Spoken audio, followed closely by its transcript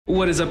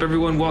What is up,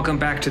 everyone? Welcome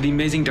back to the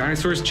Amazing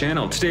Dinosaurs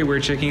channel. Today we're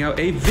checking out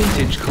a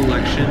vintage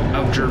collection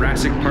of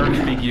Jurassic Park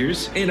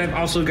figures, and I've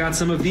also got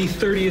some of the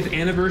 30th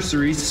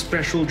anniversary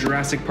special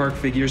Jurassic Park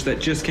figures that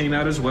just came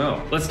out as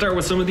well. Let's start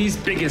with some of these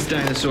biggest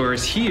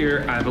dinosaurs.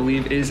 Here, I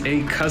believe, is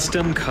a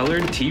custom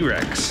colored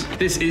T-Rex.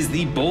 This is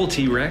the Bull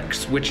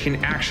T-Rex, which can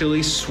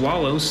actually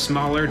swallow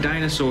smaller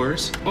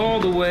dinosaurs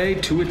all the way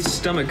to its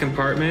stomach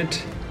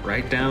compartment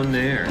right down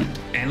there.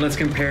 And let's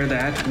compare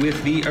that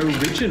with the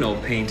original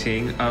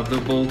painting of the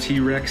Bull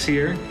T-Rex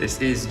here. This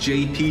is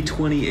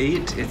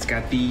JP28. It's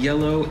got the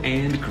yellow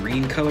and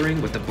green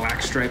coloring with the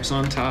black stripes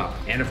on top.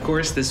 And of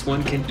course, this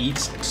one can eat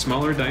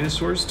smaller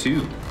dinosaurs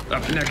too.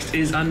 Up next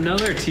is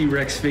another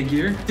T-Rex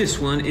figure. This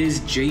one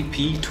is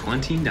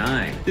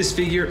JP29. This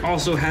figure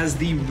also has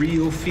the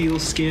real feel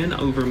skin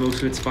over most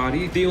of its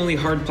body. The only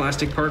hard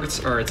plastic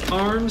parts are its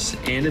arms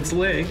and its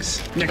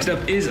legs. Next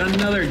up is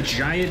another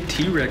giant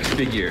T-Rex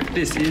figure.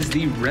 This is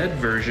the red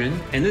version,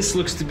 and this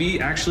looks to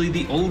be actually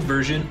the old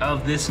version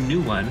of this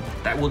new one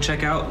that we'll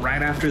check out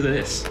right after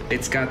this.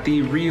 It's got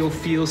the real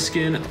feel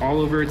skin all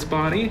over its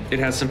body. It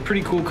has some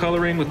pretty cool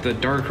coloring with the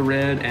dark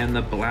red and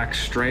the black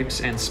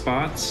stripes and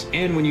spots.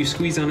 And when you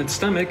squeeze on its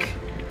stomach,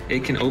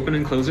 it can open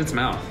and close its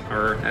mouth,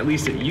 or at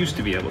least it used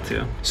to be able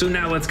to. So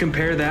now let's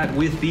compare that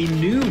with the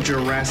new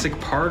Jurassic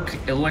Park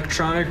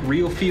electronic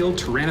real feel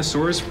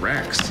Tyrannosaurus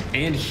Rex.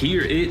 And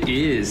here it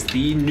is,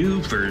 the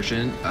new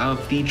version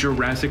of the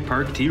Jurassic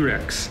Park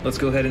T-Rex. Let's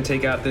go ahead and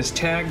take out this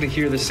tag to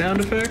hear the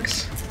sound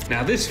effects.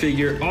 Now this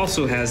figure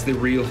also has the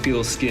real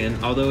feel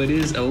skin, although it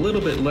is a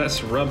little bit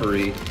less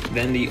rubbery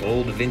than the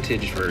old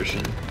vintage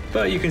version.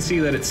 But you can see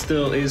that it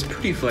still is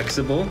pretty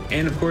flexible,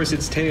 and of course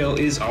its tail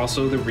is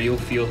also the real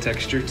feel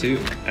texture too.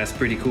 That's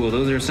pretty cool.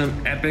 Those are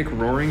some epic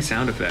roaring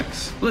sound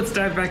effects. Let's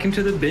dive back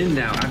into the bin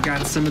now. I've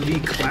got some of the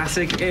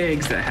classic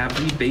eggs that have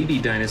the baby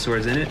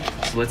dinosaurs in it,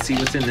 so let's see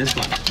what's in this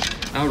one.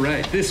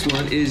 Alright, this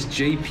one is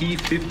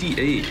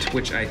JP58,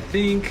 which I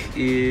think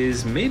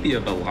is maybe a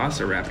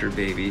Velociraptor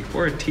baby,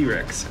 or a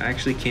T-Rex. I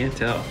actually can't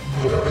tell.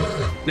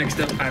 Next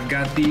up, I've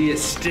got the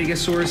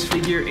Stegosaurus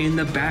figure in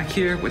the back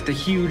here with the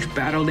huge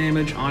battle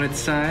damage on its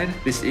side.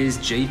 This is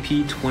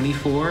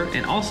JP24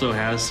 and also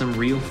has some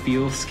real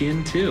feel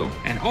skin too.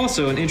 And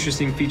also an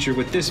interesting feature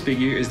with this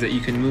figure is that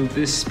you can move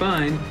this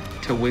spine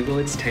to wiggle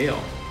its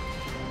tail.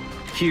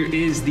 Here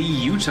is the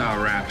Utah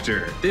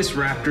Raptor. This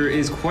raptor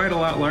is quite a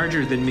lot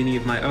larger than many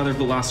of my other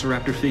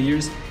Velociraptor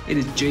figures. It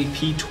is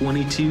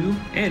JP22,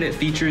 and it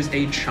features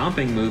a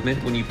chomping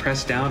movement when you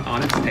press down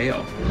on its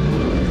tail.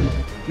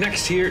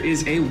 Next here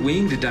is a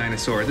winged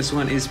dinosaur. This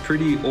one is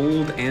pretty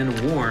old and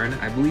worn.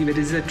 I believe it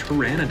is a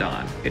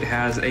pteranodon. It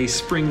has a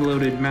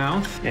spring-loaded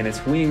mouth, and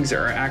its wings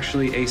are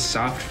actually a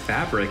soft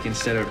fabric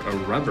instead of a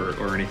rubber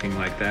or anything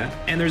like that.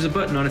 And there's a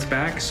button on its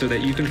back so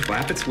that you can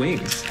flap its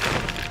wings.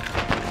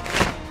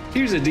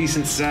 Here's a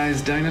decent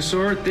sized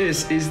dinosaur.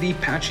 This is the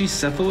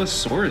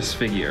Pachycephalosaurus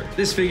figure.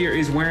 This figure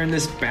is wearing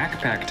this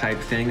backpack type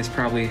thing. It's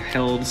probably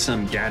held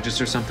some gadgets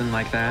or something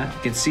like that.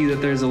 You can see that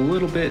there's a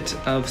little bit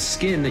of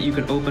skin that you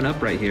can open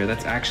up right here.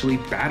 That's actually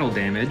battle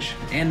damage.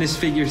 And this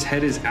figure's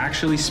head is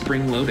actually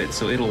spring loaded,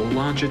 so it'll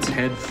launch its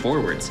head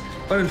forwards.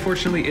 But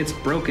unfortunately it's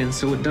broken,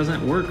 so it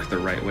doesn't work the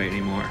right way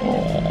anymore.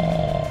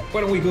 Why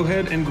don't we go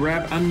ahead and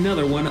grab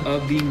another one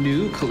of the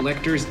new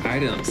collector's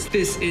items.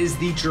 This is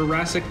the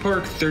Jurassic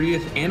Park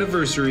 30th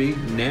Anniversary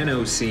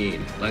Nano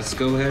Scene. Let's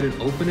go ahead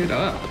and open it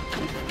up.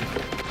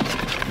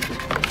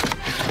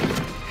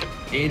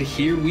 And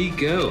here we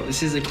go.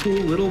 This is a cool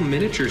little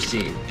miniature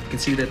scene. You can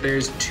see that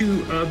there's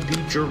two of the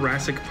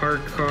Jurassic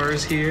Park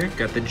cars here.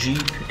 Got the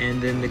Jeep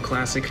and then the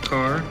classic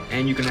car.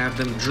 And you can have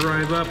them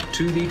drive up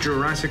to the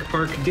Jurassic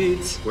Park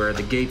gates, where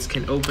the gates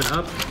can open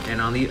up.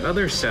 And on the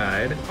other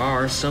side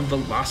are some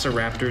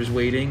Velociraptors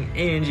waiting.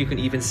 And you can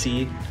even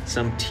see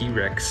some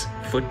T-Rex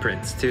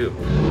footprints too.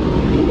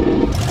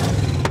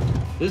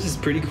 This is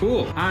pretty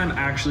cool. I'm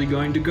actually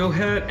going to go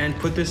ahead and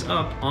put this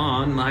up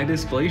on my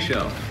display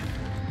shelf.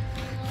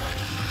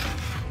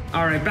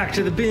 All right, back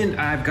to the bin.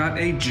 I've got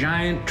a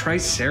giant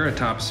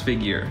Triceratops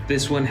figure.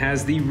 This one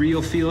has the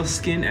real feel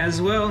skin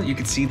as well. You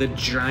can see the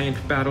giant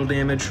battle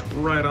damage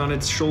right on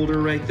its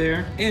shoulder right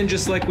there. And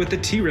just like with the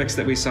T-Rex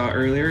that we saw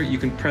earlier, you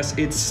can press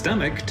its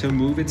stomach to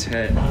move its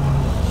head.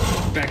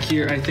 Back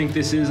here, I think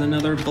this is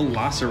another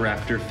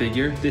Velociraptor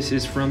figure. This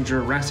is from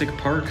Jurassic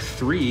Park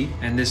 3,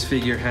 and this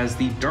figure has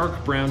the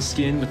dark brown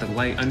skin with a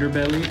light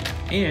underbelly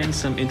and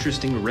some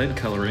interesting red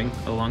coloring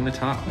along the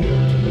top.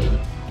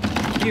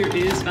 Here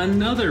is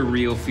another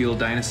real feel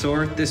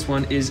dinosaur. This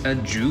one is a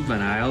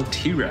juvenile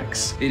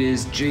T-Rex. It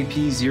is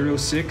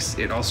JP06.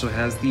 It also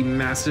has the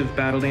massive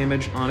battle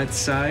damage on its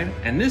side.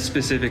 And this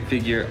specific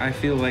figure, I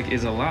feel like,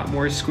 is a lot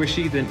more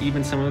squishy than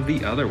even some of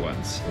the other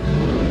ones.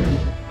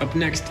 Up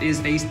next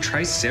is a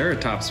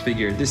Triceratops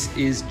figure. This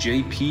is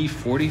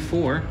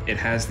JP44. It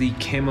has the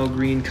camo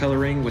green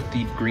coloring with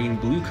the green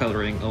blue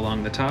coloring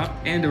along the top,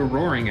 and a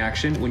roaring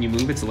action when you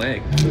move its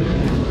leg.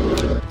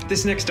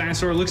 This next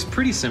dinosaur looks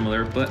pretty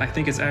similar, but I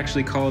think it's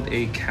actually called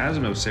a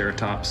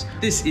Spinosaurus.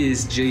 This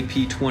is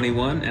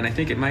JP21, and I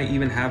think it might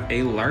even have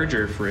a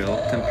larger frill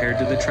compared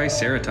to the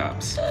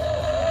Triceratops.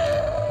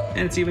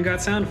 And it's even got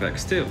sound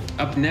effects too.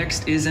 Up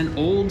next is an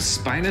old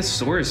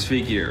Spinosaurus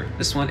figure.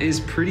 This one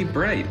is pretty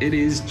bright. It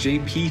is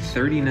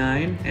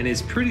JP39 and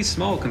is pretty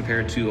small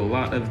compared to a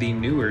lot of the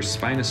newer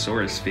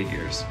Spinosaurus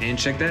figures. And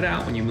check that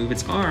out, when you move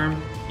its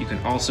arm, you can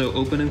also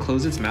open and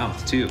close its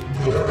mouth too.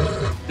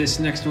 This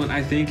next one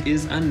I think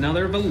is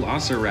another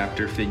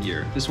Velociraptor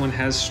figure. This one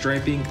has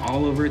striping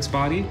all over its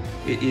body.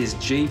 It is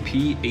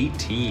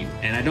JP18,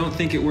 and I don't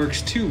think it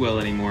works too well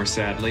anymore,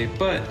 sadly,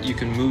 but you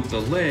can move the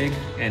leg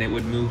and it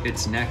would move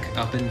its neck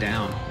up and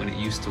down when it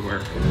used to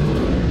work.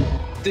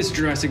 This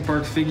Jurassic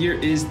Park figure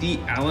is the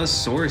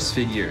Allosaurus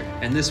figure,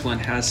 and this one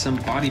has some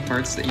body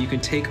parts that you can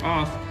take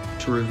off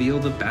to reveal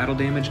the battle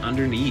damage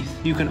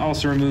underneath. You can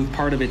also remove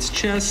part of its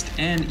chest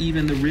and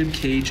even the rib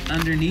cage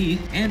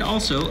underneath, and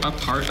also a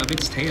part of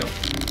its tail.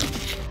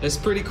 That's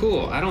pretty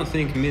cool. I don't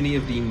think many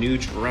of the new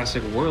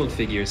Jurassic World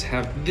figures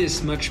have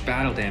this much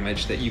battle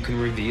damage that you can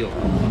reveal.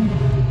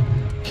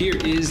 Here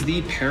is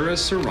the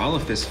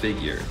Parasaurolophus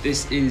figure.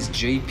 This is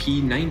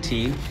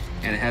JP19,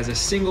 and it has a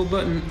single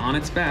button on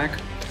its back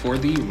for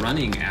the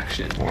running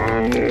action.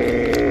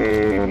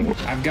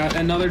 I've got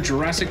another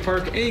Jurassic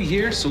Park egg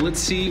here, so let's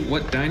see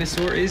what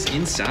dinosaur is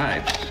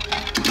inside.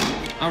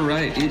 All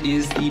right, it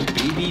is the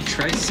baby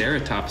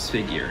Triceratops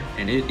figure,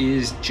 and it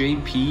is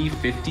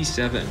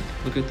JP57.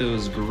 Look at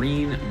those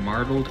green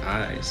marbled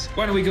eyes.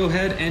 Why don't we go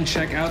ahead and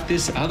check out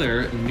this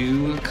other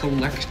new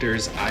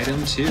collector's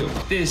item too.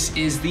 This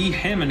is the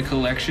Hammond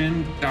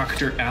Collection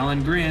Dr.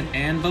 Alan Grant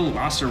and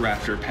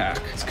Velociraptor pack.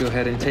 Let's go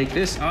ahead and take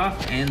this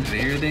off, and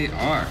there they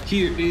are.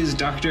 Here is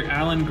Dr.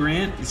 Alan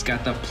Grant. He's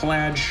got the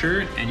plaid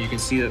shirt, and you can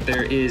see that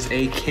there is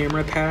a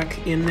camera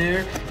pack in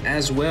there,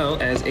 as well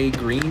as a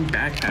green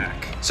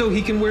backpack. So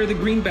he can wear the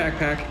green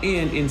backpack,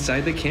 and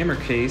inside the camera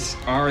case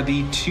are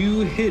the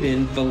 2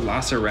 hidden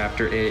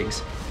Velociraptor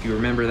eggs. If you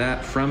remember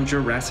that from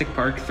Jurassic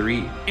Park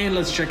 3. And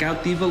let's check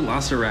out the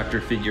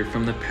Velociraptor figure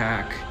from the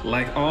pack.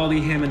 Like all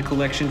the Hammond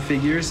Collection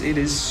figures, it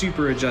is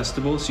super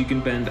adjustable, so you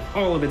can bend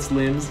all of its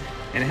limbs,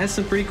 and it has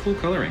some pretty cool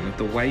coloring with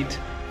the white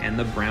and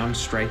the brown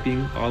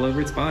striping all over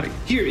its body.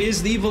 Here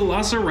is the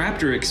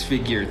Velociraptor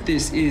figure.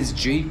 This is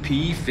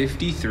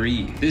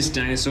JP53. This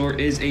dinosaur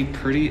is a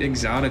pretty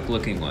exotic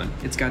looking one.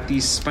 It's got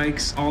these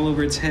spikes all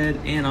over its head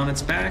and on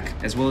its back,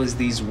 as well as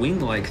these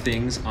wing-like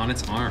things on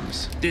its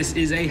arms. This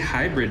is a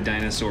hybrid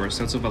dinosaur,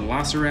 so it's a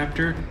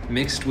Velociraptor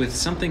mixed with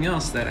something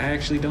else that I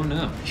actually don't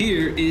know.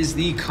 Here is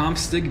the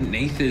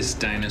Compsognathus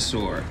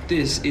dinosaur.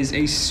 This is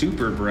a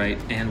super bright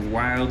and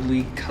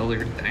wildly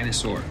colored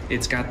dinosaur.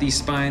 It's got these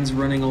spines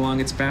running along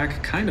its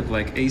back, kind of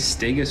like a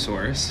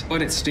Stegosaurus,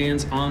 but it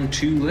stands on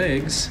 2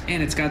 legs,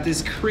 and it's got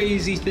this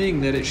crazy thing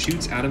that it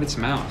shoots out of its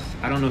mouth.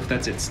 I don't know if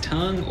that's its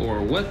tongue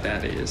or what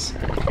that is.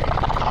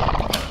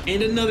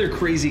 And another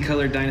crazy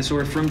colored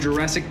dinosaur from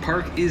Jurassic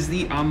Park is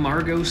the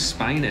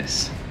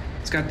Amargospinus.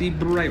 It's got the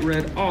bright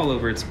red all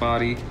over its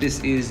body.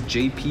 This is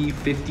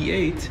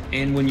JP58,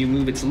 and when you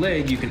move its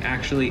leg, you can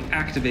actually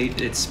activate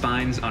its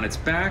spines on its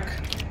back,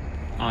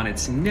 on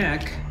its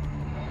neck,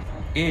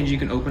 and you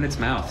can open its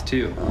mouth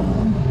too.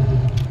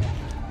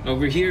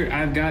 Over here,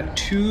 I've got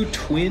 2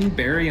 twin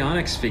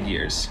Baryonyx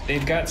figures.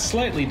 They've got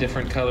slightly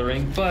different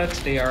coloring, but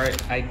they are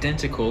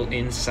identical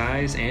in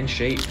size and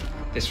shape.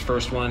 This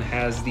first one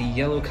has the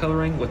yellow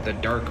coloring with the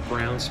dark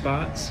brown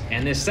spots,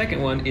 and this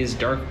second one is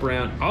dark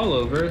brown all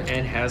over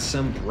and has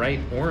some bright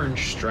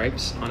orange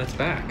stripes on its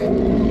back.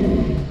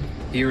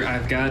 Here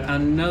I've got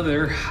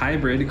another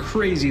hybrid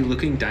crazy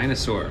looking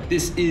dinosaur.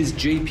 This is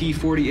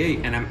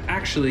JP48, and I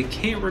actually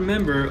can't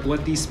remember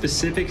what the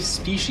specific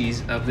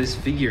species of this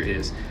figure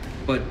is,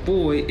 but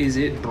boy is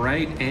it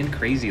bright and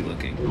crazy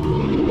looking.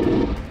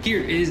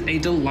 Here is a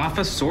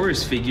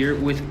Dilophosaurus figure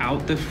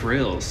without the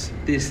frills.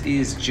 This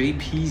is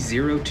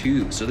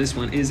JP02, so this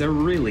one is a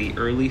really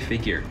early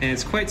figure, and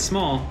it's quite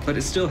small, but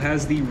it still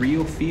has the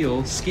real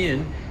feel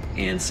skin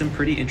and some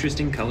pretty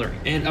interesting color.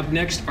 And up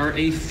next are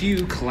a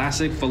few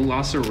classic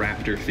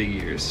Velociraptor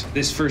figures.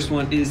 This first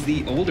one is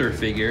the older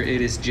figure.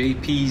 It is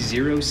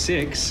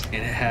JP06, and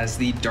it has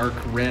the dark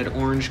red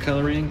orange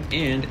coloring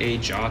and a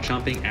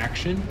jaw-chomping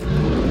action.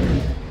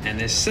 And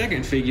this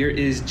second figure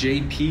is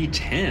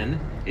JP10.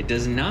 It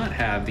does not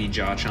have the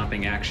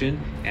jaw-chomping action,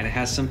 and it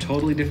has some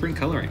totally different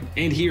coloring.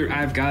 And here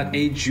I've got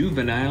a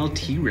juvenile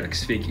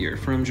T-Rex figure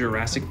from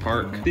Jurassic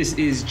Park. This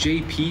is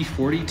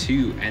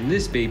JP42, and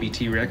this baby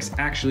T-Rex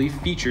actually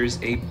features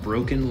a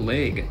broken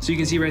leg. So you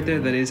can see right there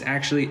that is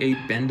actually a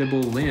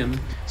bendable limb.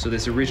 So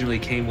this originally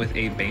came with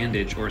a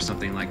bandage or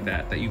something like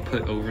that you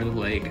put over the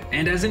leg.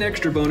 And as an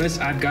extra bonus,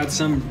 I've got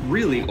some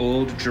really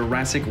old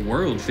Jurassic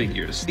World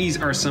figures. These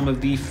are some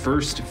of the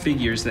first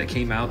figures that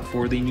came out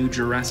for the new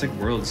Jurassic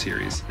World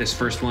series. This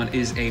first one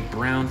is a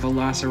brown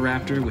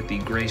Velociraptor with the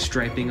gray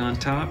striping on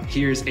top.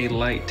 Here's a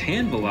light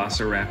tan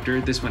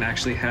Velociraptor. This one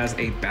actually has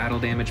a battle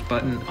damage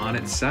button on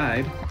its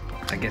side.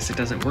 I guess it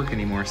doesn't work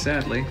anymore,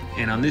 sadly.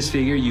 And on this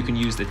figure, you can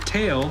use the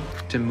tail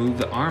to move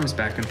the arms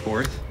back and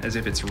forth as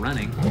if it's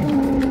running.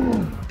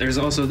 There's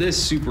also this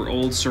super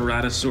old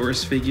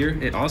Ceratosaurus figure.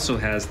 It also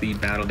has the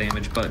battle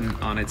damage button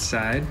on its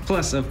side.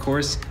 Plus, of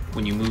course,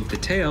 when you move the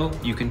tail,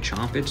 you can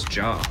chomp its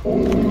jaw.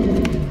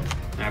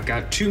 I've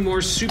got two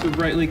more super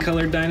brightly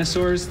colored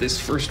dinosaurs. This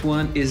first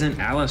one is an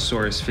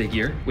Allosaurus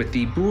figure with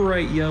the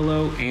bright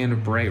yellow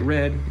and bright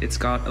red. It's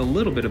got a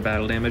little bit of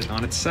battle damage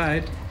on its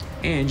side,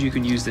 and you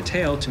can use the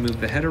tail to move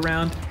the head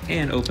around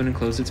and open and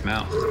close its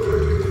mouth.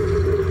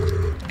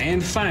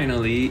 And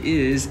finally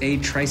is a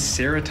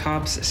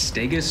Triceratops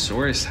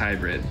Stegosaurus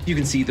hybrid. You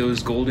can see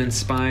those golden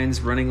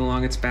spines running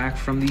along its back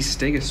from the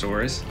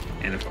Stegosaurus,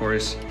 and of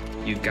course,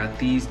 you've got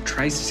these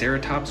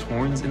Triceratops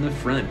horns in the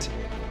front.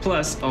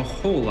 Plus a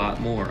whole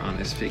lot more on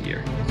this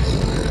figure.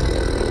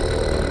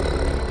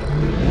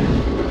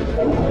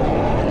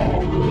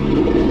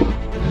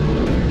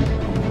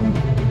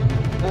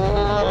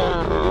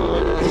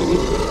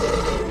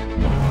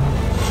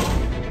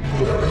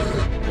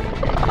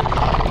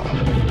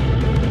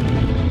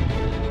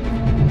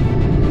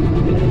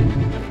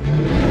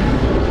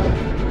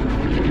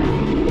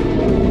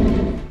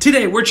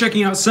 Today we're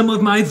checking out some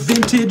of my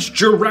vintage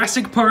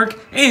Jurassic Park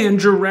and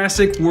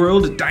Jurassic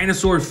World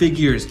dinosaur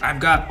figures. I've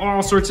got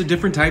all sorts of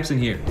different types in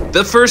here.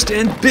 The first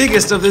and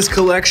biggest of this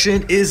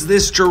collection is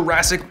this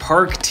Jurassic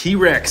Park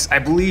T-Rex. I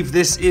believe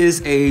this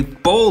is a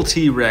bull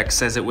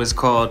T-Rex, as it was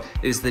called.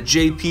 It is the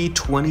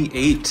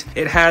JP28.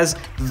 It has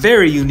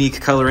very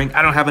unique coloring.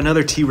 I don't have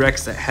another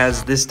T-Rex that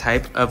has this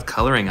type of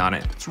coloring on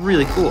it. It's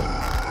really cool.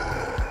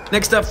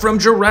 Next up from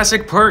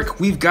Jurassic Park,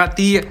 we've got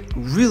the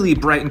really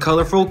bright and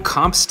colorful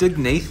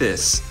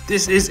Compsognathus.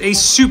 This is a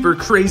super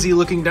crazy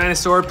looking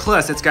dinosaur,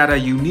 plus it's got a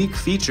unique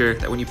feature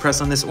that when you press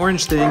on this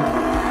orange thing,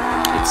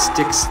 it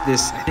sticks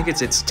this, I think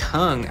it's its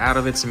tongue out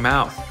of its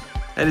mouth.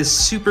 That is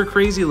super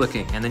crazy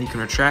looking, and then you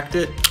can retract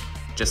it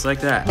just like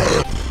that.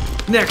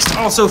 Next,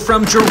 also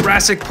from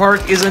Jurassic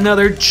Park, is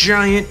another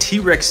giant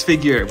T-Rex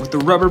figure with the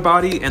rubber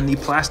body and the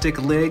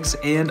plastic legs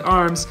and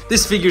arms.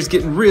 This figure's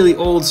getting really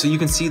old, so you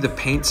can see the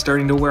paint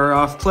starting to wear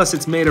off. Plus,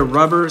 it's made of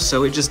rubber,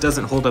 so it just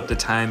doesn't hold up the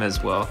time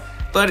as well.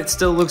 But it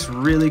still looks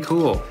really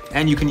cool.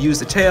 And you can use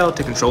the tail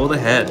to control the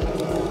head.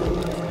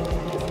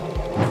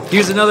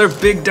 Here's another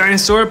big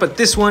dinosaur, but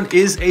this one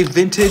is a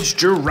vintage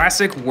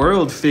Jurassic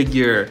World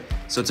figure.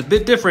 So it's a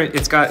bit different.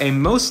 It's got a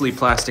mostly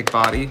plastic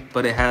body,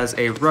 but it has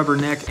a rubber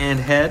neck and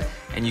head,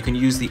 and you can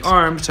use the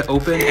arm to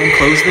open and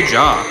close the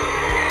jaw.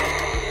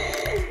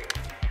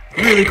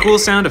 Really cool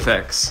sound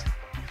effects.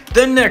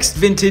 The next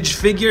vintage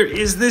figure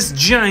is this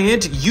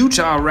giant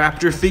Utah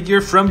raptor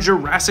figure from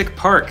Jurassic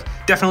Park.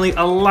 Definitely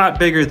a lot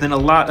bigger than a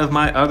lot of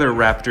my other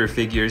raptor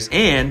figures,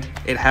 and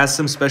it has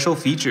some special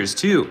features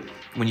too.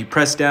 When you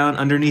press down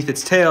underneath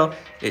its tail,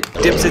 it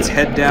dips its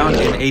head down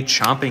in a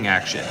chomping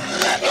action.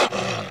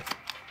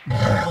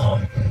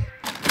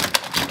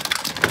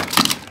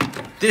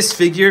 This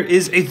figure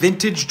is a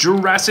vintage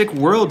Jurassic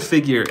World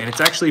figure, and it's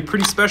actually a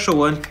pretty special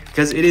one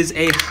because it is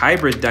a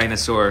hybrid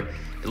dinosaur.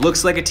 It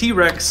looks like a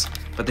T-Rex,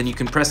 but then you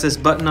can press this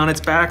button on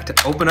its back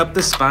to open up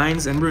the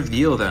spines and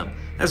reveal them.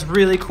 That's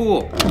really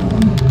cool.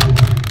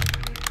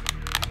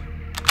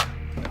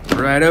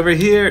 Right over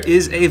here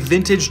is a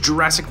vintage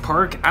Jurassic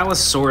Park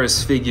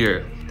Allosaurus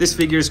figure. This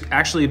figure is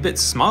actually a bit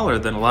smaller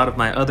than a lot of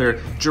my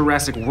other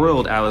Jurassic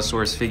World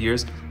Allosaurus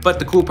figures, but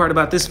the cool part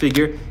about this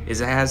figure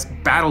is it has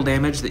battle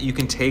damage that you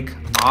can take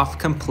off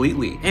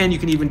completely. And you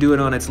can even do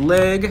it on its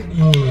leg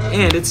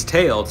and its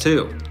tail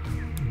too.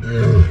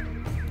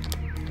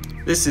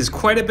 This is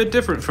quite a bit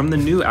different from the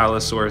new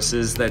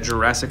Allosauruses that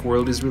Jurassic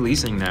World is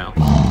releasing now.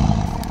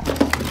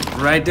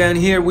 Right down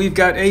here, we've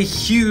got a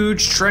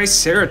huge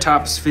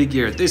Triceratops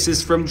figure. This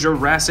is from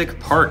Jurassic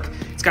Park.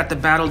 It's got the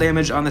battle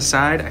damage on the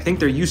side. I think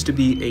there used to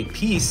be a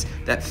piece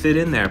that fit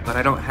in there, but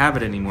I don't have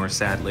it anymore,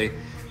 sadly.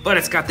 But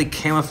it's got the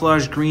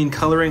camouflage green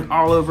coloring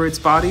all over its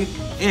body,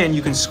 and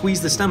you can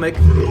squeeze the stomach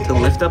to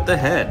lift up the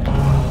head.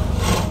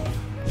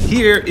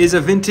 Here is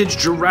a vintage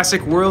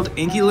Jurassic World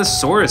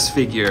Ankylosaurus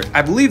figure.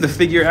 I believe the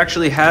figure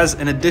actually has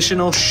an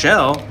additional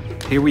shell.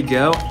 Here we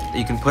go.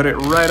 You can put it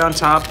right on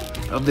top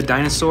of the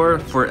dinosaur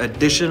for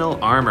additional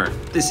armor.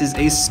 This is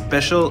a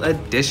special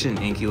edition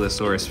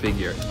Ankylosaurus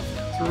figure.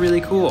 It's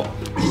really cool.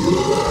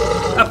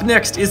 Up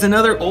next is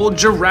another old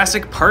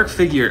Jurassic Park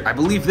figure. I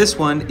believe this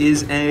one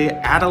is a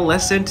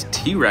adolescent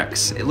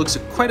T-Rex. It looks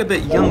quite a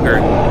bit younger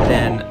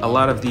than a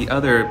lot of the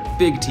other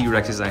big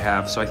T-Rexes I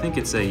have, so I think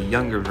it's a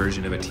younger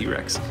version of a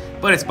T-Rex.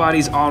 But its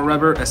body's all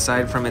rubber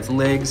aside from its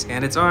legs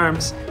and its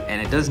arms,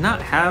 and it does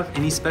not have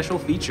any special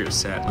features,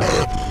 sadly.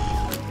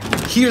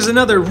 Here's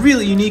another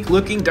really unique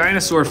looking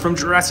dinosaur from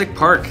Jurassic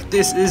Park.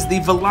 This is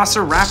the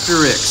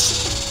Velociraptor.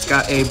 It's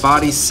got a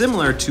body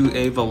similar to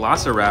a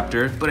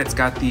Velociraptor, but it's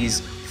got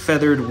these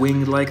feathered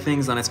winged-like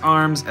things on its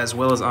arms as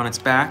well as on its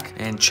back.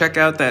 And check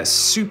out that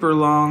super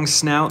long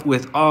snout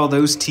with all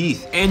those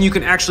teeth. And you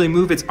can actually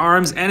move its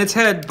arms and its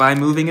head by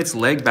moving its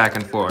leg back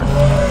and forth.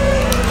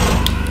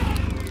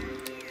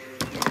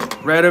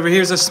 Right over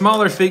here is a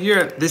smaller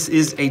figure. This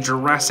is a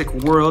Jurassic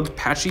World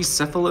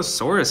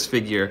Pachycephalosaurus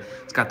figure.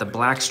 It's got the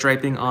black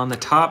striping on the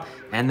top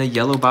and the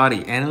yellow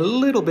body and a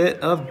little bit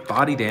of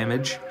body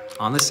damage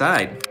on the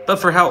side. But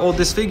for how old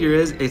this figure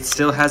is, it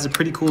still has a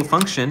pretty cool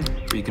function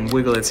where you can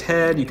wiggle its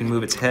head, you can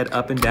move its head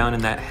up and down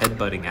in that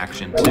headbutting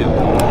action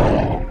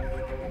too.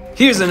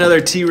 Here's another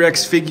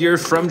T-Rex figure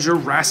from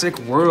Jurassic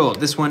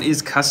World. This one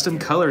is custom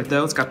colored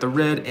though. It's got the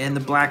red and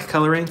the black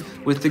coloring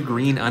with the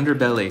green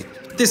underbelly.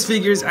 This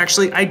figure is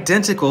actually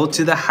identical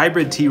to the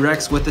hybrid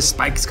T-Rex with the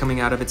spikes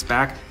coming out of its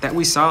back that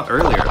we saw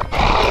earlier.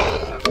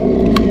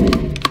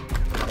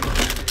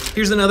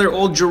 Here's another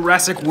old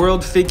Jurassic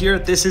World figure.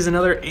 This is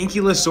another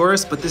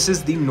Ankylosaurus, but this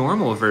is the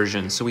normal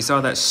version. So we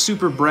saw that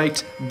super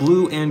bright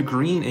blue and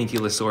green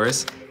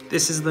Ankylosaurus.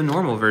 This is the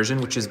normal version,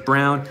 which is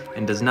brown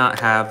and does not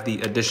have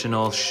the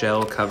additional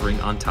shell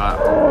covering on top.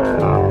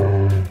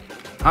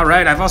 All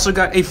right, I've also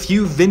got a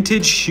few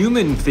vintage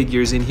human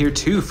figures in here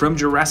too from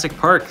Jurassic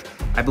Park.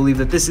 I believe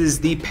that this is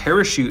the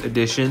parachute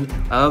edition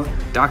of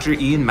Dr.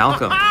 Ian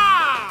Malcolm.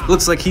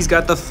 Looks like he's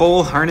got the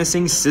full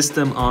harnessing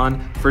system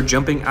on for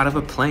jumping out of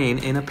a plane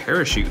in a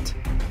parachute.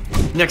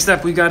 Next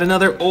up, we got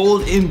another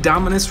old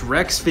Indominus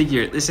Rex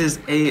figure. This is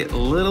a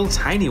little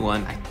tiny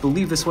one. I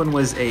believe this one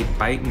was a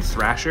Bite and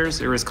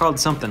Thrashers. It was called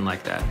something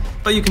like that.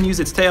 But you can use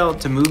its tail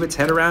to move its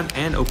head around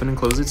and open and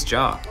close its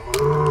jaw.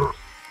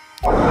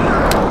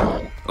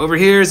 Over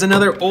here is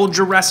another old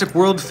Jurassic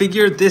World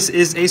figure. This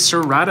is a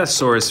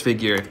Ceratosaurus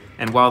figure.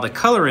 And while the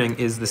coloring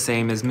is the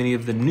same as many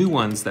of the new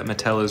ones that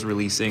Mattel is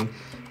releasing,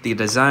 the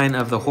design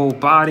of the whole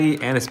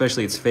body, and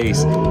especially its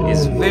face,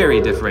 is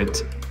very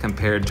different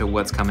compared to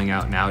what's coming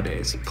out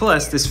nowadays.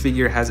 Plus, this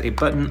figure has a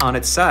button on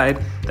its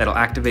side that'll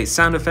activate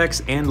sound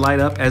effects and light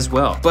up as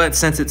well. But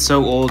since it's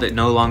so old, it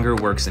no longer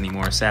works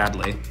anymore,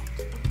 sadly.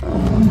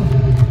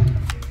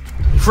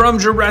 From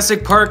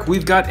Jurassic Park,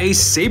 we've got a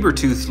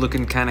saber-toothed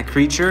looking kind of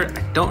creature.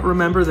 I don't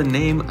remember the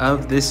name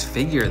of this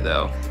figure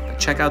though, but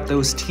check out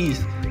those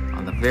teeth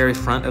on the very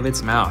front of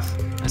its mouth.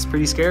 That's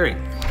pretty scary.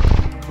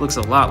 Looks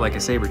a lot like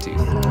a saber-tooth.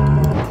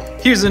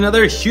 Here's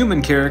another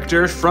human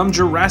character from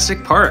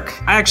Jurassic Park.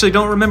 I actually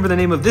don't remember the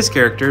name of this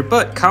character,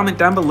 but comment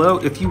down below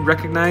if you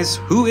recognize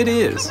who it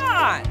is.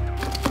 Come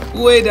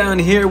on. Way down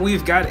here,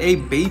 we've got a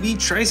baby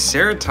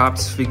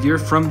Triceratops figure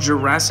from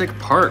Jurassic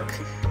Park.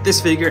 This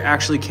figure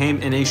actually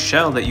came in a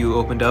shell that you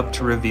opened up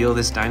to reveal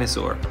this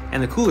dinosaur.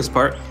 And the coolest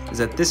part is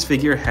that this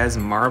figure has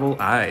marble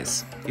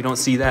eyes. You don't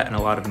see that in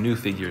a lot of new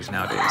figures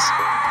nowadays.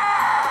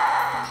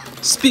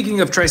 Speaking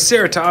of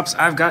Triceratops,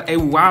 I've got a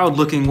wild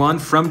looking one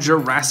from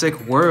Jurassic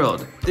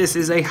World. This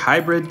is a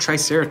hybrid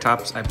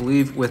Triceratops, I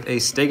believe, with a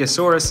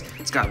Stegosaurus.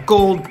 It's got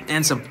gold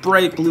and some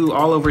bright blue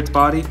all over its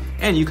body,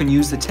 and you can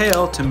use the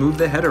tail to move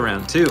the head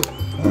around too.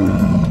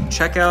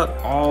 Check out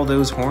all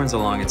those horns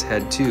along its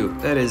head too.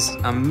 That is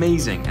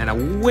amazing and a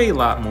way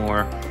lot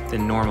more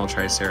than normal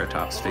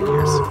Triceratops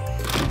figures.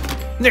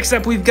 Next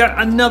up, we've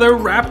got another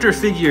raptor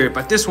figure,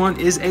 but this one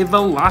is a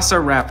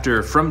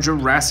Velociraptor from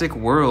Jurassic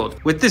World.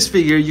 With this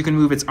figure, you can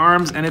move its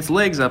arms and its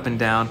legs up and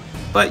down,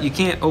 but you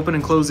can't open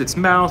and close its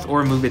mouth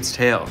or move its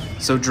tail.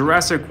 So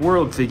Jurassic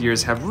World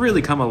figures have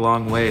really come a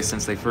long way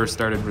since they first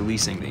started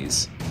releasing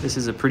these. This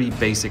is a pretty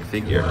basic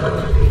figure.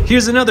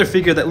 Here's another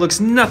figure that looks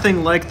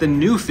nothing like the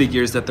new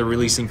figures that they're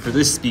releasing for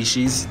this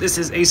species. This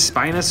is a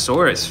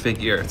Spinosaurus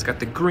figure. It's got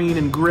the green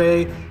and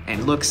gray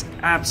and looks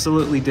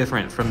absolutely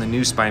different from the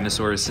new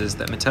Spinosauruses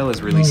that Mattel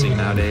is releasing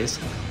nowadays.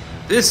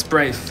 This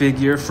bright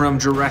figure from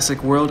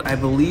Jurassic World, I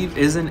believe,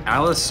 is an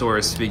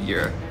Allosaurus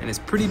figure, and it's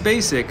pretty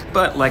basic,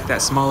 but like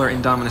that smaller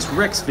Indominus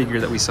Rex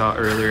figure that we saw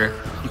earlier,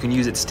 you can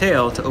use its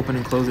tail to open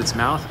and close its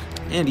mouth,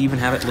 and even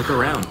have it look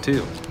around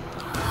too.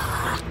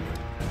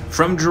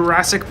 From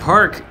Jurassic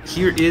Park,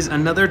 here is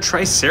another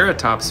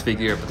Triceratops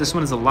figure, but this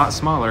one is a lot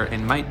smaller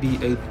and might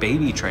be a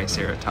baby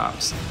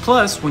Triceratops.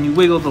 Plus, when you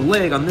wiggle the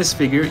leg on this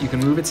figure, you can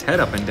move its head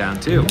up and down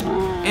too.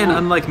 And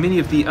unlike many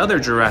of the other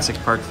Jurassic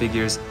Park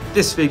figures,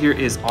 this figure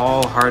is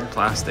all hard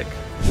plastic.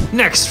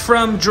 Next,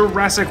 from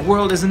Jurassic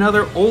World is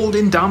another old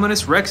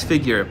Indominus Rex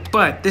figure,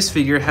 but this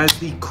figure has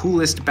the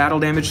coolest battle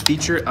damage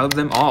feature of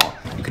them all.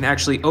 You can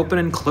actually open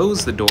and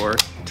close the door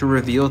to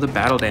reveal the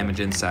battle damage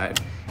inside.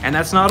 And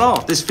that's not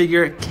all. This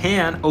figure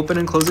can open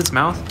and close its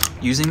mouth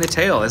using the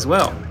tail as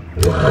well.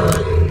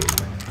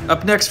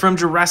 Up next from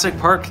Jurassic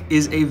Park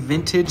is a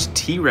vintage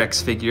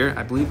T-Rex figure,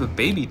 I believe a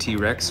baby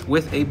T-Rex,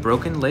 with a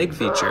broken leg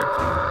feature.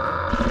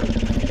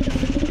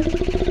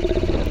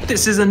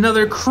 This is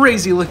another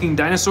crazy looking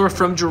dinosaur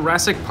from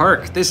Jurassic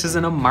Park. This is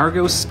an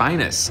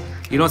Amargospinus.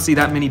 You don't see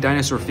that many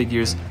dinosaur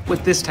figures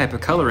with this type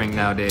of coloring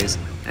nowadays.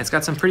 And it's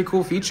got some pretty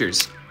cool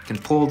features. You can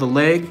pull the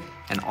leg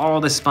and all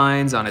the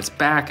spines on its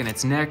back and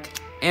its neck,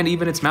 and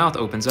even its mouth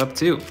opens up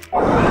too.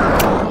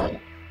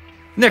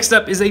 Next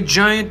up is a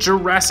giant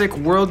Jurassic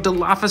World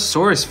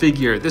Dilophosaurus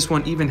figure. This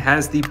one even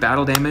has the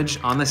battle damage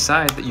on the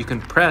side that you can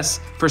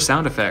press for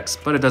sound effects,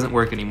 but it doesn't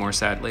work anymore,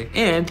 sadly.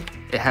 And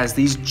it has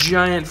these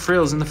giant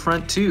frills in the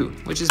front too,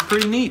 which is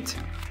pretty neat.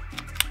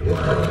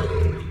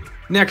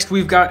 Next,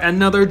 we've got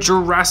another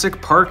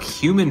Jurassic Park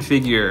human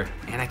figure.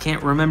 And I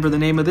can't remember the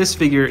name of this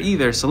figure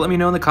either, so let me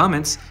know in the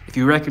comments if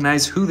you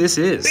recognize who this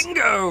is.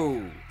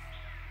 Bingo!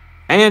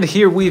 And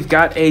here we've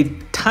got a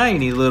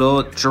tiny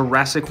little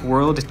Jurassic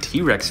World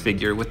T-Rex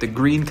figure with the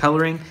green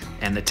coloring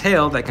and the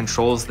tail that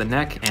controls the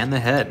neck and the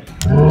head.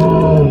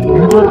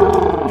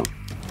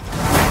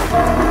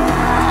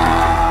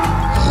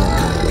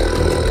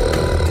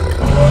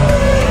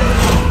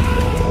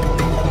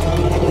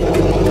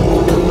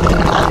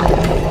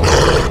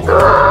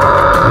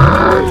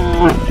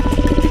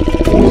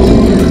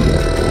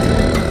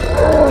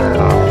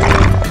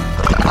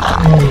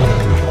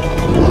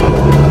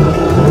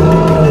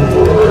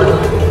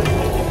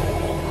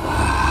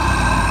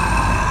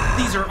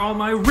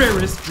 My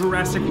rarest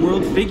Jurassic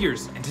World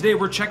figures, and today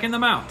we're checking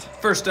them out.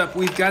 First up,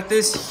 we've got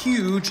this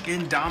huge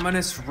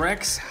Indominus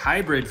Rex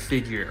hybrid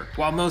figure.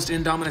 While most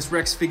Indominus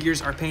Rex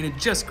figures are painted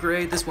just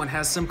gray, this one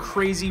has some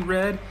crazy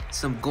red,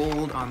 some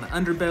gold on the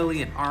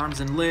underbelly and arms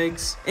and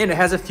legs, and it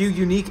has a few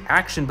unique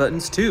action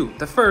buttons too.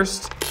 The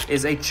first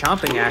is a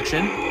chomping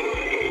action,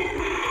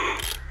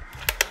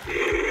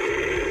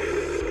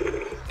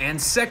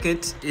 and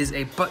second is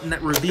a button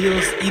that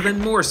reveals even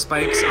more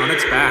spikes on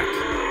its back.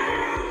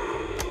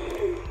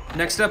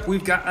 Next up,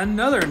 we've got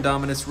another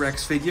Indominus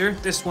Rex figure.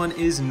 This one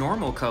is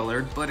normal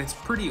colored, but it's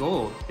pretty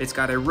old. It's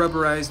got a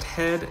rubberized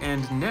head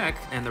and neck,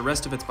 and the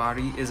rest of its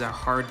body is a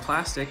hard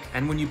plastic.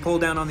 And when you pull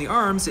down on the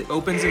arms, it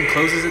opens and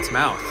closes its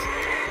mouth.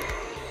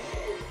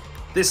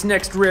 This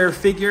next rare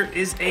figure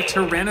is a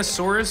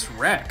Tyrannosaurus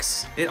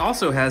Rex. It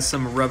also has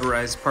some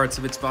rubberized parts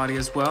of its body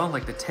as well,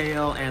 like the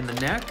tail and the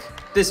neck.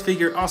 This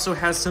figure also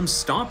has some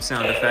stomp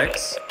sound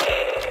effects.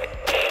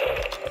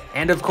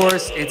 And of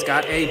course, it's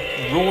got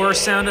a roar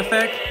sound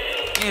effect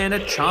and a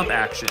chomp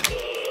action.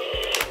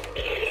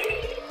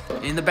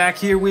 In the back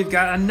here, we've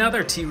got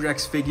another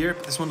T-Rex figure,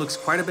 but this one looks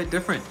quite a bit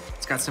different.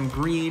 It's got some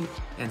green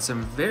and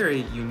some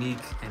very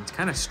unique and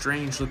kind of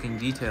strange looking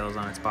details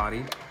on its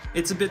body.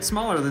 It's a bit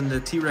smaller than the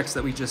T-Rex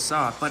that we just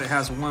saw, but it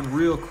has one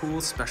real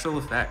cool special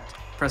effect.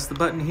 Press the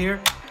button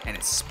here, and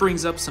it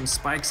springs up some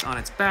spikes on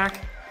its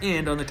back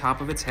and on the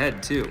top of its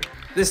head too.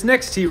 This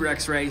next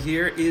T-Rex right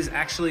here is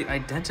actually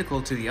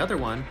identical to the other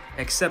one,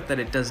 except that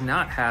it does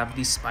not have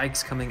the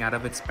spikes coming out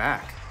of its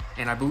back.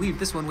 And I believe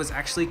this one was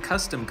actually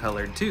custom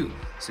colored too,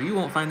 so you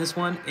won't find this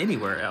one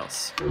anywhere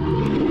else.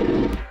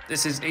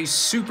 This is a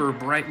super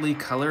brightly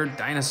colored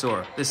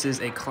dinosaur. This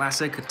is a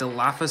classic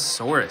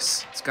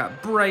Dilophosaurus. It's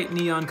got bright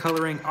neon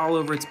coloring all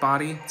over its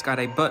body. It's got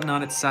a button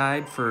on its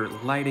side for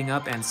lighting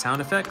up and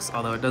sound effects,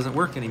 although it doesn't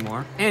work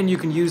anymore. And you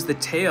can use the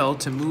tail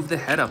to move the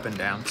head up and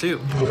down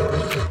too.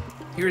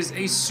 Here's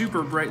a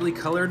super brightly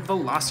colored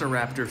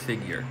Velociraptor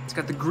figure. It's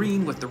got the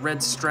green with the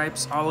red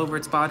stripes all over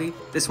its body.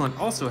 This one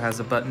also has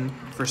a button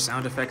for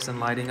sound effects and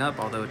lighting up,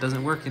 although it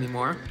doesn't work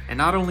anymore. And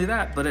not only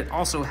that, but it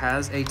also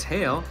has a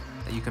tail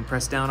that you can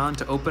press down on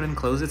to open and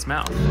close its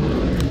mouth.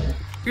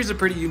 Here's a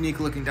pretty unique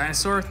looking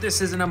dinosaur.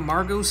 This is an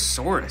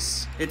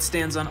Amargosaurus. It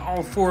stands on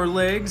all four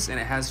legs and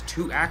it has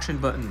two action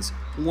buttons.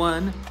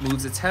 One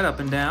moves its head up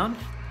and down,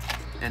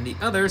 and the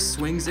other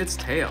swings its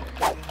tail.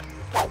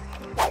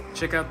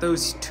 Check out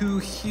those two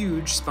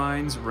huge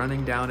spines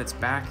running down its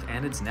back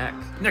and its neck.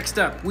 Next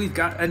up, we've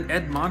got an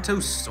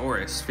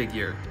Edmontosaurus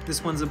figure.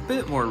 This one's a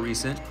bit more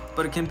recent,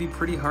 but it can be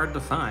pretty hard to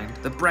find.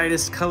 The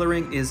brightest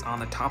coloring is on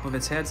the top of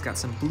its head. It's got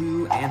some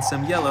blue and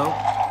some yellow,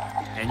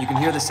 and you can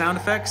hear the sound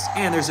effects,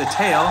 and there's a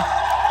tail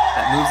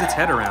that moves its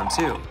head around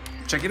too.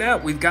 Check it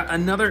out, we've got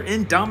another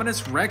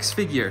Indominus Rex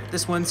figure.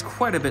 This one's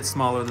quite a bit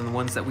smaller than the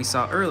ones that we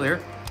saw earlier,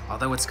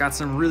 although it's got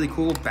some really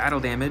cool battle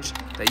damage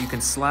that you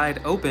can slide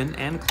open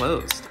and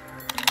closed.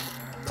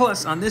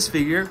 Plus, on this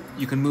figure,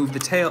 you can move the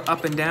tail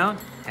up and down,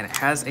 and it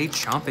has a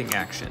chomping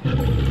action.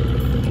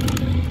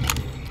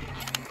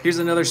 Here's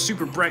another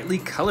super brightly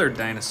colored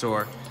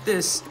dinosaur.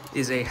 This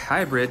is a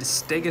hybrid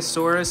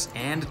Stegosaurus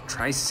and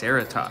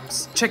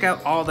Triceratops. Check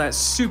out all that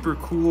super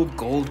cool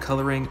gold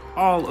coloring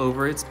all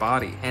over its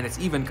body, and it's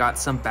even got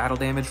some battle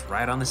damage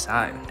right on the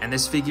side. And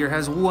this figure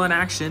has one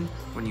action.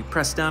 When you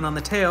press down on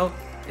the tail,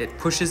 it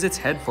pushes its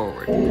head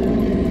forward.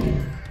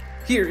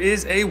 Here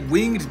is a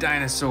winged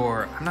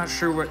dinosaur. I'm not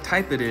sure what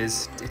type it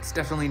is. It's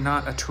definitely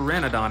not a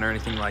pteranodon or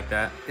anything like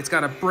that. It's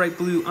got a bright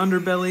blue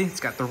underbelly. It's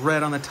got the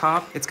red on the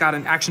top. It's got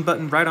an action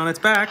button right on its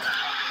back.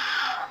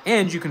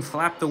 And you can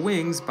flap the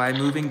wings by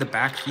moving the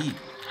back feet.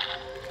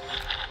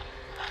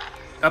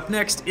 Up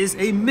next is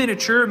a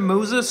miniature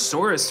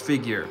Mosasaurus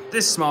figure.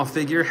 This small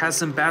figure has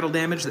some battle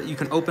damage that you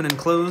can open and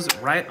close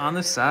right on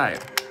the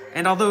side.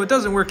 And although it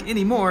doesn't work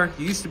anymore,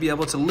 you used to be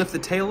able to lift the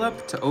tail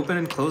up to open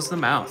and close the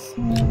mouth.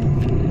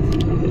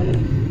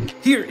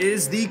 Here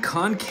is the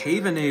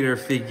Concavinator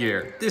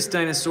figure. This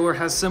dinosaur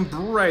has some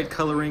bright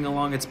coloring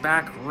along its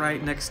back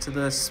right next to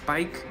the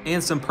spike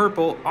and some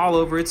purple all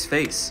over its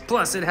face.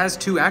 Plus it has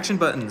two action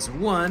buttons,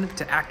 one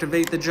to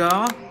activate the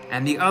jaw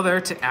and the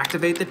other to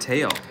activate the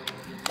tail.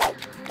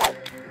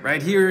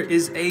 Right here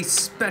is a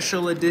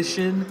special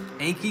edition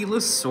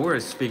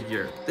Ankylosaurus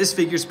figure. This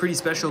figure is pretty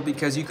special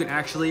because you can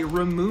actually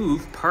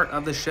remove part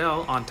of the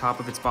shell on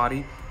top of its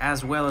body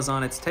as well as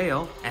on its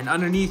tail, and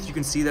underneath you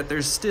can see that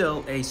there's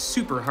still a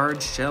super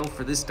hard shell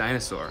for this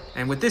dinosaur.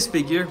 And with this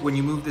figure, when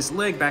you move this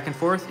leg back and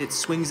forth, it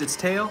swings its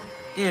tail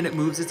and it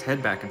moves its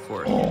head back and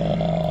forth.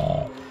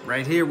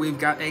 Right here we've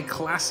got a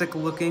classic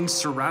looking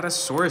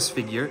Ceratosaurus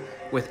figure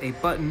with a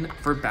button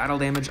for battle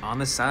damage on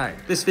the side.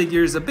 This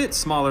figure is a bit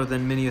smaller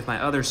than many of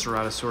my other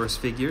Ceratosaurus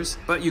figures,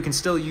 but you can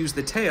still use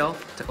the tail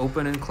to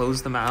open and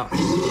close the mouth.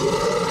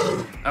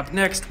 Up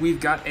next, we've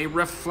got a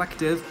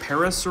reflective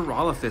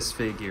Parasaurolophus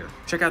figure.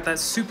 Check out that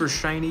super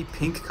shiny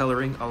pink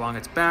coloring along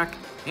its back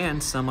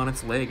and some on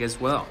its leg as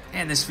well.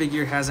 And this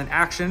figure has an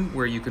action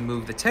where you can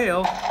move the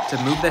tail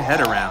to move the head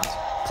around.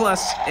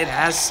 Plus, it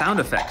has sound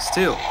effects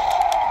too.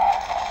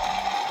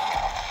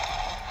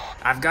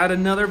 I've got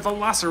another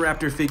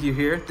Velociraptor figure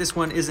here. This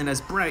one isn't as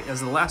bright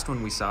as the last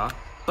one we saw,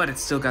 but it's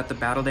still got the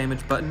battle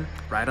damage button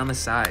right on the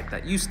side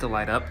that used to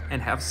light up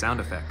and have sound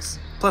effects.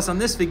 Plus on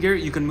this figure,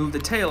 you can move the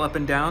tail up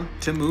and down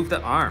to move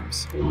the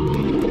arms.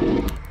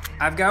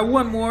 I've got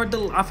one more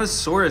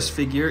Dilophosaurus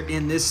figure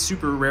in this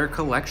super rare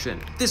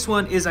collection. This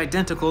one is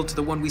identical to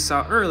the one we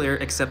saw earlier,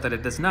 except that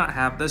it does not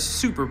have the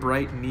super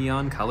bright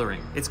neon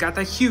coloring. It's got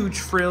the huge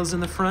frills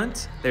in the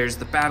front, there's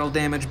the battle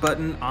damage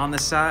button on the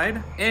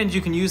side, and you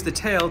can use the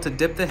tail to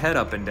dip the head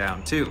up and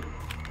down too.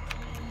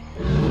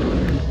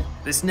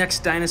 This next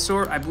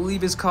dinosaur, I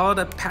believe, is called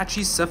a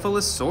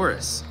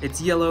Pachycephalosaurus.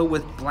 It's yellow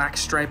with black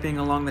striping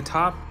along the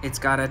top. It's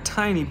got a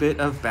tiny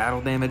bit of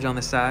battle damage on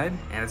the side,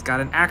 and it's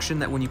got an action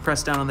that when you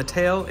press down on the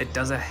tail, it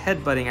does a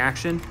headbutting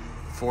action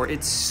for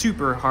its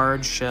super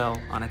hard shell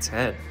on its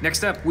head.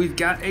 Next up, we've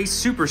got a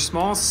super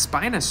small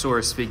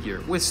Spinosaurus figure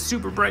with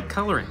super bright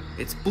coloring.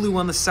 It's blue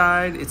on the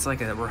side, it's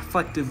like a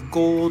reflective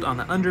gold on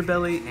the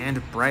underbelly,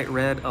 and bright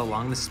red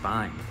along the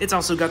spine. It's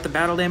also got the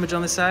battle damage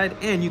on the side,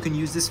 and you can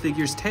use this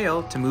figure's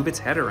tail to move its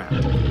head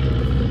around.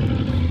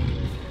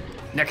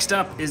 Next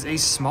up is a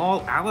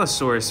small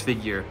Allosaurus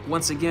figure,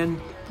 once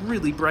again,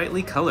 really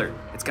brightly colored.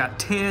 It's got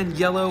tan,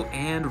 yellow,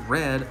 and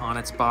red on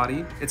its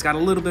body. It's got a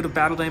little bit of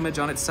battle damage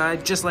on its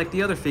side, just like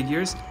the other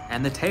figures,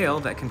 and the tail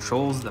that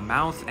controls the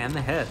mouth and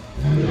the head.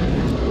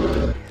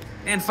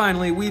 And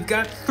finally, we've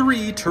got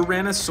 3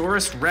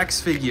 Tyrannosaurus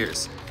Rex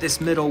figures. This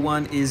middle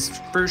one is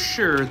for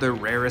sure the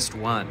rarest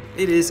one.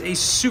 It is a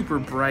super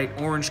bright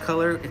orange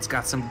color. It's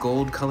got some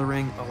gold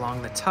coloring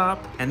along the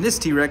top. And this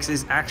T-Rex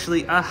is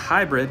actually a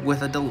hybrid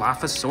with a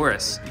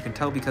Dilophosaurus. You can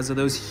tell because of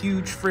those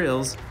huge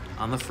frills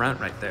on the front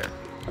right there.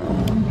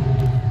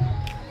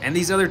 And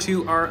these other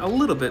two are a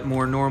little bit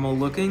more normal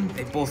looking.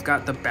 They both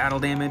got the battle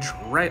damage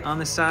right on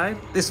the side.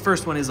 This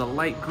first one is a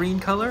light green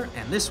color,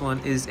 and this one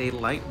is a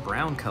light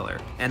brown color.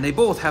 And they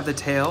both have the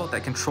tail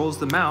that controls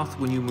the mouth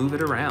when you move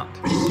it around.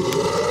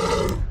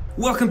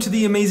 Welcome to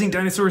the Amazing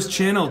Dinosaurs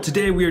channel.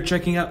 Today we are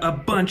checking out a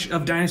bunch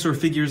of dinosaur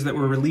figures that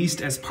were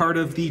released as part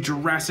of the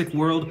Jurassic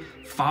World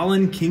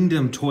Fallen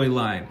Kingdom toy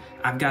line.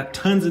 I've got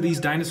tons of these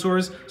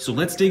dinosaurs, so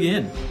let's dig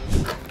in.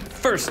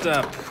 First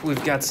up,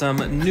 we've got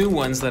some new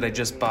ones that I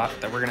just bought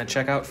that we're gonna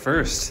check out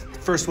first. The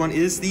first one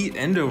is the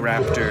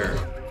Indoraptor.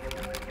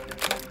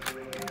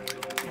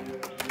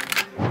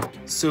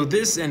 So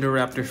this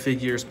Indoraptor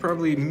figure is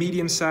probably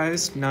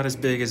medium-sized, not as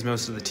big as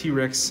most of the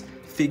T-Rex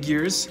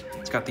figures.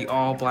 It's got the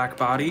all-black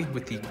body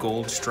with the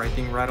gold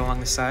striping right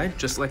along the side,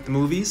 just like the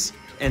movies.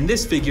 And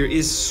this figure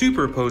is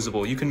super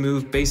posable. You can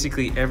move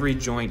basically every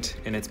joint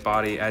in its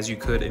body as you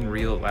could in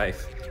real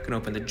life. You can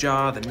open the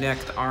jaw, the neck,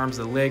 the arms,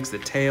 the legs, the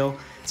tail.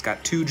 It's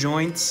got 2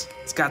 joints.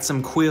 It's got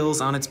some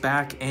quills on its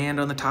back and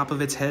on the top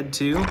of its head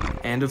too.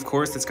 And of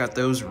course, it's got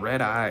those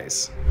red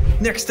eyes.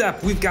 Next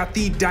up, we've got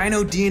the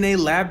Dino DNA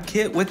Lab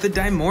Kit with the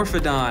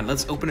Dimorphodon.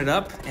 Let's open it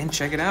up and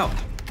check it out.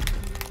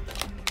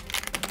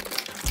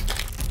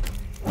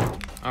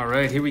 All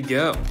right, here we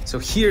go. So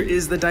here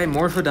is the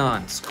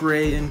Dimorphodon. It's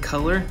gray in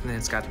color, and then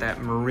it's got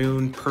that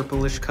maroon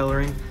purplish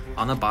coloring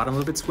on the bottom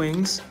of its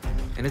wings.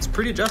 And it's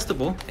pretty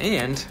adjustable.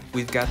 And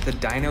we've got the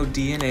Dino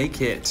DNA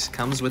kit.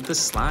 Comes with the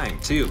slime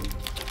too.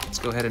 Let's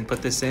go ahead and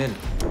put this in.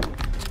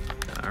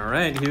 All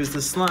right, here's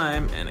the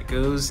slime, and it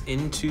goes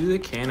into the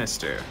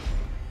canister.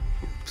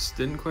 Oops,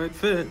 didn't quite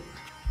fit.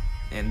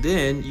 And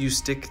then you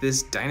stick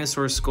this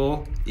dinosaur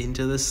skull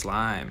into the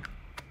slime.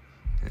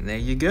 And there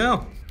you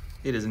go.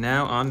 It is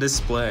now on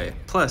display.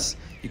 Plus,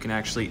 you can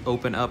actually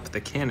open up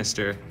the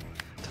canister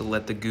to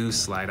let the goo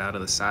slide out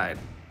of the side.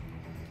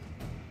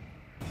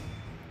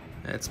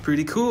 That's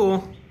pretty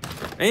cool.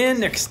 And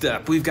next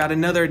up, we've got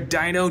another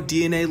Dino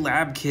DNA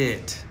Lab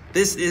Kit.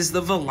 This is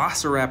the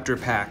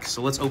Velociraptor pack,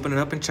 so let's open it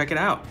up and check it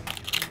out.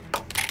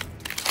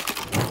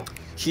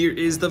 Here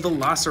is the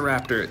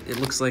Velociraptor. It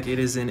looks like it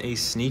is in a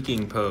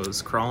sneaking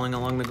pose, crawling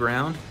along the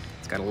ground.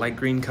 It's got a light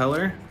green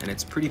color, and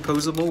it's pretty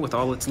posable with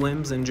all its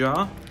limbs and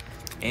jaw.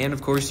 And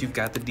of course, you've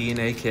got the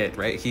DNA kit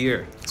right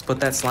here. Let's put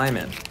that slime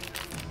in.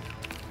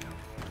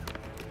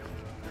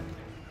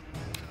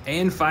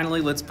 And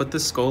finally, let's put the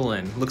skull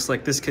in. Looks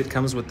like this kit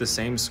comes with the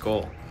same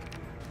skull.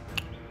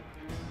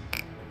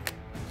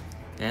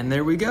 And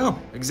there we go.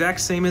 Exact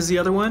same as the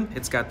other one.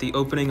 It's got the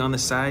opening on the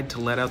side to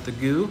let out the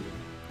goo.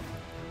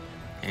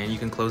 And you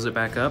can close it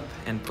back up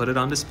and put it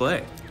on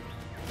display.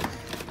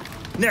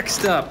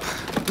 Next up,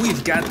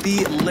 we've got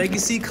the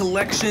Legacy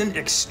Collection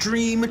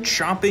Extreme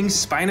Chomping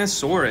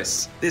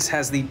Spinosaurus. This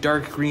has the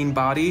dark green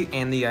body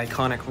and the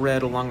iconic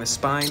red along the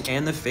spine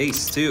and the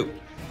face too.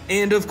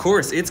 And of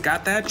course, it's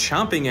got that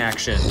chomping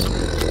action.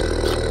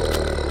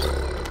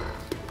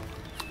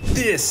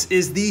 This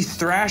is the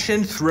Thrash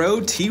and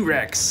Throw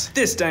T-Rex.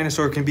 This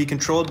dinosaur can be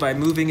controlled by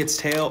moving its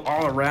tail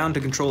all around to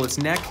control its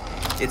neck,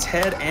 its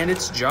head, and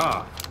its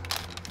jaw.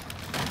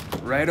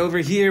 Right over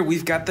here,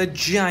 we've got the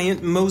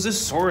giant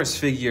Mosasaurus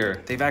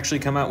figure. They've actually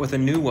come out with a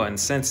new one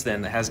since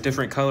then that has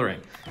different coloring,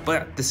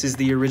 but this is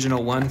the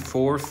original one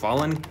for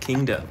Fallen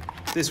Kingdom.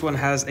 This one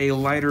has a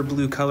lighter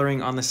blue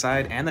coloring on the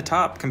side and the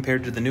top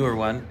compared to the newer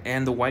one,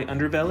 and the white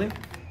underbelly.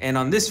 And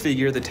on this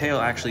figure, the tail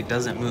actually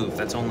doesn't move.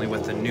 That's only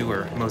with the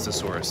newer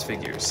Mosasaurus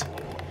figures.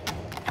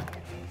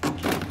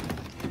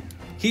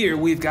 Here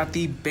we've got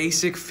the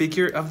basic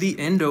figure of the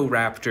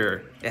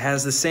Indoraptor. It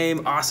has the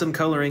same awesome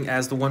coloring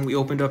as the one we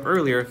opened up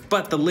earlier,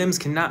 but the limbs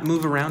cannot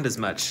move around as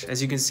much. As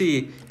you can see,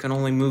 you can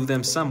only move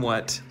them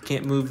somewhat. You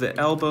can't move the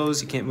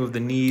elbows, you can't move the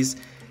knees.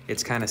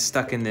 It's kind of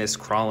stuck in this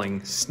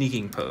crawling,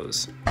 sneaking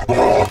pose.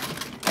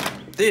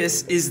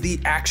 This is the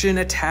Action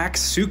Attack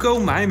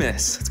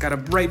Suchomimus. It's got a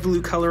bright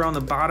blue color on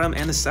the bottom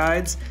and the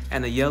sides,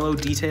 and the yellow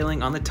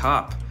detailing on the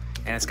top.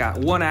 And it's got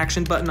one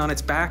action button on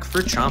its back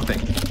for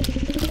chomping.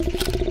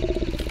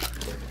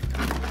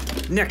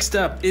 Next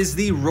up is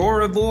the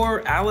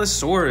Roarivore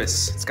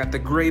Allosaurus. It's got the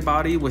gray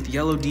body with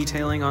yellow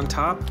detailing on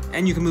top,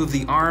 and you can move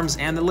the arms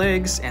and the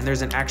legs, and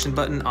there's an action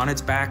button on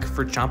its back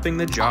for chomping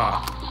the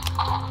jaw.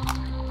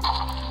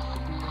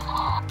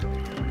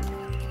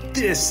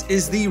 This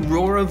is the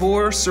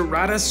Roarivore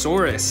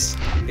Ceratosaurus.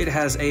 It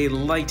has a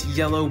light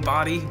yellow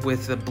body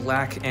with the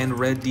black and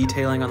red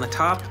detailing on the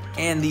top,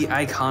 and the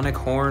iconic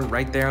horn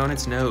right there on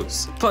its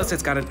nose. Plus,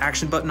 it's got an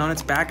action button on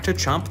its back to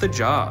chomp the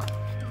jaw.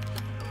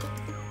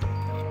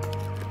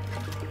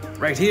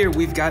 Right here,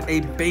 we've got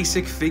a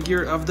basic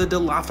figure of the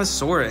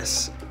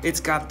Dilophosaurus. It's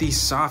got the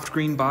soft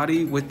green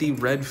body with the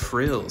red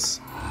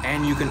frills.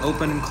 And you can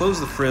open and close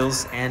the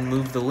frills and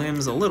move the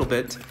limbs a little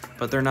bit,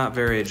 but they're not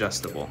very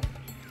adjustable.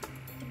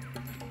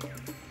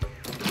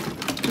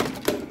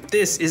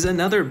 This is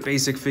another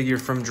basic figure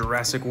from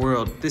Jurassic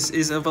World. This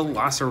is a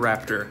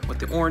Velociraptor with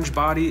the orange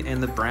body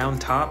and the brown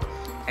top.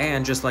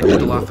 And just like the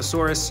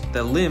Dilophosaurus,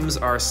 the limbs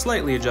are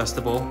slightly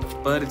adjustable,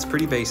 but it's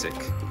pretty basic.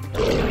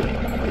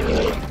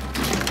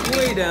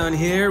 Way down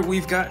here,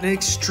 we've got an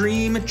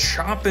Extreme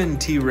Chompin'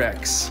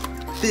 T-Rex.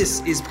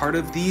 This is part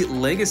of the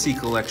Legacy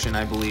Collection,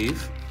 I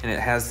believe, and it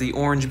has the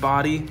orange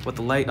body with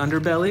the light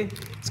underbelly.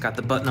 It's got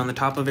the button on the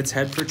top of its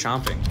head for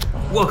chomping.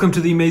 Welcome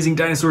to the Amazing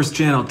Dinosaurs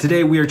channel.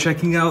 Today we are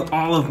checking out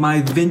all of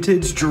my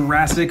vintage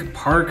Jurassic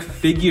Park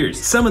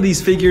figures. Some of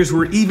these figures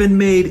were even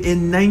made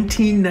in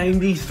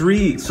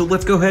 1993, so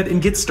let's go ahead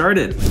and get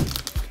started.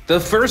 The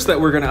first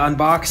that we're gonna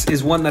unbox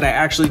is one that I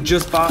actually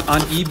just bought on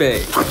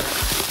eBay.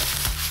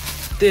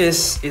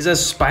 This is a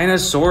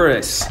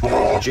Spinosaurus,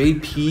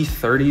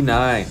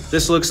 JP39.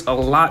 This looks a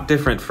lot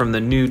different from the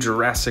new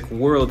Jurassic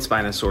World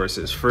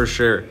Spinosauruses, for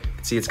sure. You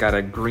can see it's got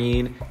a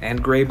green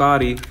and gray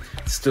body.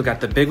 It's still got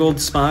the big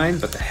old spine,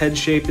 but the head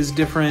shape is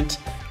different,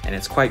 and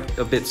it's quite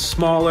a bit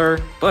smaller,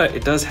 but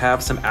it does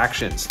have some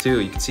actions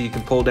too. You can see you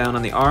can pull down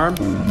on the arm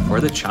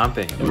or the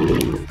chomping.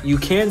 You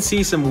can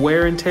see some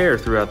wear and tear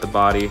throughout the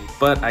body,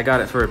 but I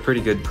got it for a pretty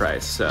good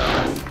price, so.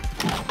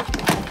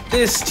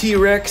 This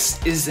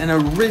T-Rex is an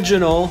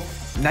original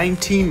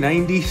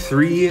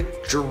 1993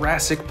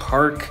 Jurassic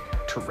Park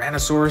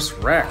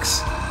Tyrannosaurus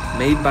Rex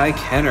made by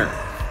Kenner.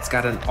 It's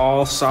got an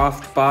all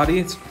soft body,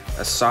 it's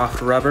a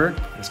soft rubber,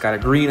 it's got a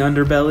green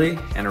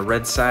underbelly and a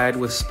red side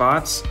with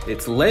spots.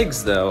 Its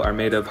legs though are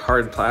made of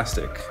hard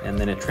plastic, and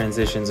then it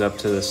transitions up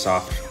to the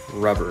soft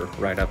rubber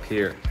right up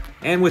here.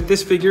 And with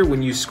this figure,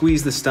 when you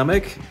squeeze the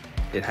stomach,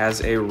 it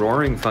has a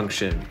roaring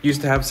function.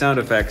 Used to have sound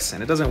effects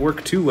and it doesn't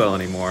work too well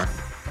anymore.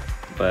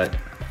 But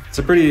it's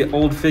a pretty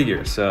old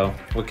figure, so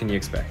what can you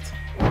expect?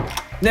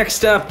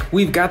 Next up,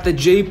 we've got the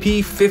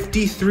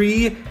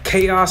JP53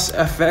 Chaos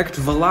Effect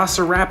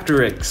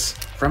Velociraptor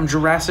from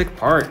Jurassic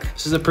Park.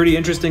 This is a pretty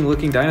interesting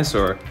looking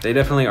dinosaur. They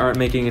definitely aren't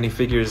making any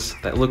figures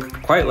that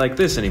look quite like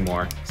this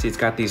anymore. See, it's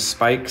got these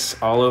spikes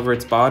all over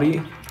its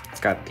body. It's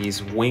got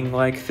these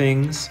wing-like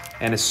things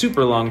and a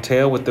super long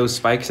tail with those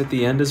spikes at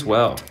the end as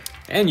well.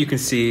 And you can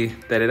see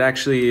that it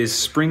actually is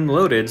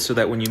spring-loaded so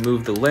that when you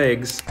move the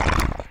legs,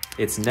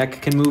 its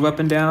neck can move up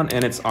and down,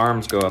 and its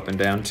arms go up and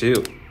down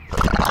too.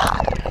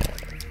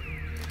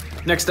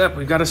 Next up,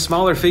 we've got a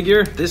smaller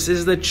figure. This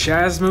is the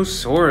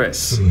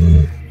Chasmosaurus,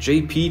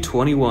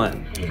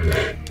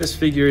 JP21. This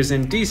figure is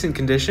in decent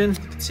condition.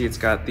 You can see it's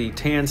got the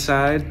tan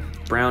side,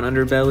 brown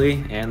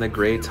underbelly, and the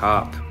gray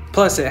top.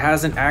 Plus, it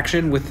has an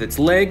action with its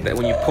leg that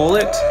when you pull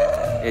it,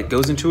 it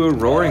goes into a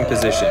roaring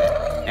position.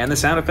 And the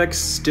sound effects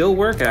still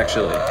work,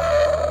 actually.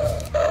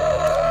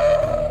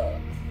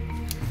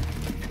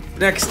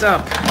 Next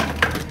up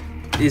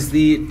is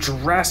the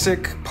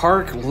Jurassic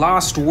Park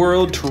Lost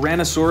World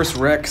Tyrannosaurus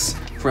Rex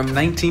from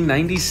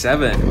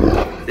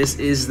 1997. This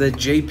is the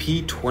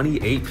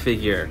JP28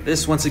 figure.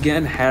 This once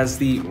again has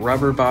the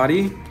rubber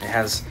body. It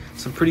has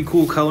some pretty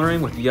cool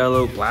coloring with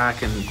yellow,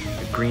 black, and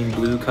a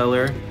green-blue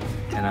color,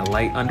 and a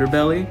light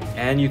underbelly.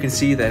 And you can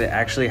see that it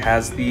actually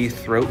has the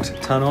throat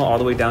tunnel all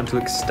the way down to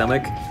its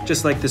stomach,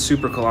 just like the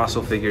super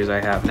colossal figures I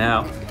have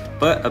now,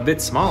 but a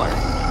bit smaller.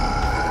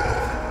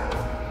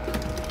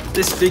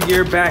 This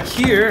figure back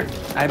here,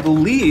 I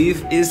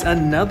believe, is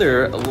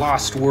another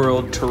Lost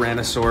World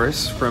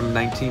Tyrannosaurus from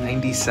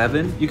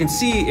 1997. You can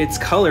see it's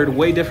colored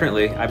way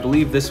differently. I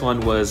believe this one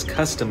was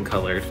custom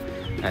colored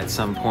at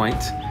some point,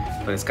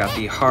 but it's got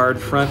the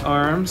hard front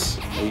arms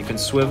that you can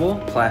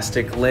swivel,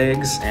 plastic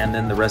legs, and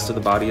then the rest of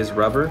the body is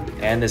rubber.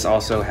 And this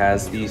also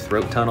has the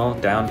throat tunnel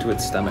down to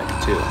its stomach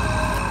too.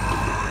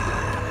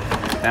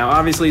 Now,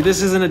 obviously,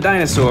 this isn't a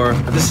dinosaur,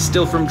 but this is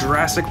still from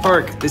Jurassic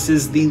Park. This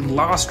is the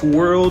Lost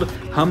World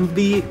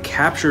Humvee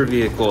capture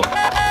vehicle.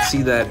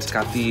 See that it's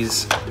got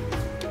these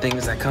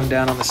things that come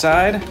down on the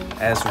side,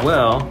 as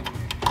well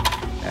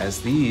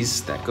as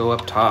these that go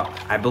up top.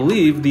 I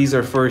believe these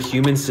are for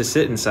humans to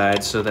sit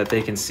inside so that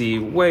they can see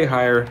way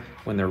higher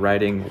when they're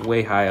riding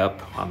way high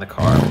up on the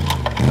car.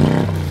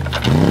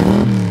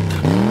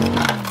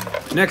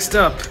 Next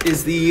up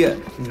is the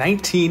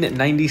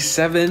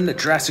 1997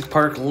 Jurassic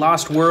Park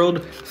Lost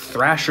World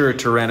Thrasher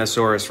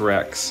Tyrannosaurus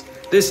Rex.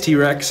 This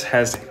T-Rex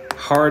has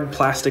hard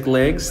plastic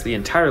legs. The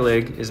entire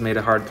leg is made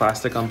of hard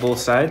plastic on both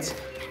sides,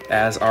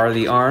 as are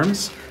the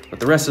arms, but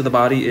the rest of the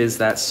body is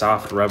that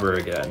soft rubber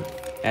again.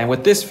 And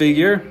with this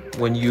figure,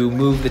 when you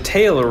move the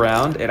tail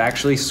around, it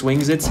actually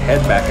swings its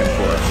head back and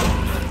forth.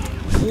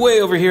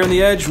 Way over here on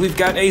the edge, we've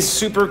got a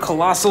super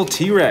colossal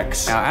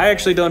T-Rex. Now, I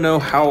actually don't know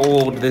how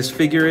old this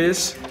figure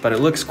is, but it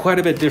looks quite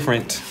a bit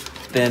different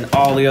than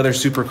all the other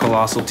super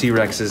colossal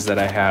T-Rexes that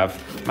I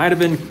have. Might have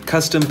been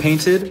custom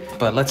painted,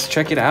 but let's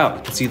check it out.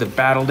 You can see the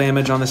battle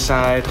damage on the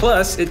side.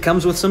 Plus, it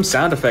comes with some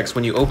sound effects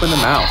when you open the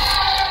mouth.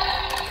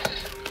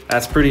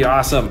 That's pretty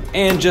awesome.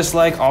 And just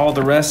like all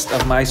the rest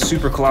of my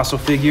super colossal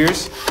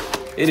figures,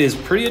 it is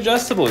pretty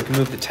adjustable. You can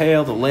move the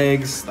tail, the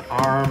legs, the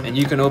arm, and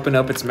you can open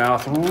up its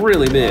mouth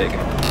really big.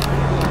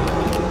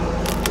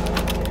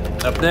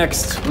 Up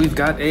next, we've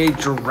got a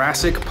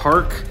Jurassic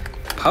Park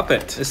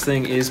puppet. This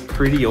thing is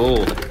pretty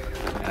old,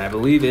 and I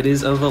believe it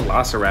is a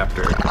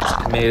Velociraptor.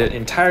 It's made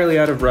entirely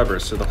out of rubber,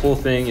 so the whole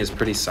thing is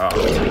pretty soft.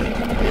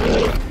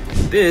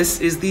 This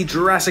is the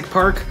Jurassic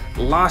Park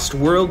Lost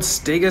World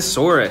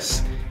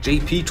Stegosaurus.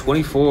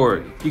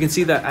 JP24. You can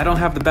see that I don't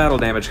have the battle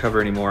damage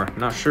cover anymore. I'm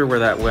not sure where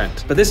that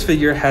went. But this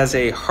figure has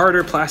a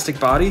harder plastic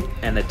body,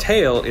 and the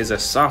tail is a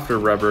softer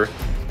rubber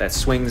that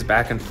swings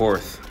back and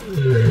forth.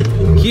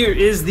 Here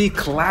is the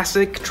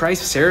classic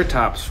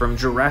Triceratops from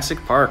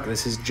Jurassic Park.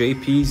 This is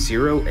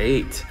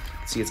JP08.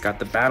 See, it's got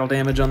the battle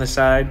damage on the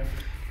side,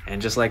 and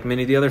just like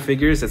many of the other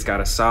figures, it's got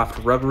a soft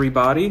rubbery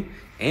body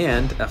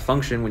and a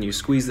function when you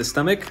squeeze the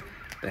stomach,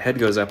 the head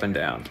goes up and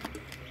down.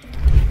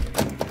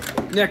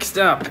 Next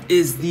up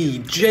is the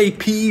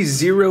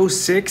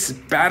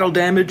JP06 Battle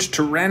Damage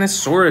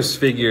Tyrannosaurus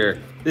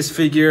figure. This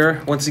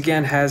figure, once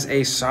again, has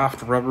a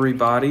soft rubbery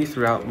body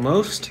throughout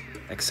most,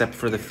 except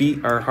for the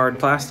feet are hard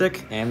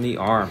plastic and the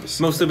arms.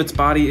 Most of its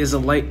body is a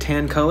light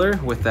tan color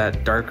with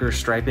that darker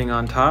striping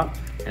on top,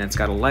 and it's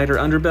got a lighter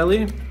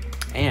underbelly.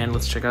 And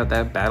let's check out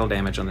that battle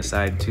damage on the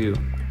side too. You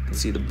can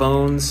see the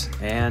bones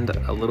and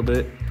a little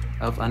bit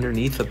of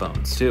underneath the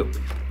bones too.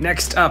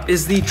 Next up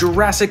is the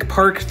Jurassic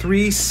Park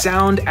 3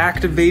 sound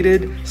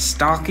activated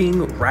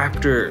stalking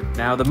raptor.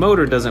 Now the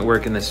motor doesn't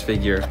work in this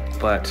figure,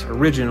 but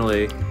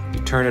originally you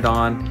turn it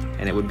on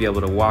and it would be able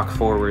to walk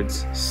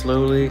forwards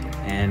slowly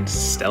and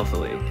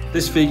stealthily.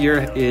 This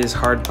figure is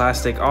hard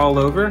plastic all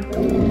over.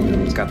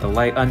 It's got the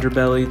light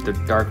underbelly, the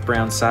dark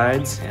brown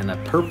sides, and a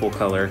purple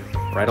color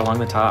right along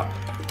the top.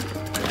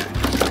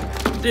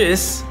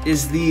 This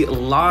is the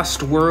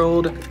Lost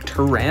World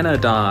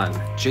Pteranodon,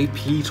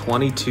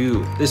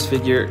 JP22. This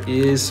figure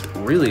is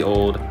really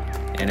old,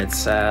 and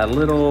it's a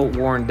little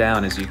worn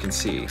down, as you can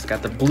see. It's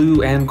got the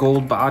blue and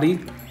gold body.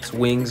 Its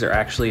wings are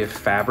actually a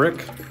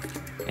fabric,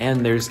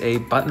 and there's a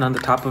button on the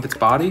top of its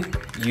body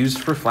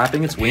used for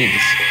flapping its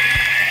wings.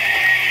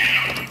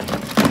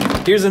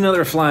 Here's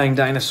another flying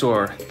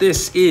dinosaur.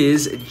 This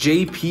is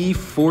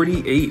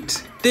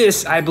JP48.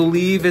 This, I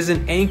believe, is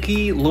an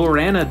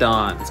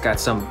Ankyloranodon. It's got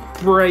some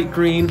bright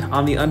green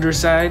on the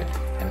underside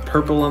and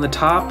purple on the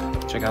top.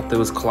 Check out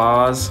those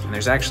claws. And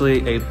there's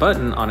actually a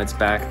button on its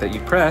back that you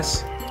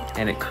press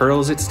and it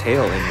curls its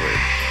tail inward.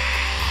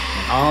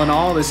 And all in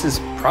all, this is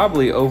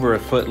probably over a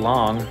foot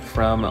long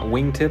from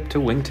wingtip to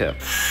wingtip.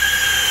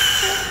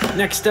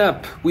 Next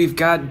up, we've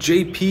got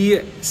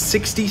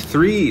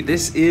JP63.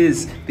 This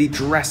is the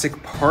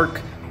Jurassic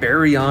Park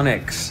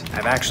Baryonyx.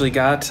 I've actually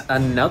got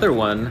another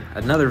one,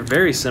 another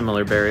very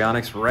similar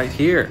Baryonyx right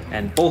here.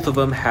 And both of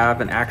them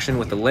have an action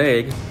with the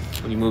leg.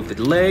 When you move the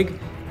leg,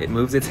 it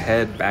moves its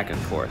head back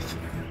and forth.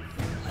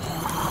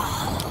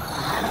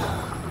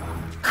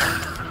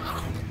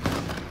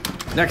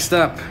 Next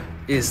up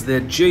is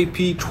the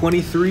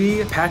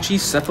JP23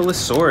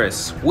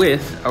 Pachycephalosaurus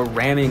with a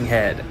ramming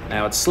head.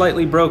 Now it's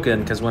slightly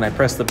broken because when I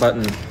press the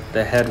button,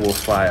 the head will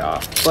fly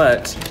off,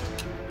 but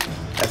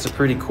that's a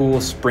pretty cool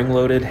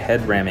spring-loaded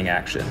head ramming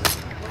action.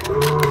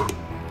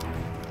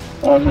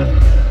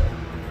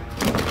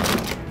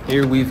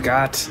 Here we've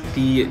got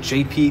the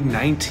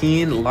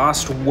JP19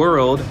 Lost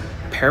World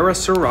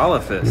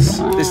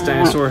Parasaurolophus. This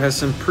dinosaur has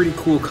some pretty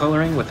cool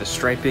coloring with the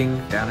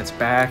striping down its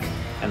back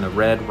and the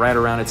red right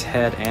around its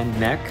head and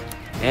neck.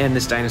 And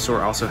this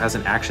dinosaur also has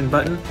an action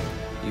button.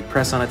 You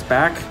press on its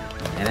back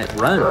and it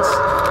runs.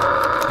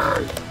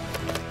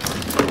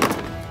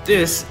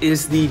 This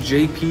is the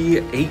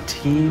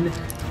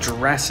JP18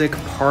 Jurassic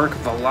Park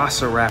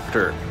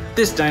Velociraptor.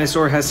 This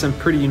dinosaur has some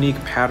pretty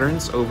unique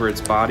patterns over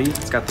its body.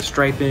 It's got the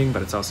striping,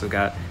 but it's also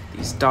got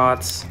these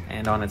dots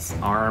and on its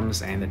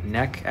arms and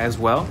neck as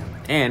well.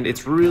 And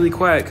it's really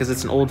quiet because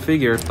it's an old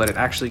figure, but it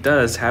actually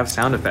does have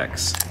sound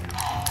effects.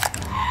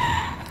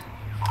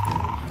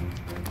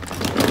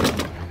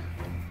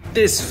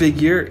 This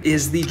figure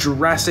is the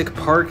Jurassic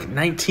Park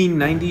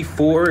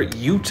 1994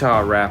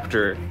 Utah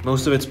Raptor.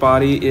 Most of its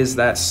body is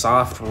that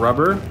soft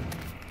rubber,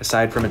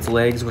 aside from its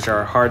legs, which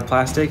are hard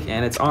plastic,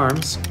 and its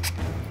arms.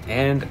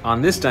 And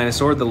on this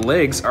dinosaur, the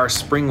legs are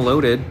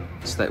spring-loaded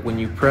so that when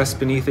you press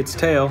beneath its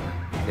tail,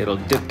 it'll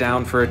dip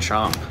down for a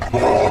chomp.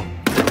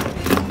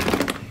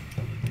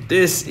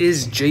 This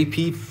is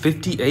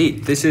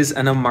JP58. This is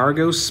an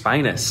Amargo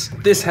Spinus.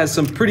 This has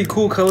some pretty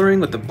cool coloring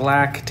with the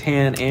black,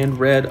 tan, and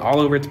red all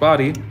over its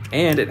body,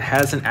 and it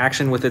has an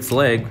action with its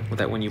leg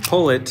that when you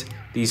pull it,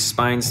 these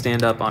spines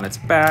stand up on its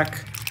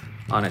back,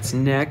 on its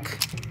neck,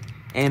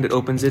 and it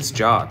opens its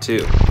jaw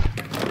too.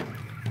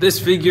 This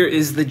figure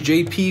is the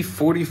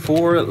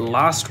JP44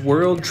 Lost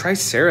World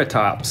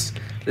Triceratops.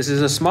 This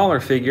is a smaller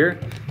figure.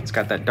 It's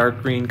got that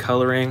dark green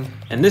coloring.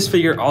 And this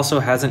figure also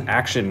has an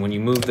action. When you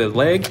move the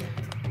leg,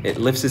 it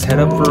lifts its head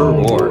up for a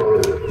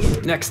roar.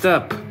 Next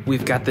up,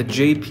 we've got the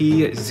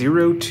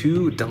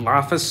JP02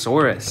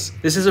 Dilophosaurus.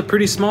 This is a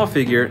pretty small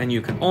figure and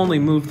you can only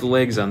move the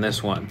legs on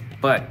this one.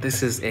 But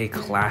this is a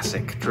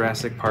classic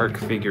Jurassic Park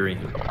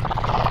figurine.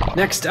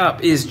 Next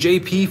up is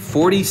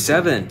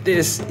JP47.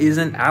 This is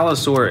an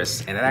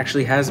Allosaurus, and it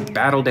actually has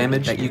battle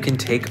damage that you can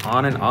take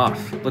on and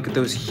off. Look at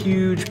those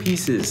huge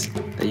pieces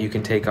that you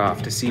can take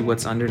off to see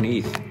what's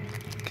underneath.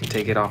 You can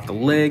take it off the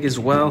leg as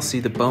well,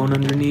 see the bone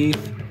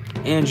underneath,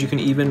 and you can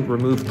even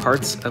remove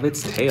parts of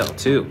its tail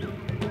too.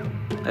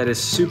 That is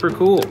super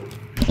cool.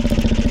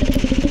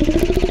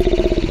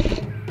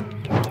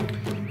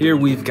 Here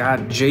we've got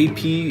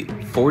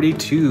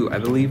JP42. I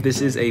believe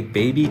this is a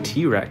baby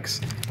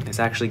T-Rex. It's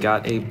actually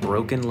got a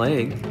broken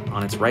leg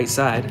on its right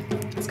side.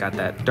 It's got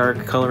that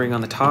dark coloring on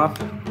the top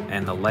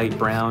and the light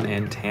brown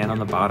and tan on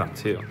the bottom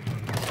too.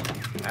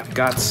 I've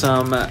got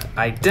some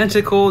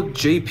identical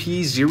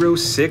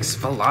JP06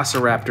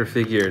 Velociraptor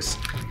figures.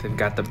 They've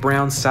got the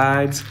brown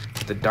sides,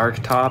 the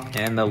dark top,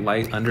 and the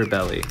light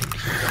underbelly.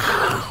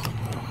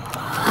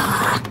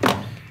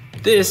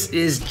 This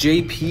is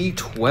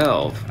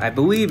JP12. I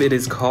believe it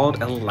is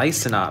called a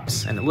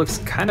Lycinops, and it looks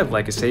kind of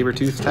like a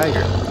saber-toothed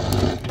tiger.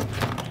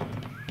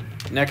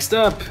 Next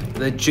up,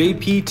 the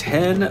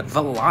JP10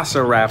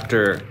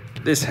 Velociraptor.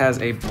 This has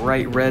a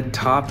bright red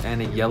top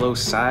and a yellow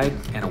side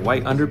and a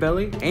white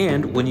underbelly.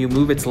 And when you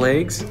move its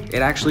legs,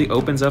 it actually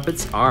opens up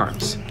its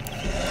arms.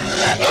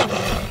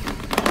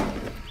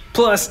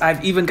 Plus,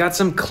 I've even got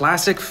some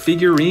classic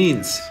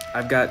figurines.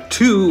 I've got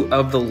 2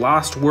 of the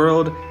Lost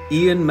World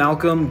Ian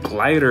Malcolm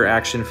glider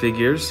action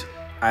figures.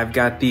 I've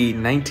got the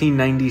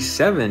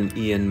 1997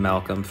 Ian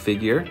Malcolm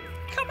figure.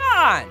 Come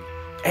on!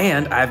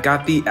 And I've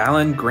got the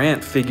Alan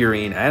Grant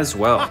figurine as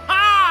well.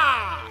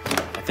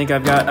 I think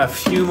I've got a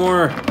few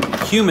more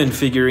human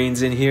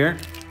figurines in here.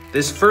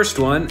 This first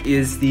one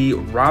is the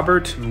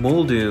Robert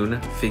Muldoon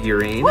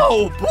figurine.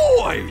 Oh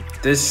boy!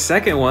 This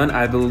second one,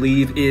 I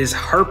believe, is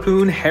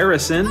Harpoon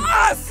Harrison.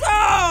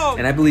 Awesome!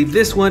 And I believe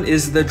this one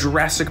is the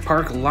Jurassic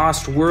Park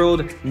Lost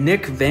World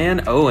Nick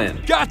Van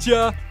Owen.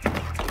 Gotcha!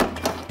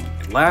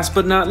 Last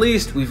but not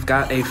least, we've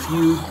got a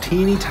few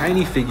teeny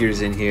tiny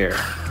figures in here.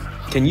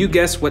 Can you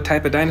guess what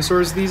type of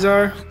dinosaurs these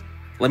are?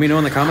 Let me know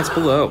in the comments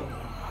below.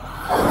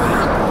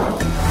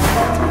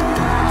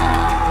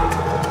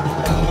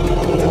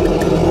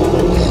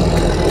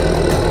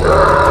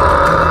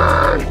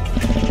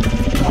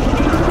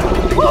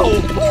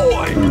 Oh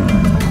boy!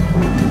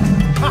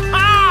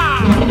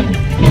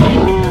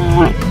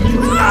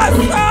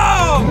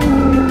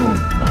 Awesome!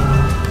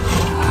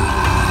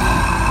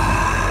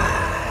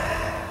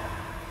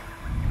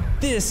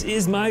 This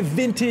is my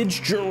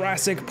vintage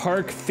Jurassic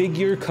Park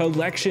figure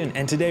collection,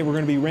 and today we're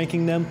going to be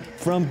ranking them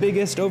from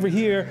biggest over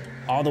here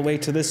all the way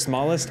to the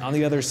smallest on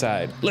the other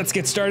side. Let's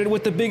get started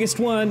with the biggest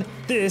one.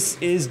 This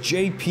is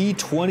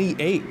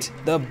JP28,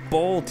 the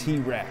Bull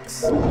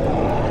T-Rex.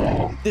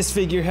 This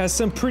figure has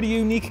some pretty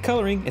unique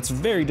coloring. It's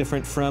very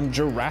different from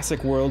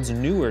Jurassic World's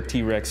newer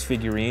T-Rex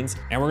figurines,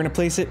 and we're gonna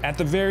place it at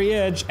the very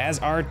edge as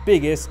our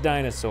biggest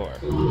dinosaur.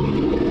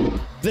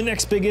 The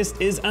next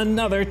biggest is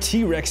another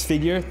T-Rex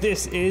figure.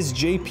 This is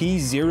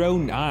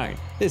JP09.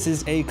 This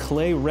is a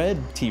clay red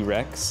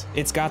T-Rex.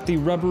 It's got the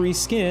rubbery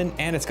skin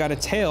and it's got a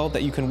tail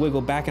that you can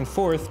wiggle back and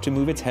forth to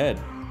move its head.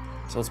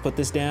 So let's put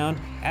this down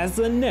as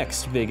the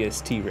next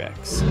biggest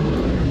T-Rex.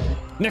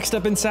 Next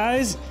up in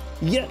size,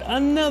 yet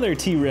another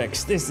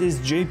T-Rex. This is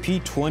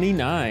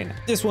JP29.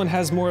 This one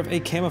has more of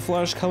a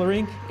camouflage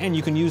coloring and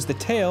you can use the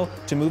tail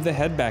to move the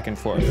head back and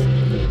forth.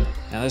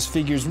 Now this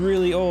figure's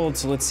really old,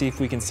 so let's see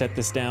if we can set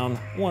this down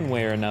one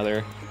way or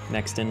another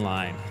next in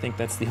line. I think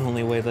that's the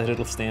only way that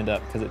it'll stand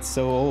up because it's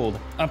so old.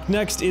 Up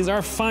next is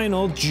our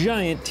final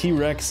giant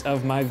T-Rex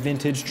of my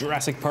vintage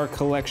Jurassic Park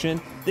collection.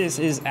 This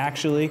is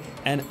actually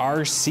an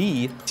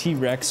RC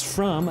T-Rex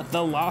from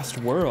The Lost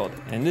World.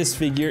 And this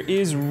figure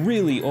is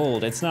really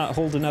old. It's not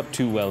holding up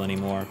too well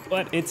anymore,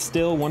 but it's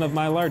still one of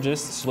my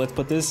largest, so let's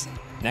put this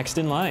next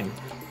in line.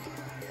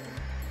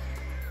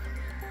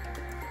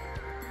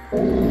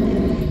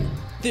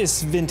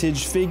 This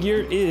vintage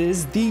figure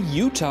is the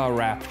Utah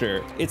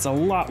Raptor. It's a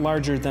lot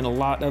larger than a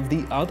lot of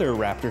the other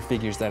raptor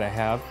figures that I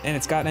have, and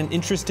it's got an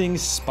interesting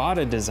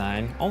spotted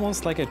design,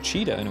 almost like a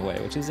cheetah in a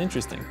way, which is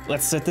interesting.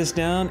 Let's set this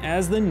down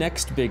as the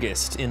next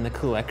biggest in the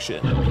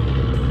collection.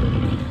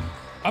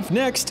 Up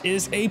next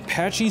is a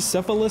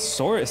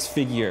Pachycephalosaurus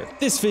figure.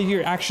 This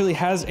figure actually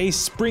has a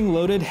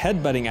spring-loaded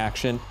headbutting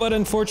action, but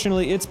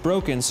unfortunately it's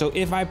broken, so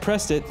if I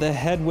pressed it, the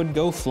head would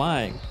go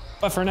flying.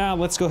 But for now,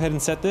 let's go ahead and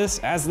set this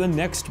as the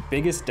next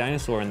biggest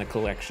dinosaur in the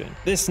collection.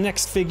 This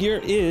next figure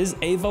is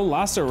a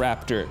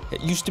Velociraptor.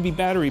 It used to be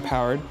battery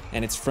powered,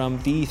 and it's from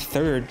the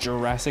third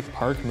Jurassic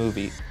Park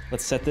movie.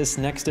 Let's set this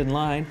next in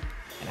line.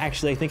 And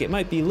actually, I think it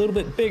might be a little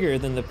bit bigger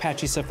than the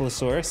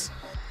Pachycephalosaurus.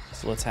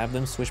 So let's have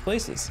them switch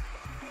places.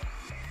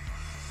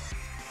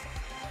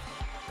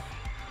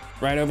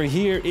 Right over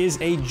here is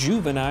a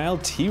juvenile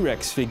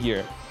T-Rex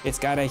figure. It's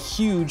got a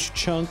huge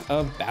chunk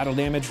of battle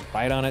damage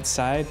right on its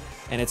side,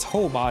 and its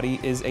whole body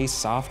is a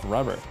soft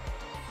rubber.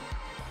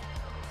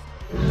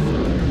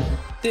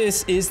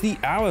 This is the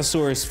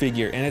Allosaurus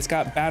figure, and it's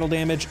got battle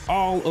damage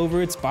all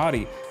over its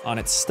body, on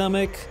its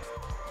stomach,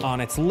 on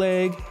its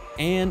leg,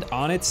 and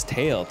on its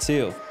tail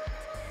too.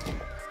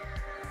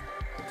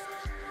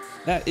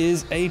 That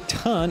is a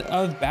ton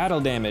of battle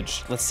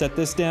damage. Let's set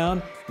this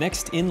down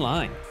next in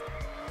line.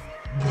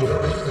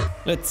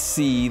 Let's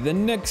see, the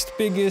next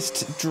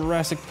biggest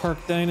Jurassic Park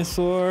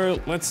dinosaur,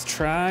 let's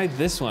try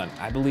this one.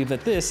 I believe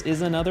that this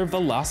is another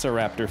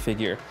Velociraptor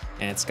figure,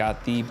 and it's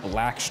got the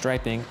black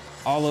striping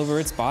all over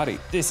its body.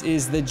 This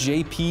is the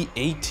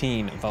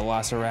JP18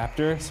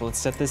 Velociraptor, so let's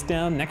set this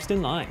down next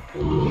in line.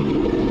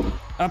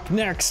 Up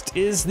next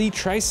is the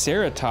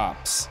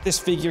Triceratops. This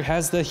figure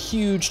has the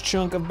huge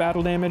chunk of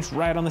battle damage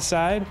right on the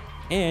side,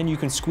 and you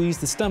can squeeze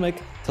the stomach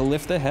to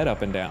lift the head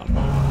up and down.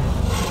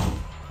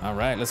 All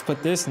right, let's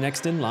put this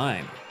next in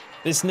line.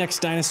 This next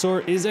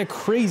dinosaur is a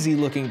crazy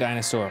looking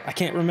dinosaur. I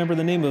can't remember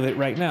the name of it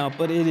right now,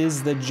 but it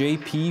is the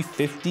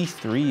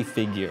JP53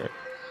 figure.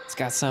 It's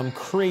got some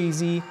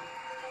crazy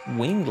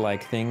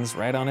wing-like things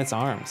right on its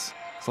arms.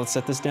 So let's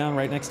set this down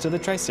right next to the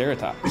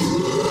Triceratops.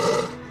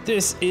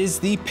 This is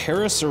the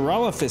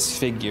Parasaurolophus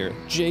figure,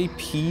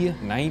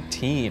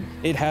 JP19.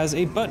 It has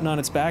a button on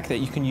its back that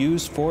you can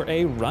use for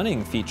a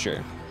running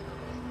feature.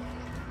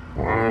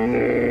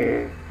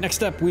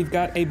 Next up, we've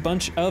got a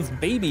bunch of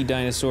baby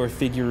dinosaur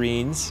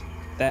figurines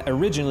that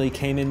originally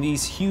came in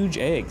these huge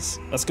eggs.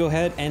 Let's go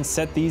ahead and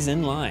set these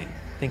in line.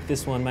 I think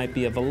this one might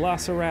be a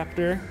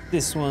Velociraptor,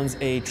 this one's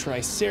a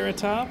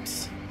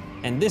Triceratops,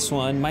 and this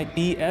one might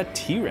be a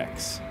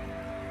T-Rex.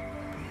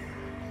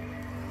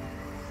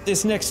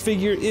 This next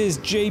figure is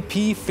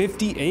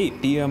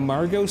JP58, the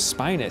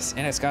Amargospinus,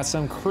 and it's got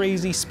some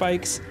crazy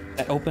spikes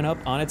that open up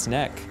on its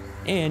neck.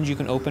 And you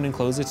can open and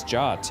close its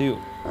jaw too.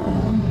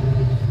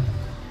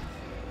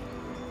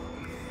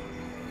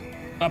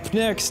 Up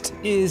next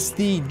is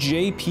the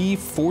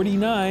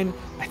JP49.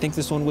 I think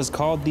this one was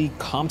called the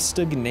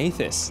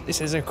Compsognathus.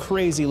 This is a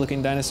crazy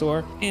looking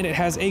dinosaur, and it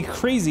has a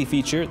crazy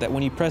feature that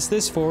when you press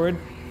this forward,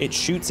 it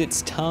shoots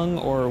its tongue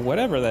or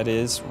whatever that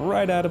is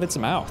right out of its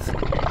mouth.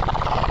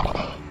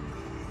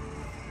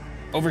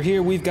 Over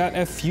here, we've got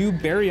a few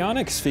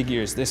Baryonyx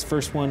figures. This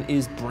first one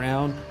is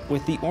brown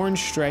with the orange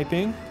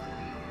striping.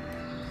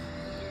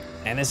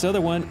 And this other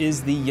one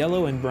is the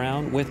yellow and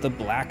brown with the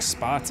black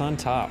spots on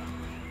top.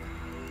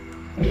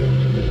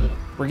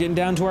 We're getting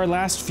down to our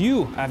last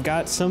few. I've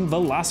got some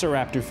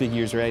Velociraptor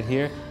figures right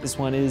here. This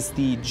one is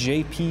the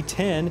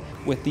JP10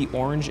 with the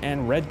orange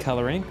and red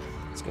coloring.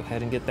 Let's go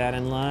ahead and get that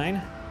in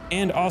line.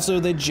 And also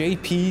the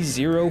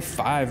JP05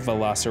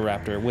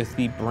 Velociraptor with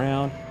the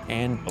brown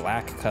and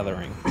black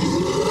coloring.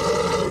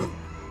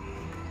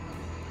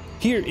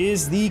 Here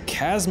is the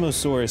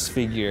Chasmosaurus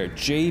figure,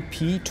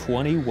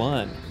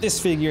 JP21. This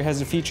figure has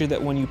a feature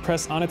that when you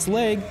press on its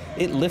leg,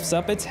 it lifts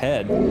up its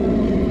head.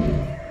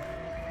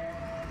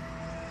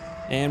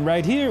 And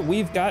right here,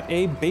 we've got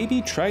a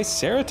baby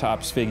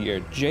Triceratops figure,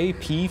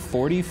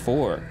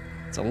 JP44.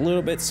 It's a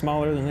little bit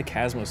smaller than the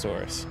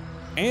Chasmosaurus.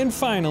 And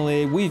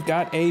finally, we've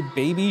got a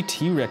baby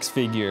T-Rex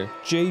figure,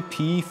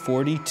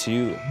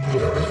 JP42.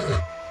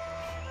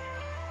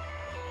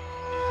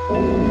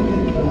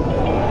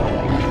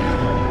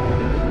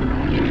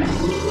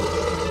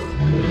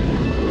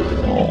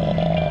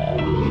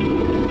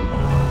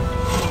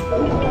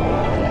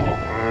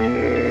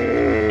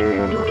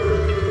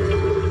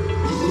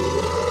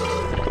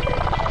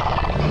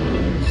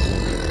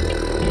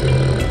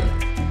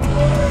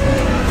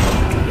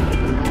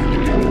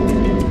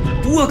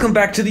 Welcome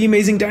back to the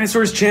Amazing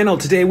Dinosaurs channel.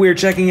 Today we're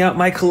checking out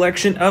my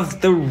collection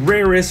of the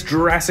rarest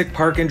Jurassic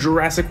Park and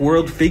Jurassic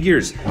World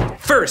figures.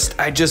 First,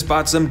 I just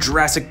bought some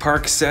Jurassic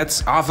Park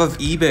sets off of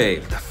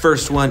eBay. The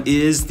first one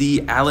is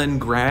the Alan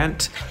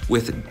Grant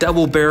with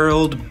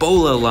double-barreled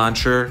Bola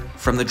launcher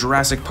from the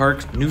Jurassic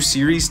Park new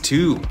Series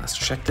 2. Let's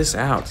check this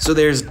out. So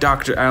there's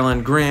Dr.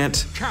 Alan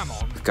Grant.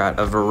 We've got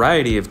a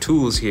variety of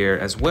tools here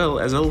as well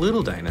as a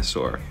little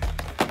dinosaur.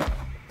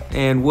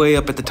 And way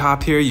up at the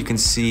top here, you can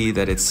see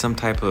that it's some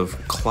type of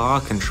claw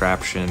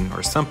contraption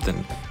or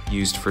something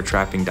used for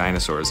trapping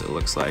dinosaurs, it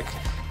looks like.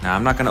 Now,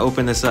 I'm not gonna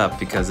open this up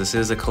because this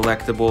is a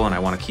collectible and I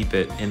wanna keep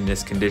it in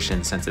this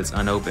condition since it's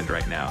unopened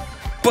right now.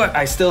 But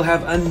I still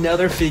have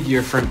another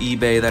figure from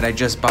eBay that I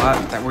just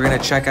bought that we're gonna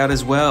check out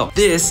as well.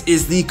 This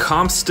is the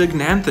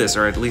Compsognathus,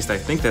 or at least I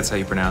think that's how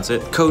you pronounce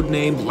it,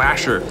 codenamed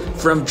Lasher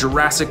from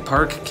Jurassic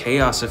Park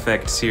Chaos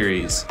Effect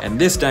series. And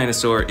this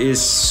dinosaur is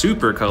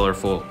super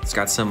colorful. It's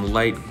got some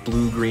light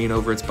blue-green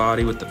over its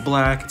body with the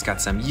black. It's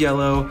got some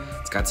yellow,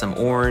 it's got some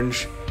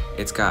orange,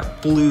 it's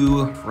got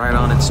blue right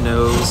on its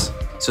nose.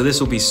 So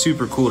this will be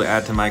super cool to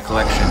add to my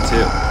collection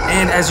too.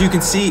 And as you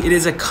can see, it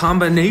is a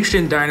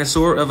combination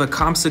dinosaur of a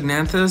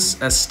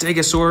Compsognathus, a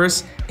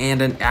Stegosaurus,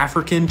 and an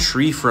African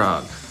tree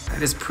frog.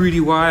 That is pretty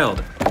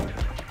wild.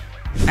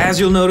 As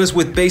you'll notice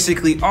with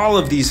basically all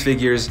of these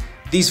figures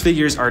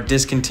are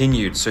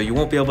discontinued, so you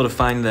won't be able to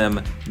find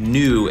them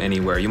new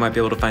anywhere. You might be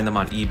able to find them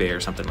on eBay or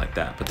something like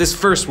that. But this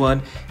first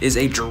one is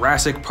a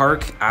Jurassic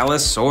Park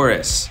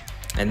Allosaurus.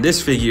 And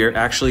this figure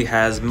actually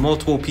has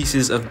multiple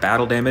pieces of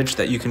battle damage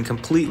that you can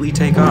completely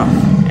take off.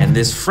 And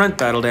this front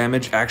battle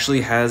damage actually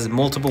has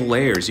multiple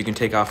layers. You can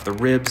take off the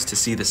ribs to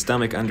see the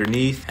stomach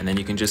underneath, and then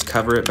you can just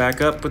cover it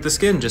back up with the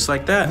skin, just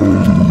like that.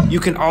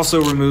 You can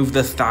also remove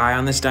the thigh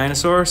on this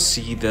dinosaur,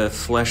 see the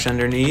flesh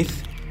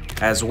underneath,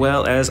 as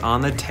well as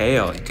on the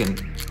tail. You can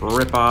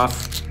rip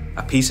off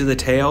a piece of the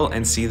tail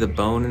and see the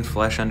bone and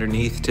flesh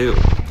underneath too.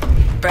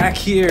 Back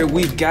here,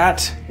 we've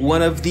got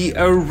one of the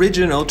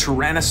original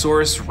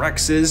Tyrannosaurus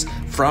Rexes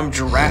from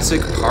Jurassic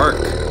Park.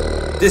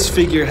 This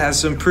figure has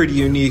some pretty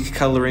unique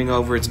coloring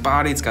over its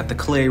body. It's got the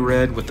clay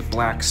red with the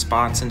black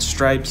spots and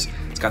stripes.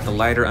 It's got the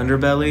lighter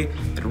underbelly.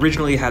 It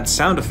originally had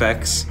sound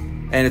effects,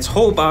 and its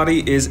whole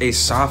body is a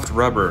soft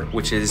rubber,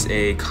 which is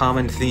a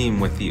common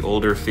theme with the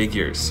older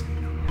figures.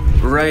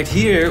 Right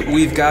here,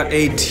 we've got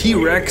a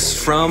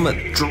T-Rex from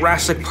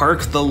Jurassic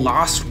Park: The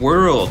Lost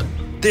World.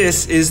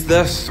 This is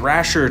the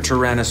Thrasher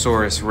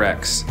Tyrannosaurus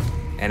Rex,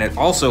 and it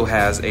also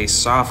has a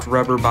soft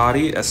rubber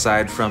body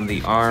aside from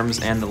the arms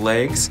and the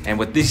legs. And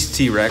with this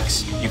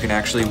T-Rex, you can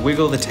actually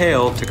wiggle the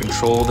tail to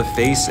control the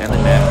face and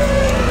the neck,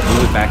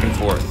 move it back and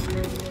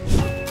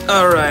forth.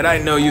 All right, I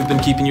know you've been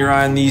keeping your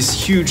eye on these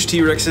huge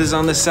T-Rexes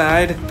on the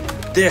side.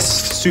 This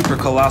super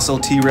colossal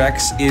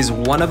T-Rex is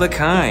one of a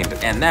kind,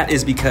 and that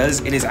is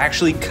because it is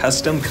actually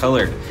custom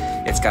colored.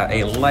 It's got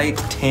a light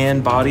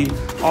tan body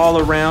all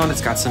around.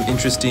 It's got some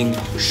interesting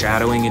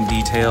shadowing and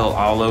detail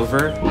all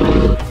over.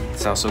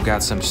 It's also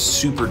got some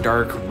super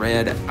dark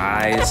red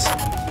eyes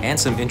and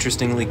some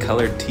interestingly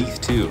colored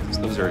teeth too.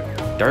 Those are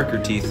darker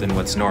teeth than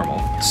what's normal.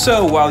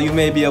 So while you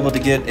may be able to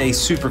get a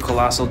super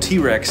colossal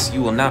T-Rex,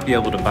 you will not be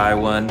able to buy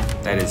one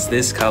that is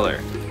this color.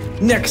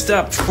 Next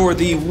up for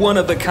the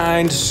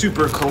one-of-a-kind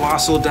super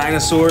colossal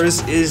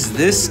dinosaurs is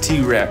this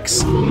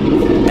T-Rex.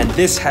 And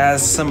this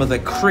has some of the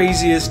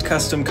craziest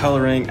custom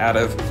coloring out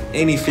of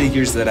any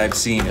figures that I've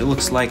seen. It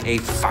looks like a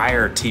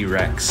fire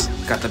T-Rex.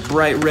 It's got the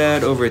bright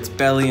red over its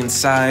belly and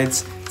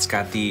sides. It's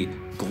got the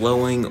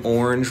glowing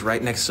orange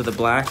right next to the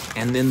black,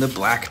 and then the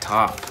black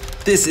top.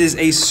 This is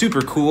a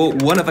super cool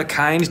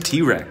one-of-a-kind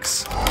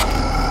T-Rex.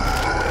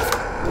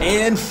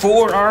 And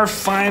for our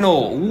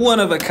final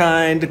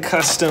one-of-a-kind,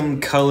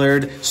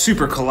 custom-colored,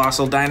 super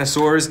colossal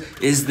dinosaurs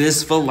is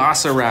this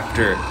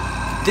Velociraptor.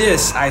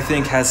 This, I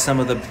think, has some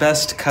of the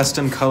best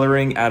custom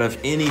coloring out of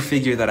any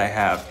figure that I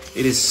have.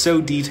 It is so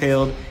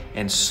detailed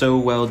and so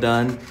well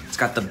done. It's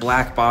got the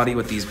black body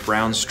with these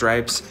brown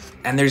stripes,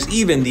 and there's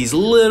even these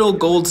little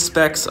gold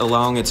specks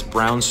along its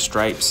brown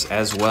stripes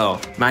as well.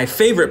 My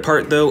favorite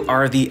part though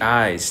are the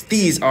eyes.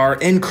 These are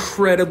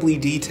incredibly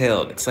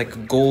detailed. It's like a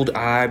gold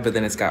eye, but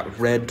then it's got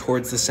red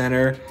towards the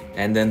center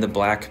and then the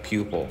black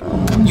pupil.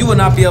 You will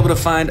not be able to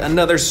find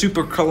another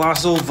super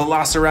colossal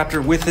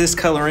Velociraptor with this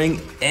coloring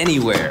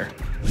anywhere.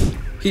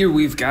 Here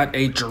we've got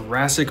a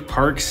Jurassic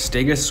Park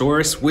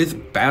Stegosaurus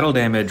with battle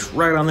damage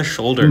right on the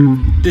shoulder.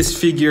 This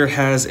figure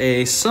has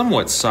a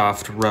somewhat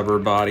soft rubber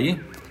body.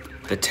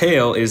 The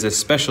tail is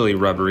especially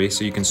rubbery,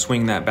 so you can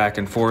swing that back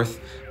and forth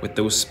with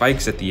those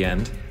spikes at the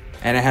end.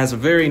 and it has a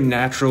very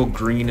natural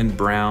green and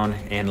brown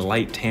and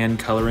light tan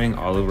coloring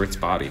all over its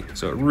body,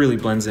 so it really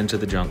blends into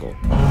the jungle.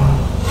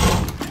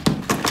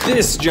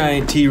 This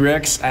giant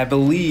T-Rex, I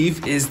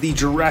believe, is the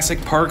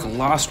Jurassic Park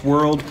Lost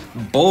World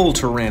Bull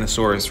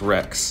Tyrannosaurus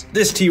Rex.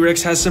 This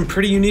T-Rex has some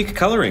pretty unique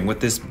coloring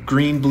with this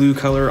green-blue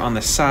color on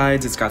the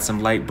sides. It's got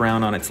some light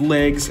brown on its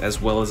legs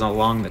as well as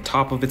along the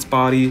top of its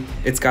body.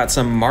 It's got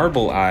some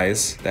marble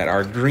eyes that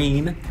are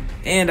green.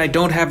 And I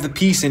don't have the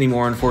piece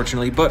anymore,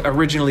 unfortunately, but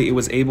originally it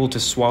was able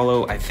to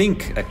swallow, I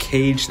think, a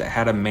cage that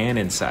had a man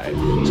inside.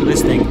 So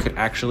this thing could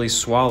actually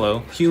swallow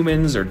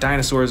humans or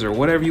dinosaurs or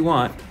whatever you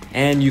want,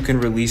 and you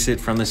can release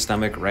it from the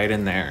stomach right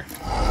in there.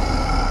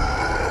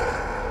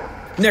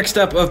 Next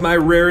up of my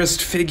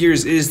rarest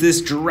figures is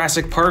this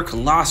Jurassic Park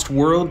Lost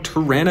World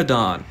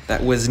Pteranodon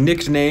that was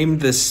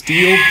nicknamed the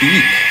Steel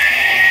Beak.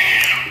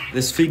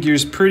 This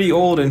figure's pretty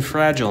old and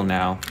fragile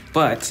now,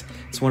 but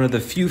it's one of the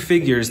few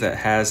figures that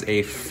has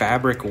a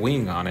fabric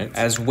wing on it,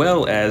 as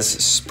well as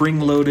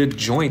spring-loaded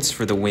joints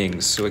for the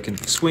wings, so it can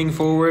swing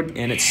forward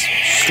and it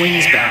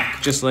swings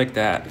back, just like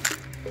that.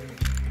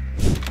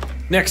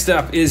 Next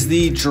up is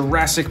the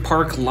Jurassic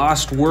Park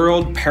Lost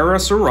World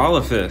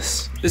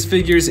Parasaurolophus. This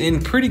figure's in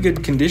pretty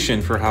good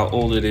condition for how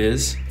old it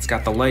is. It's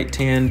got the light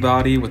tan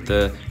body with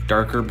the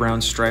darker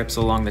brown stripes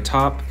along the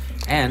top,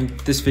 and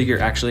this figure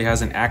actually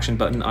has an action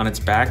button on its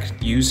back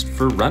used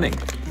for running.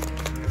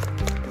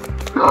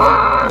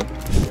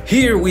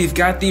 Here we've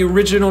got the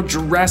original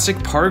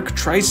Jurassic Park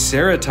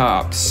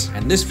Triceratops,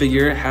 and this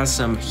figure has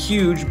some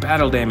huge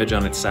battle damage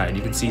on its side.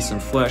 You can see some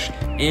flesh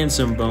and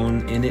some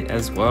bone in it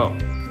as well.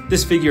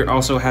 This figure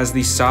also has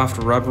the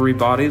soft rubbery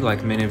body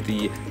like many of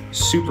the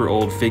super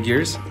old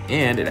figures,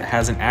 and it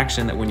has an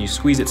action that when you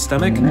squeeze its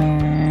stomach,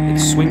 it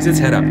swings its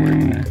head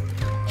upward.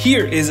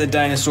 Here is a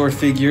dinosaur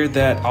figure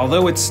that,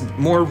 although it's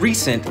more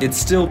recent, it's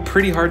still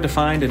pretty hard to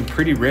find and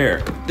pretty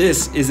rare.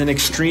 This is an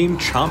extreme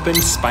chomping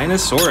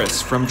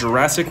Spinosaurus from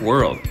Jurassic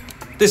World.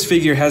 This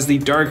figure has the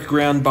dark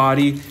brown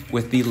body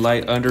with the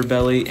light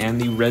underbelly and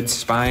the red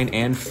spine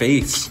and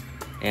face.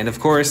 And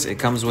of course, it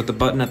comes with the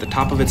button at the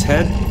top of its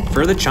head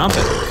for the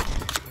chomping.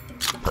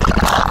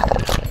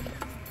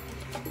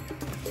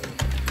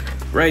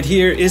 Right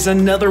here is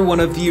another one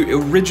of the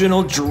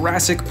original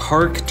Jurassic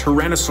Park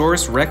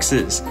Tyrannosaurus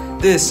Rexes.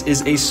 This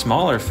is a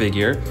smaller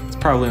figure. It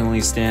probably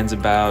only stands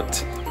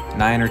about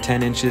 9 or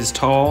 10 inches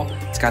tall.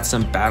 It's got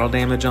some battle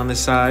damage on the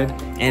side,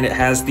 and it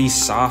has the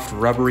soft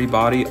rubbery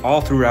body all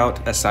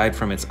throughout aside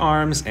from its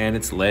arms and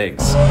its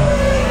legs.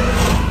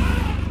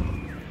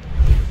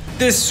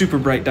 This super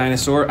bright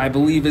dinosaur, I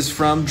believe, is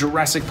from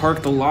Jurassic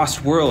Park The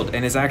Lost World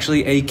and is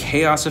actually a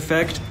Chaos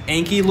Effect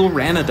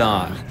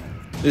Ankylorannodon.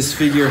 This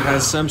figure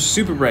has some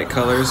super bright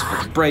colors,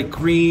 with bright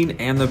green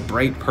and the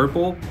bright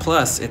purple,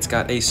 plus it's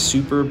got a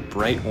super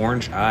bright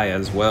orange eye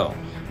as well.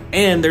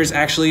 And there's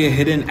actually a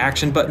hidden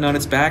action button on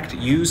its back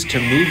used to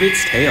move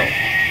its tail.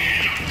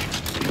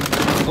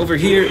 Over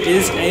here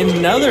is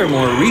another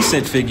more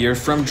recent figure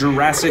from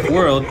Jurassic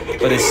World,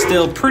 but is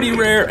still pretty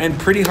rare and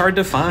pretty hard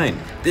to find.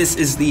 This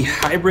is the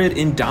hybrid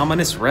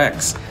Indominus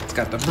Rex. It's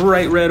got the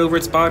bright red over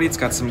its body, it's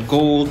got some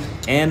gold,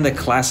 and the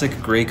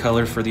classic gray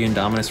color for the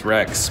Indominus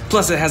Rex.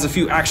 Plus it has a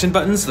few action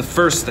buttons, the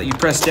first that you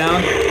press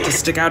down to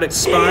stick out its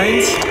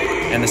spines,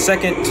 and the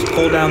second to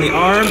pull down the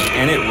arm,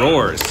 and it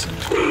roars.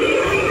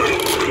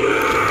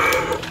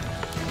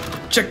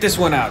 Check this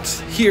one out.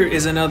 Here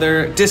is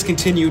another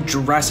discontinued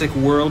Jurassic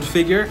World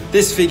figure.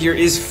 This figure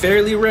is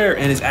fairly rare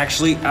and is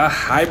actually a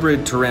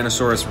hybrid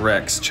Tyrannosaurus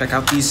Rex. Check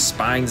out these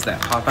spines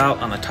that pop out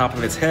on the top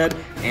of its head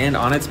and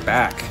on its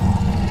back.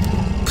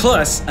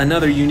 Plus,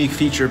 another unique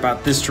feature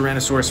about this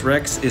Tyrannosaurus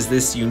Rex is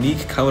this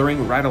unique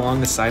coloring right along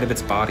the side of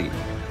its body.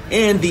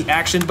 And the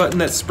action button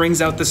that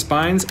springs out the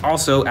spines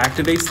also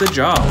activates the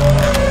jaw.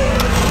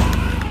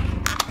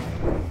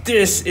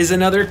 This is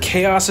another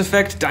Chaos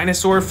Effect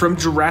dinosaur from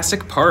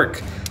Jurassic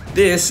Park.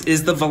 This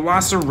is the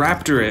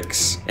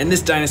Velociraptor, and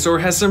this dinosaur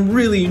has some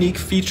really unique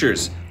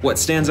features. What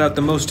stands out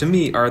the most to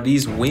me are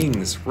these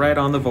wings right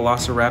on the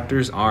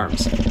Velociraptor's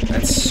arms.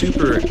 That's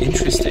super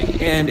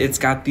interesting. And it's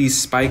got these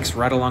spikes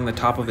right along the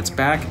top of its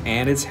back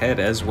and its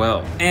head as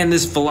well. And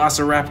this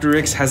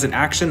Velociraptor has an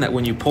action that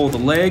when you pull the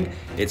leg,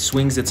 it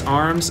swings its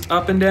arms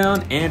up and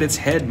down and its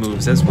head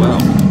moves as well.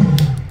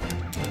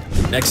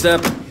 Next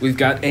up, we've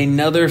got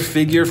another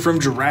figure from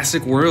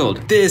Jurassic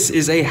World. This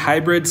is a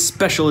hybrid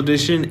special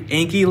edition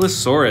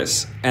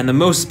Ankylosaurus. And the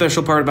most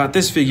special part about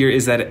this figure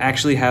is that it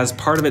actually has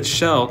part of its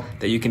shell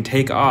that you can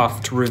take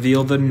off to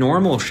reveal the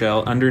normal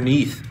shell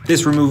underneath.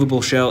 This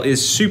removable shell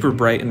is super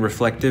bright and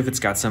reflective. It's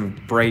got some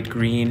bright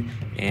green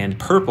and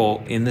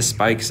purple in the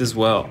spikes as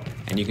well.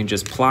 And you can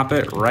just plop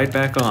it right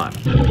back on.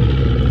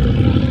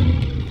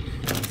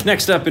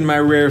 Next up in my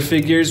rare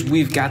figures,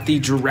 we've got the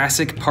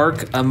Jurassic Park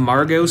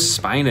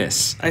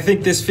Amargospinus. I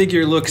think this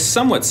figure looks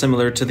somewhat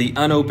similar to the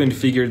unopened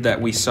figure that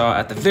we saw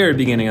at the very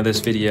beginning of this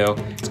video.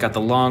 It's got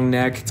the long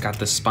neck, it's got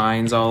the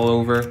spines all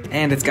over,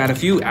 and it's got a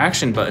few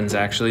action buttons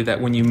actually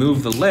that when you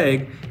move the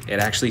leg, it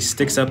actually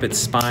sticks up its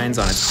spines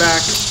on its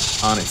back,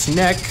 on its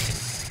neck,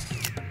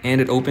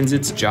 and it opens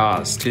its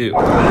jaws too.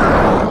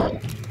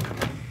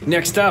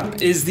 Next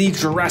up is the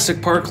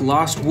Jurassic Park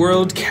Lost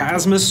World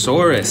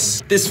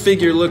Chasmosaurus. This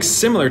figure looks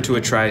similar to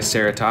a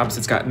Triceratops.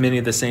 It's got many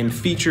of the same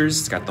features.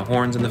 It's got the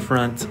horns in the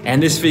front.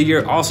 And this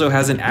figure also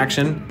has an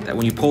action that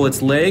when you pull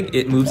its leg,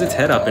 it moves its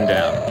head up and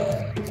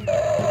down.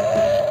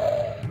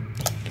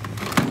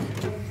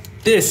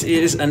 This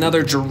is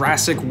another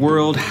Jurassic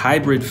World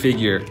hybrid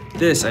figure.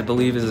 This, I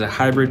believe, is a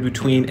hybrid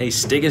between a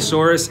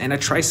Stegosaurus and a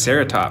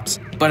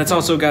Triceratops. But it's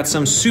also got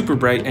some super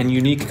bright and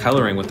unique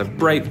coloring with the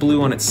bright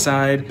blue on its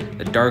side,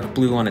 the dark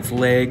blue on its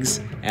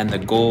legs, and the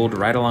gold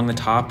right along the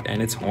top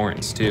and its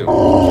horns too.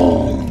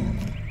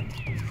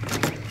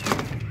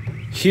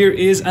 Here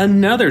is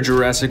another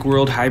Jurassic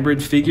World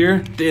hybrid figure.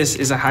 This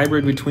is a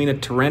hybrid between a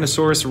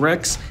Tyrannosaurus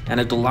Rex and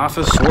a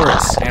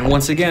Dilophosaurus. And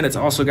once again, it's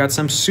also got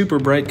some super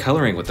bright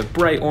coloring with the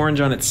bright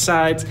orange on its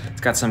sides. It's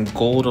got some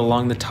gold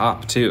along the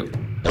top too.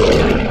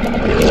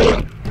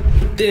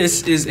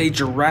 This is a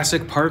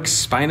Jurassic Park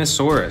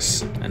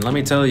Spinosaurus. And let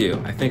me tell you,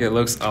 I think it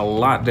looks a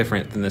lot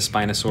different than the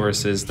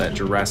Spinosauruses that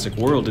Jurassic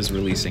World is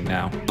releasing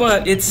now.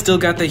 But it's still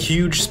got the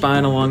huge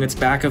spine along its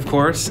back, of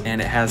course, and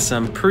it has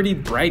some pretty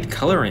bright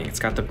coloring. It's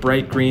got the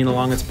bright green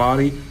along its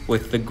body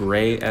with the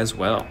gray as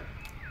well.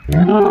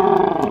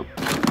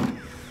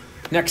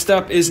 Next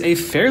up is a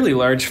fairly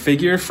large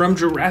figure from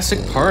Jurassic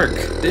Park.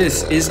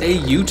 This is a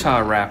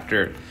Utah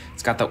Raptor.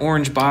 It's got the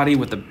orange body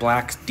with the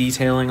black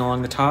detailing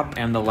along the top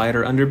and the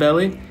lighter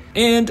underbelly.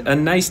 And a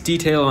nice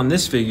detail on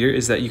this figure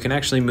is that you can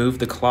actually move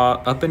the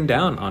claw up and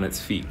down on its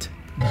feet.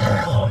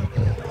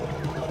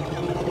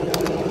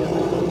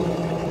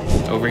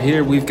 Over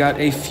here, we've got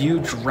a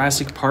few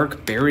Jurassic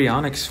Park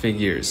Baryonyx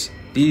figures.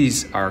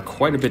 These are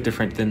quite a bit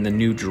different than the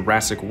new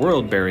Jurassic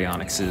World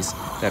Baryonyxes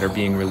that are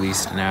being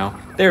released now.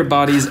 Their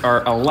bodies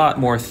are a lot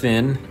more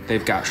thin,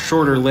 they've got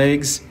shorter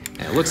legs,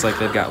 and it looks like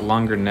they've got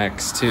longer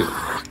necks too.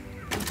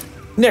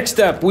 Next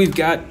up, we've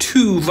got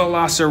two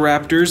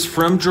Velociraptors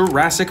from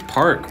Jurassic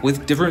Park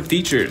with different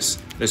features.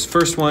 This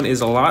first one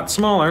is a lot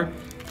smaller,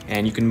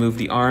 and you can move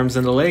the arms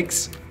and the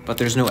legs, but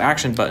there's no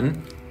action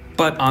button.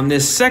 But on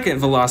this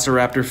second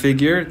Velociraptor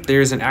figure,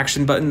 there's an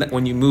action button that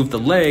when you move the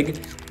leg,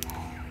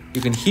 you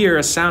can hear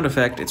a sound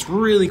effect. It's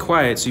really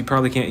quiet, so you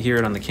probably can't hear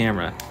it on the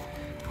camera.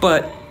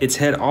 But its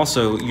head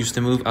also used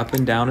to move up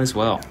and down as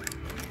well.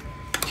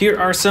 Here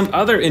are some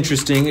other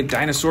interesting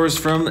dinosaurs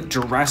from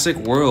Jurassic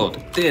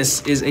World.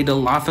 This is a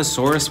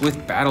Dilophosaurus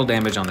with battle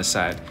damage on the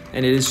side,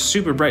 and it is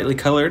super brightly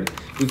colored.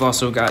 We've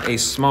also got a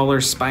smaller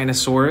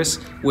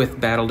Spinosaurus with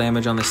battle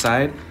damage on the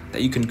side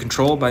that you can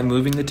control by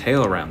moving the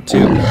tail around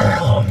too.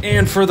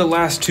 And for the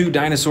last two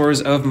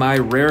dinosaurs of my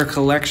rare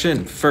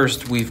collection,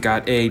 first we've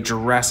got a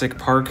Jurassic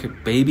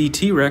Park baby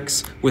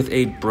T-Rex with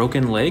a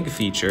broken leg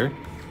feature.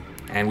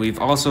 And we've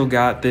also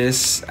got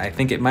this, I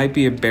think it might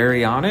be a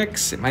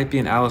Baryonyx, it might be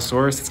an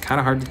Allosaurus, it's kind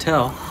of hard to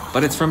tell,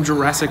 but it's from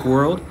Jurassic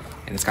World,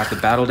 and it's got the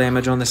battle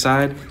damage on the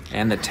side,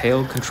 and the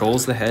tail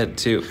controls the head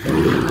too.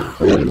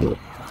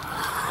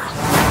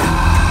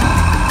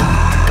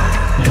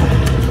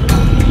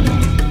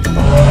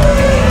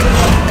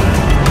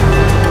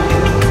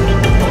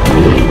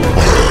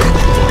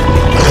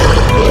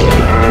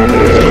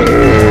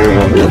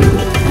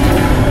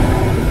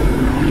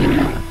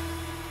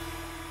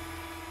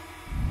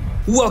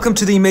 Welcome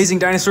to the Amazing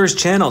Dinosaurs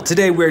channel.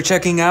 Today we're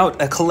checking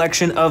out a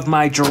collection of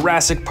my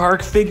Jurassic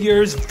Park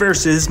figures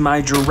versus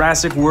my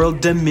Jurassic World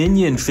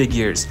Dominion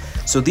figures.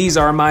 So these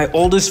are my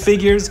oldest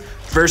figures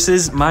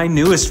versus my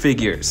newest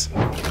figures.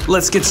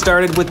 Let's get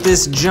started with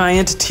this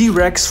giant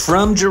T-Rex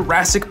from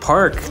Jurassic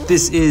Park.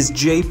 This is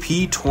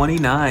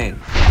JP29.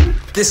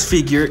 This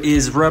figure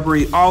is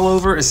rubbery all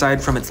over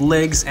aside from its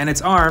legs and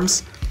its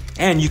arms,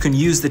 and you can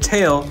use the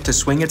tail to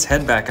swing its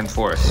head back and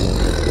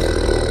forth.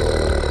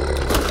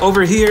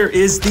 Over here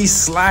is the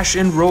Slash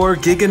and Roar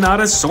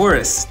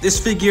Giganotosaurus. This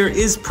figure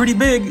is pretty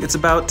big. It's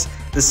about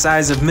the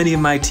size of many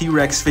of my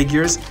T-Rex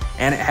figures,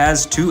 and it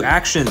has two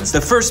actions. The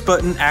first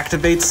button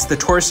activates the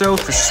torso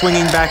for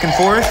swinging back and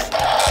forth,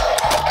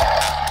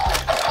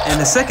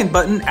 and the second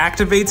button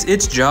activates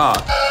its jaw.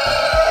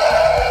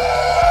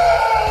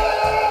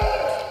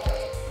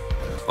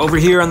 Over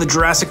here on the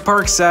Jurassic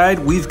Park side,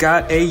 we've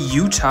got a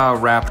Utah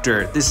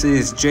Raptor. This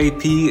is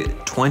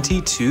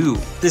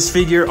JP22. This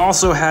figure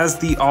also has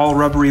the all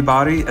rubbery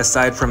body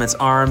aside from its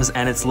arms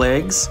and its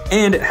legs,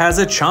 and it has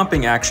a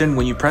chomping action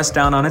when you press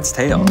down on its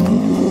tail.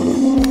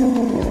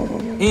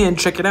 And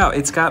check it out,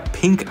 it's got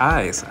pink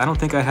eyes. I don't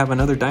think I have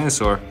another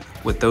dinosaur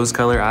with those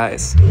color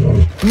eyes.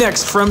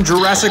 Next, from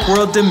Jurassic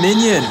World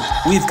Dominion,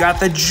 we've got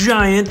the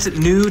giant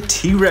new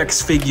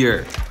T-Rex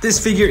figure.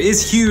 This figure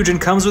is huge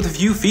and comes with a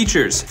few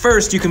features.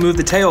 First, you can move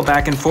the tail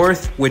back and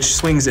forth, which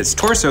swings its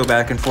torso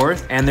back and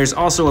forth, and there's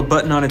also a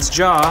button on its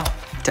jaw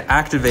to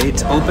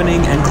activate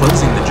opening and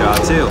closing the jaw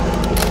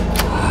too.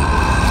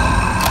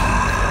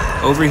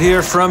 Over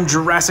here from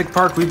Jurassic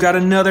Park, we've got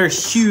another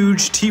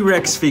huge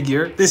T-Rex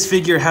figure. This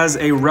figure has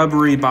a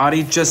rubbery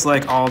body, just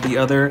like all the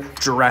other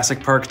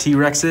Jurassic Park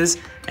T-Rexes,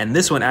 and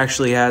this one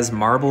actually has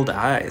marbled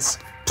eyes.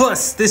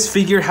 Plus, this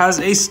figure has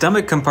a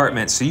stomach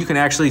compartment, so you can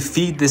actually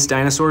feed this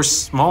dinosaur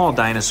small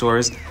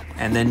dinosaurs,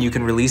 and then you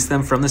can release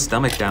them from the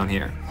stomach down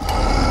here.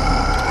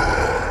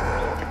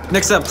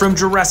 Next up, from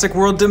Jurassic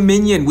World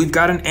Dominion, we've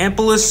got an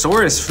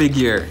Ankylosaurus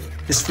figure.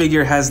 This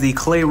figure has the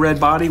clay red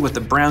body with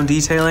the brown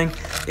detailing.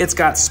 It's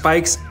got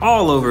spikes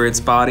all over its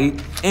body,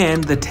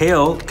 and the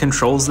tail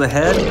controls the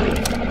head,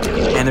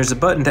 and there's a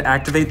button to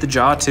activate the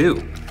jaw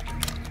too.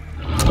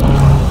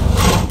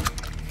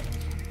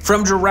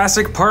 From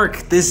Jurassic Park,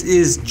 this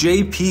is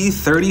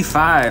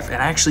JP35,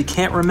 and I actually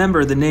can't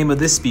remember the name of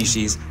this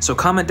species, so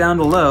comment down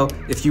below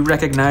if you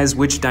recognize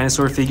which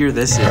dinosaur figure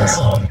this is.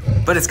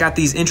 But it's got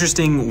these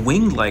interesting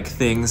wing-like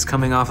things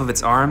coming off of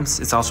its arms.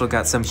 It's also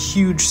got some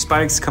huge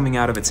spikes coming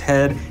out of its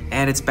head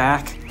and its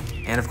back.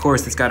 And of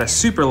course, it's got a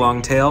super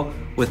long tail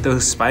with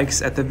those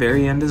spikes at the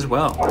very end as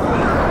well.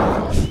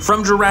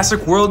 From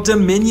Jurassic World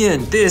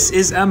Dominion, this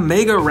is a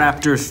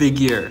Megaraptor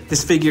figure.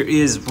 This figure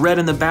is red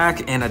in the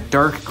back and a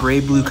dark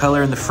gray-blue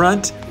color in the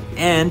front,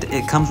 and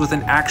it comes with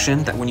an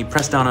action that when you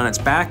press down on its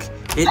back,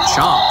 it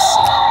chomps.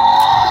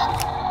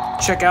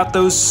 Check out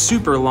those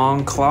super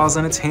long claws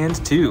on its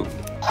hand too.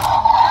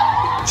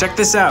 Check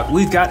this out,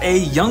 we've got a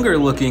younger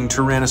looking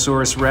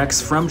Tyrannosaurus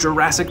Rex from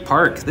Jurassic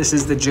Park. This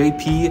is the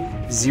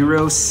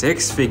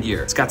JP06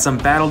 figure. It's got some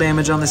battle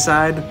damage on the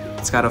side,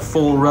 it's got a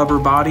full rubber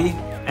body,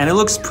 and it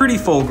looks pretty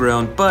full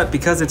grown, but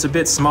because it's a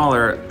bit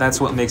smaller,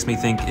 that's what makes me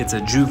think it's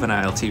a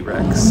juvenile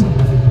T-Rex.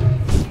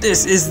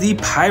 This is the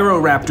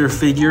Pyroraptor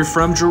figure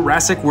from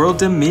Jurassic World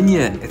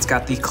Dominion. It's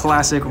got the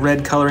classic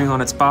red coloring on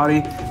its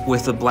body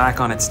with the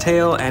black on its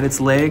tail and its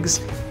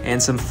legs,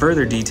 and some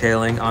further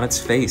detailing on its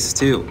face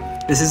too.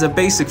 This is a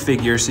basic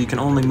figure, so you can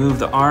only move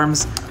the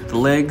arms, the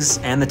legs,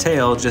 and the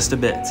tail just a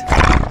bit.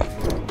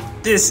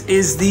 This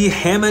is the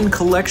Hammond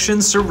Collection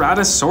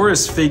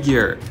Ceratosaurus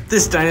figure.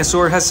 This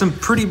dinosaur has some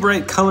pretty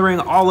bright coloring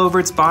all over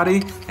its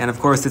body, and of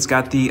course it's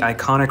got the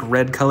iconic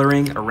red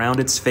coloring around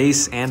its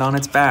face and on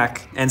its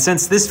back. And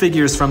since this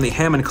figure is from the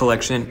Hammond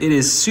Collection, it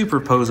is super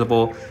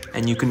posable,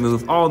 and you can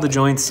move all the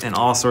joints in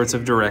all sorts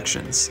of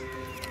directions.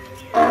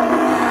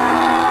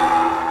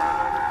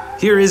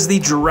 Here is the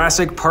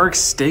Jurassic Park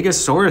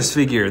Stegosaurus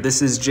figure.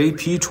 This is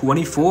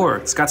JP24.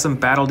 It's got some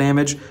battle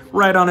damage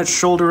right on its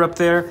shoulder up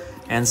there,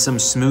 and some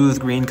smooth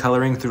green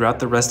coloring throughout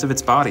the rest of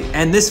its body.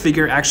 And this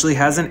figure actually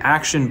has an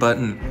action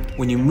button.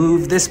 When you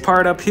move this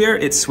part up here,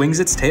 it swings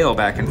its tail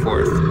back and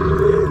forth.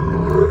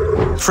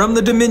 From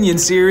the Dominion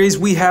series,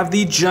 we have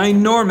the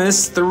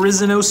ginormous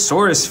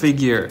Therizinosaurus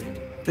figure.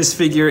 This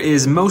figure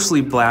is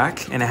mostly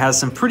black, and it has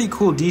some pretty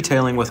cool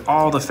detailing with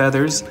all the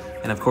feathers,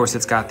 and of course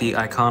it's got the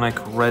iconic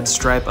red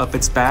stripe up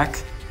its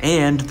back,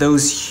 and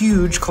those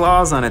huge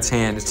claws on its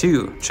hand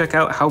too. Check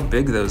out how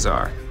big those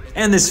are.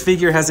 And this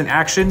figure has an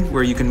action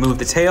where you can move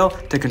the tail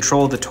to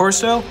control the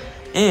torso,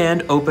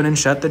 and open and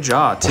shut the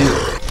jaw too.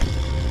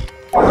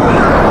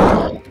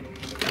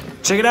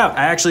 Check it out,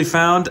 I actually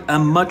found a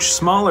much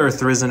smaller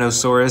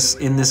Therizinosaurus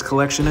in this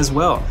collection as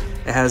well.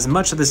 It has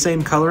much of the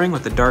same coloring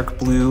with the dark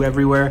blue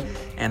everywhere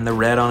and the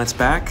red on its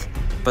back,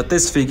 but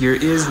this figure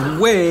is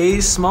way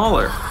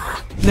smaller.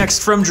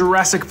 Next from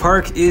Jurassic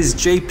Park is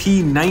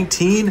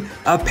JP19,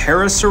 a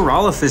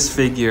Parasaurolophus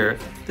figure.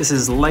 This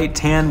is light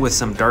tan with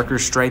some darker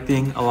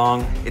striping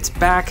along its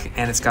back,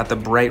 and it's got the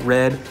bright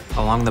red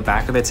along the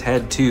back of its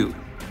head too.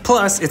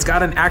 Plus, it's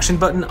got an action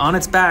button on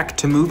its back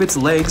to move its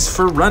legs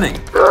for running.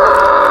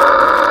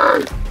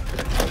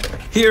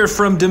 Here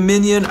from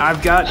Dominion,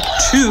 I've got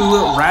two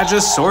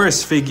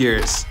Rajasaurus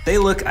figures. They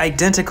look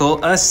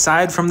identical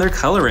aside from their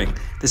coloring.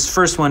 This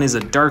first one is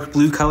a dark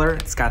blue color.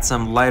 It's got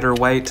some lighter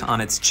white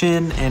on its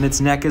chin and its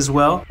neck as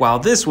well, while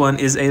this one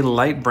is a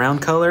light brown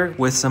color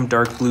with some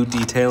dark blue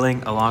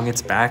detailing along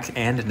its back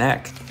and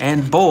neck.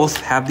 And both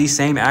have the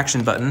same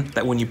action button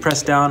that when you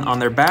press down on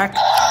their back,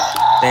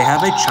 they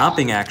have a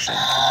chomping action.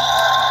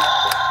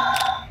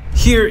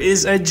 Here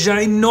is a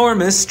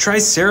ginormous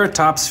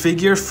Triceratops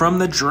figure from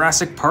the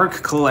Jurassic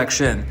Park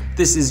collection.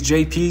 This is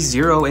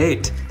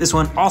JP08. This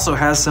one also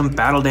has some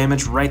battle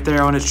damage right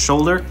there on its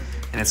shoulder,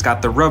 and it's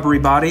got the rubbery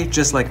body,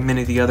 just like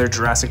many of the other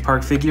Jurassic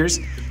Park figures.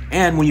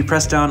 And when you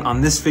press down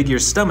on this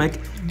figure's stomach,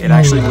 it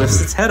actually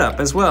lifts its head up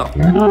as well.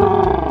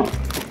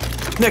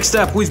 Next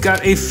up, we've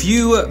got a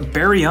few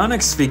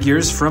Baryonyx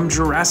figures from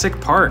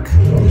Jurassic Park.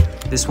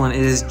 This one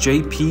is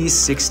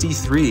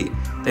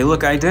JP63. They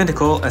look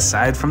identical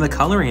aside from the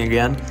coloring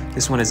again.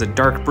 This one is a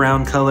dark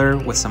brown color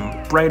with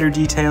some brighter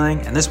detailing,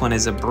 and this one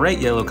is a bright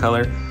yellow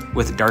color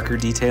with darker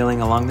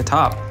detailing along the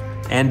top.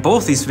 And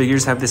both these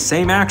figures have the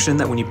same action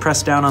that when you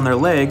press down on their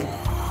leg,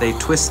 they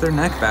twist their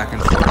neck back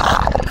and forth.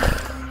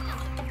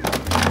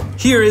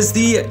 Here is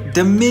the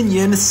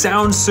Dominion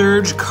Sound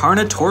Surge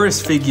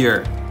Carnotaurus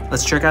figure.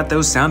 Let's check out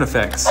those sound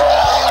effects.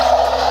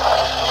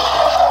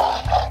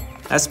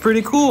 That's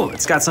pretty cool.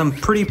 It's got some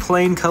pretty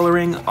plain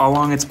coloring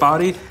along its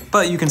body,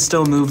 but you can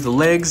still move the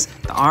legs,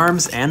 the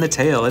arms, and the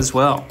tail as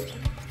well.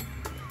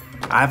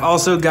 I've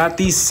also got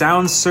the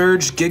Sound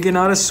Surge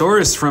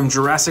Giganotosaurus from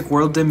Jurassic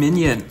World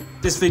Dominion.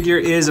 This figure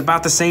is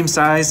about the same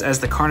size as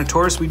the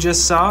Carnotaurus we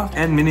just saw,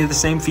 and many of the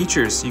same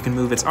features. You can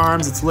move its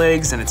arms, its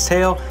legs, and its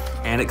tail,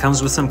 and it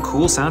comes with some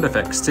cool sound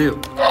effects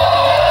too.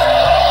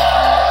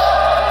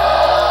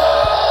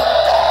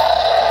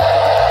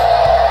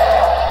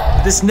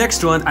 This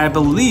next one, I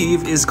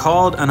believe, is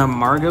called an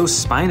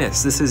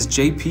Amargospinus. This is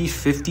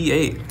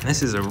JP58.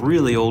 This is a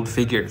really old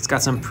figure. It's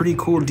got some pretty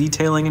cool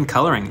detailing and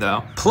coloring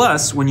though.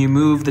 Plus, when you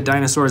move the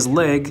dinosaur's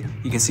leg,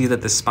 you can see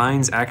that the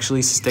spines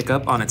actually stick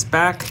up on its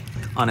back,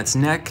 on its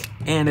neck,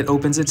 and it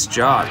opens its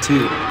jaw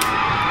too.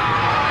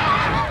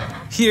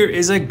 Here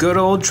is a good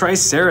old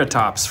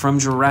Triceratops from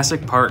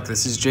Jurassic Park.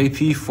 This is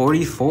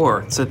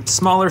JP44. It's a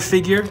smaller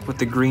figure with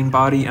the green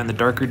body and the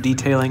darker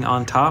detailing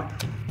on top.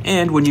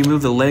 And when you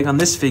move the leg on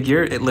this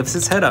figure, it lifts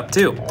its head up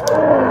too.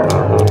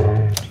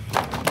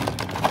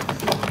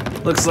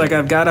 Looks like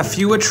I've got a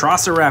few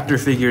Velociraptor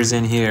figures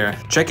in here.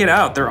 Check it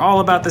out, they're all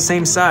about the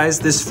same size.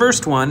 This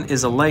first one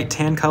is a light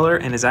tan color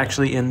and is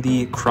actually in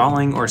the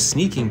crawling or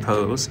sneaking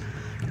pose,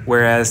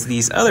 whereas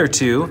these other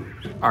two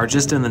are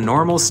just in the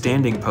normal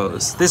standing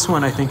pose. This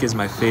one I think is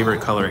my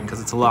favorite coloring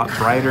because it's a lot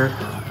brighter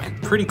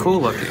and pretty cool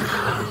looking.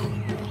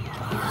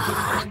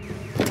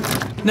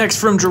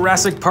 Next from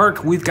Jurassic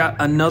Park, we've got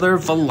another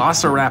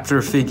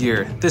Velociraptor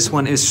figure. This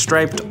one is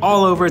striped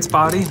all over its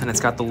body and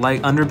it's got the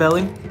light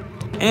underbelly.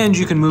 And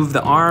you can move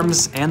the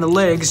arms and the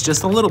legs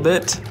just a little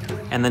bit.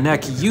 And the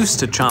neck used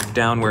to chomp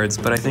downwards,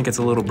 but I think it's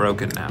a little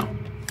broken now.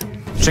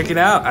 Check it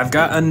out, I've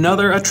got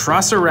another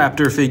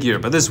Triceratops figure,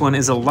 but this one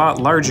is a lot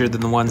larger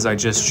than the ones I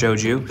just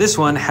showed you. This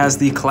one has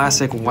the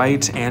classic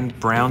white and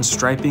brown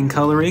striping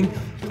coloring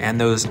and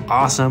those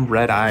awesome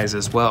red eyes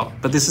as well.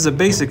 But this is a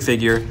basic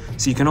figure,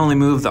 so you can only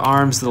move the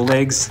arms, the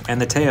legs, and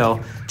the tail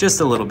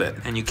just a little bit,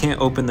 and you can't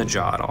open the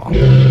jaw at all.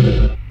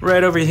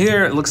 Right over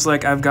here, it looks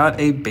like I've got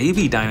a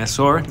baby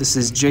dinosaur. This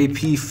is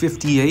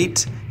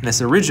JP58, and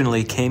this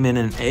originally came in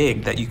an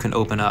egg that you can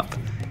open up.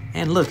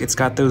 And look, it's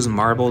got those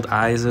marbled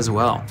eyes as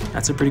well.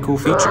 That's a pretty cool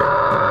feature.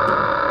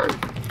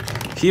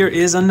 Here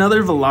is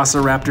another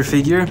Velociraptor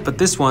figure, but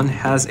this one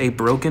has a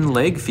broken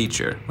leg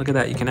feature. Look at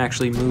that, you can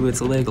actually move its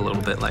leg a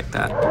little bit like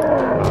that.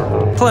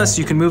 Plus,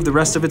 you can move the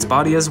rest of its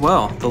body as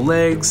well. The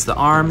legs, the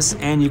arms,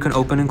 and you can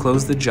open and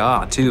close the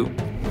jaw too.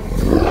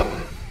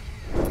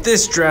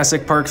 This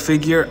Jurassic Park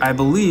figure, I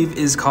believe,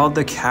 is called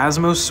the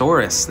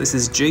Chasmosaurus. This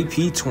is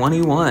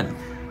JP21.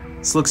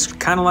 This looks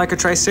kind of like a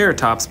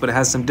Triceratops, but it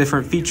has some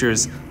different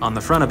features on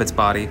the front of its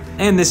body.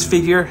 And this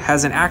figure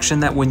has an action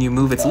that when you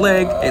move its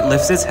leg, it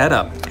lifts its head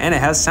up. And it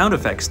has sound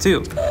effects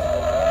too.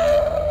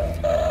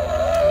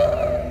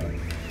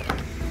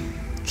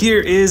 Here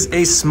is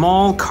a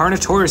small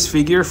Carnotaurus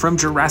figure from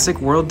Jurassic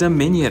World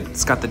Dominion.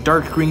 It's got the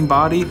dark green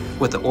body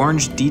with the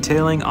orange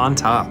detailing on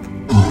top.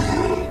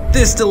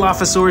 This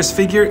Dilophosaurus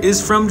figure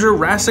is from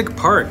Jurassic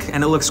Park,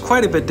 and it looks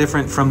quite a bit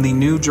different from the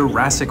new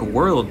Jurassic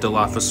World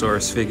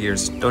Dilophosaurus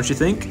figures, don't you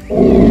think?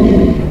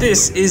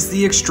 This is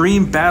the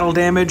extreme battle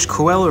damage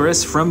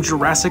Coelurus from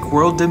Jurassic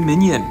World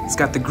Dominion. It's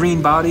got the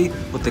green body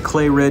with the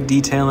clay red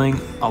detailing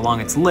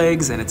along its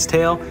legs and its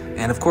tail,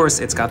 and of course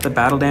it's got the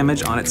battle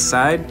damage on its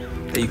side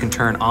that you can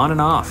turn on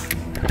and off.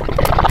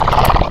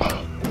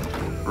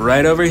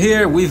 Right over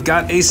here, we've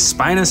got a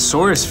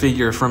Spinosaurus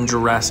figure from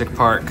Jurassic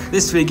Park.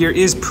 This figure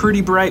is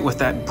pretty bright with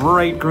that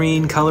bright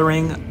green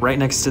coloring right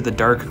next to the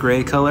dark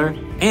gray color.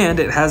 And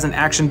it has an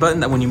action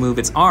button that when you move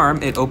its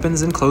arm, it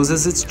opens and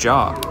closes its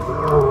jaw.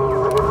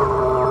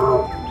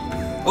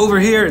 Over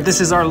here,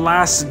 this is our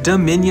last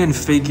Dominion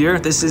figure.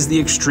 This is the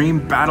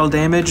extreme battle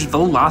damage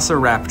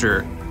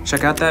Velociraptor.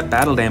 Check out that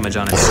battle damage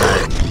on its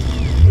side.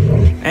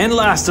 And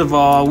last of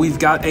all, we've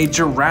got a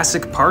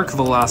Jurassic Park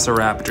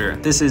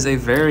Velociraptor. This is a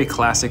very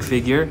classic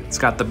figure. It's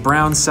got the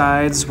brown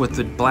sides with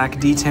the black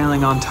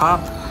detailing on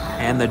top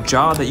and the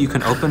jaw that you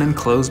can open and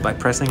close by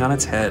pressing on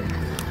its head.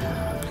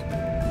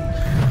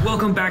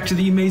 Welcome back to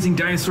the Amazing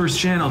Dinosaurs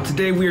channel.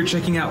 Today we are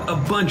checking out a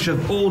bunch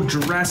of old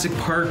Jurassic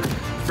Park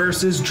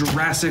versus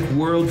Jurassic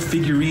World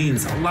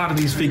figurines. A lot of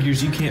these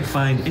figures you can't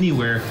find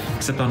anywhere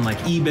except on like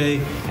eBay,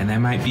 and they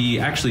might be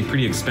actually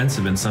pretty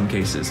expensive in some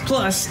cases.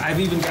 Plus, I've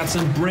even got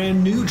some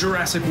brand new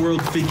Jurassic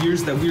World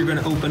figures that we're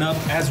gonna open up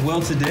as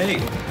well today.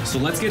 So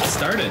let's get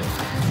started.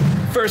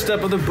 First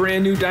up of the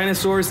brand new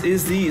dinosaurs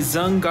is the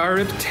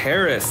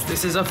Zungaripterus.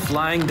 This is a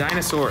flying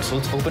dinosaur, so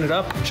let's open it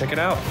up and check it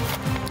out.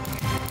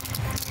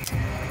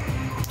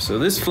 So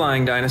this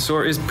flying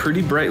dinosaur is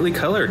pretty brightly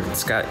colored.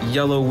 It's got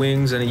yellow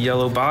wings and a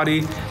yellow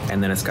body,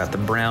 and then it's got the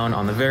brown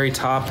on the very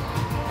top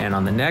and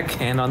on the neck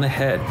and on the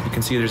head. You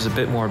can see there's a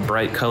bit more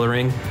bright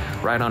coloring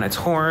right on its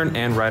horn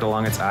and right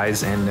along its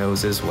eyes and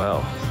nose as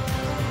well.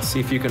 See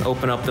if you can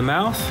open up the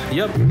mouth.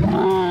 Yep.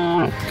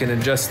 You can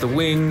adjust the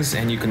wings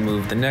and you can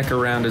move the neck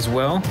around as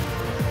well.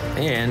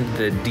 And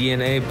the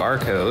DNA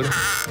barcode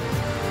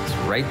is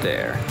right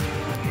there.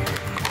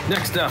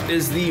 Next up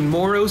is the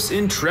Moros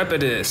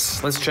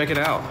Intrepidus. Let's check it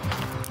out.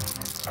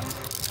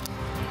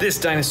 This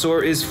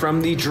dinosaur is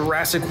from the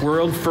Jurassic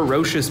World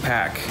Ferocious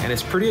pack, and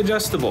it's pretty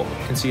adjustable.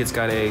 You can see it's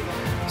got a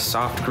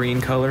soft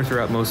green color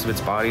throughout most of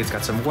its body. It's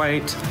got some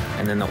white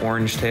and then the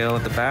orange tail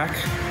at the back.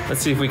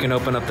 Let's see if we can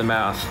open up the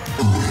mouth.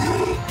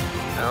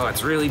 Oh,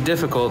 it's really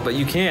difficult, but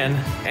you can.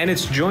 And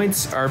its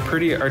joints are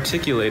pretty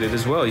articulated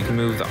as well. You can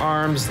move the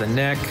arms, the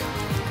neck,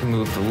 you can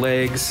move the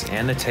legs,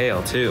 and the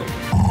tail too.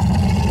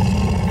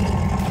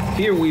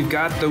 Here we've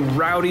got the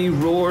Rowdy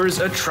Roars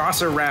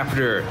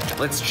Atrociraptor.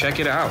 Let's check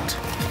it out.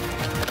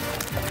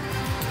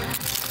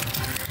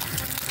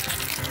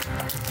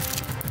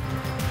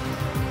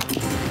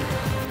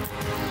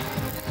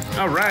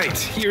 All right,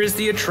 here is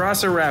the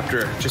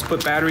Atrociraptor. Just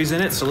put batteries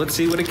in it, so let's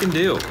see what it can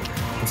do. You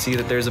can see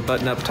that there's a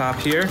button up top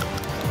here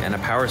and a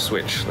power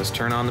switch. Let's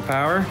turn on the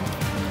power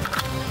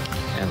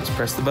and let's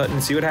press the button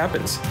and see what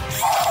happens.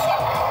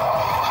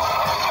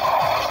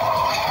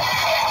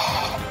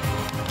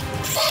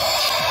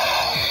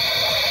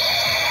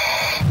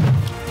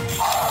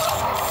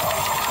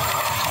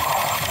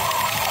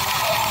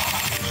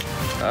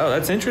 Oh,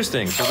 that's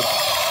interesting.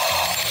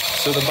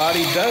 So the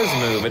body does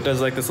move. It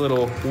does like this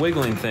little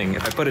wiggling thing.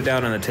 If I put it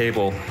down on the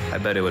table, I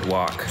bet it would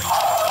walk.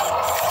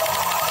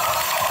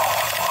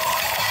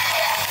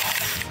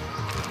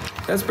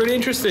 That's pretty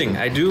interesting.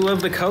 I do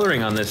love the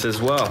coloring on this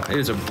as well. It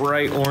is a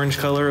bright orange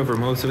color over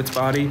most of its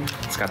body.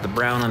 It's got the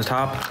brown on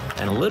top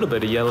and a little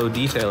bit of yellow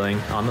detailing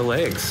on the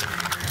legs.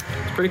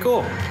 It's pretty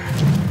cool.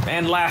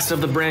 And last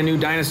of the brand new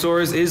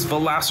dinosaurs is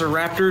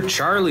Velociraptor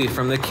Charlie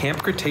from the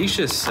Camp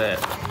Cretaceous set.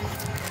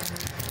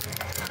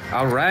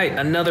 All right,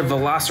 another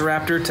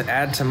Velociraptor to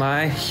add to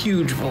my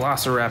huge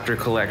Velociraptor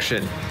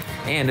collection.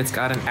 And it's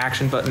got an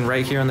action button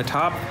right here on the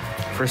top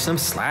for some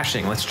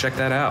slashing. Let's check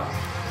that out.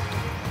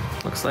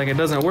 Looks like it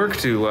doesn't work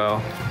too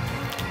well.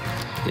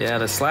 Yeah,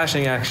 the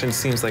slashing action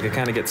seems like it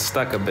kind of gets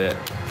stuck a bit.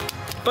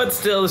 But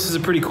still, this is a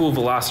pretty cool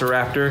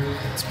Velociraptor.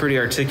 It's pretty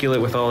articulate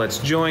with all its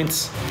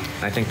joints.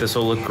 I think this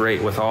will look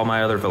great with all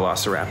my other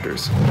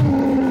Velociraptors.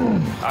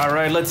 All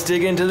right, let's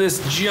dig into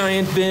this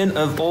giant bin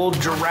of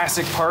old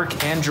Jurassic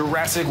Park and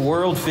Jurassic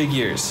World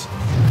figures.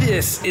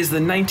 This is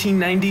the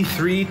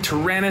 1993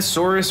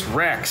 Tyrannosaurus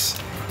Rex.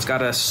 It's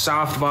got a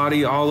soft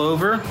body all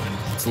over.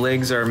 Its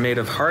legs are made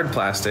of hard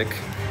plastic,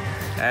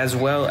 as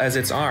well as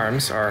its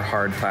arms are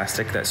hard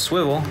plastic that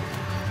swivel.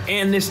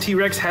 And this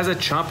T-Rex has a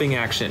chomping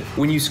action.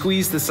 When you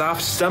squeeze the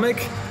soft stomach,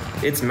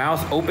 its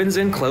mouth opens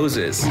and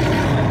closes.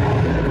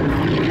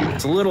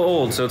 It's a little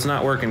old, so it's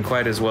not working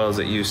quite as well as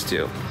it used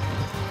to.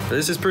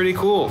 This is pretty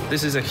cool.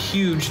 This is a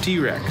huge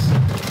T-Rex.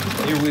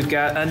 Here we've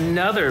got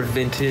another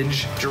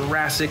vintage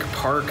Jurassic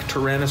Park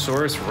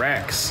Tyrannosaurus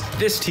Rex.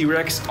 This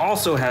T-Rex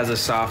also has a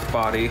soft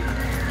body,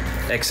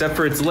 except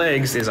for its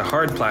legs is a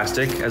hard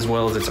plastic, as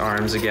well as its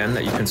arms again,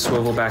 that you can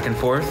swivel back and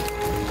forth.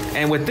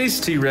 And with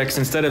this T-Rex,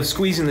 instead of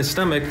squeezing the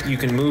stomach, you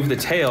can move the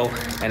tail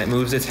and it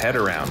moves its head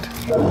around.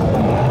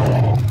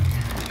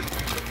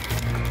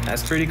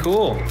 That's pretty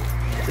cool.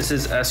 This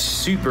is a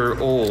super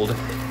old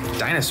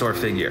dinosaur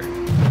figure.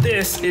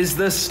 This is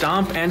the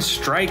Stomp and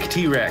Strike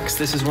T-Rex.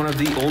 This is one of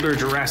the older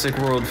Jurassic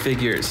World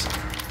figures.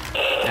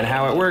 And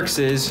how it works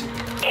is,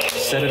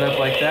 set it up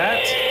like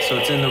that, so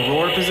it's in the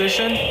roar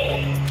position,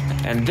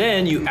 and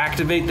then you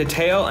activate the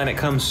tail and it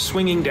comes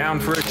swinging down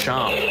for a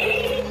chomp.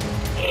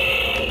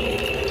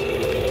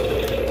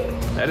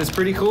 That is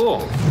pretty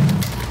cool.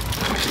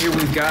 Here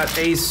we've got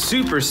a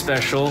super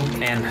special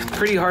and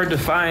pretty hard to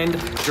find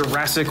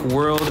Jurassic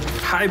World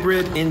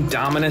hybrid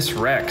Indominus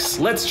Rex.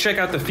 Let's check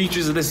out the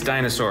features of this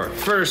dinosaur.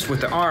 First, with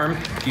the arm,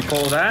 if you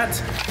pull that,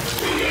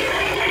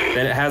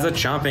 then it has a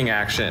chomping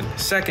action.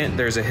 Second,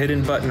 there's a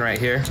hidden button right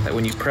here that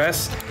when you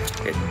press,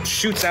 it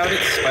shoots out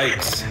its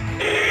spikes.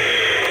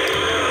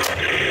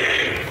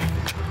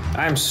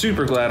 I'm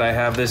super glad I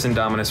have this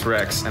Indominus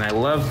Rex, and I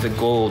love the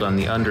gold on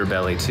the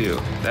underbelly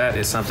too. That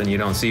is something you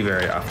don't see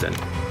very often.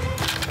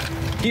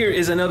 Here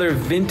is another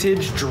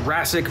vintage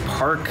Jurassic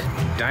Park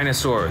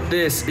dinosaur.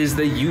 This is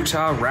the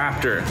Utah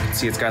Raptor.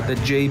 See, it's got the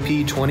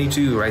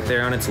JP22 right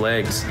there on its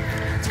legs.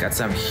 It's got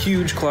some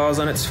huge claws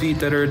on its feet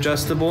that are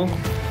adjustable,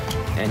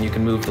 and you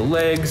can move the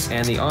legs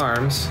and the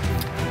arms.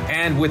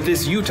 And with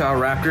this Utah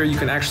Raptor, you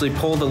can actually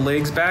pull the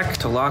legs back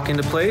to lock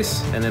into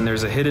place, and then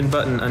there's a hidden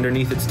button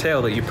underneath its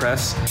tail that you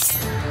press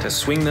to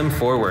swing them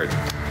forward.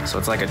 So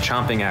it's like a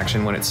chomping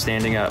action when it's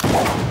standing up.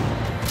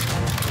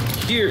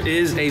 Here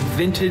is a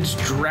vintage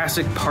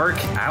Jurassic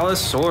Park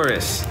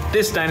Allosaurus.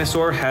 This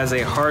dinosaur has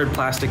a hard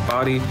plastic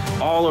body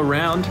all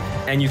around,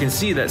 and you can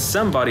see that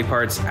some body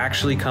parts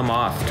actually come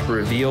off to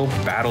reveal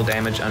battle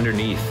damage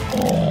underneath.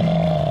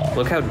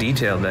 Look how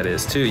detailed that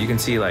is too. You can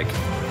see like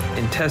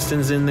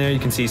intestines in there, you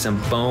can see some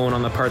bone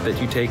on the part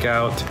that you take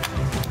out.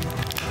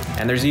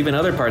 And there's even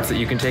other parts that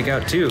you can take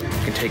out too.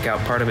 You can take out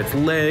part of its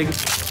leg,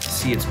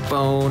 see its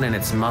bone and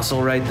its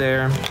muscle right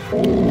there.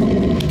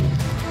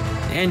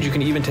 And you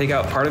can even take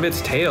out part of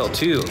its tail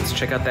too. Let's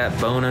check out that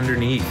bone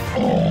underneath.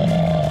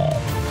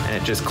 And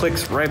it just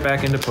clicks right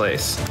back into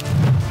place.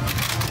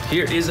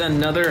 Here is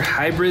another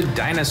hybrid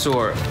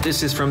dinosaur.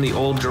 This is from the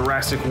old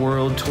Jurassic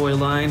World toy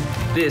line.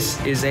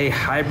 This is a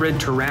hybrid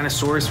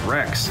Tyrannosaurus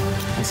Rex.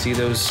 You can see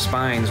those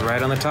spines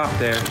right on the top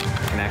there.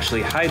 You can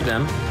actually hide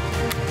them,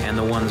 and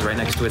the ones right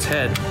next to its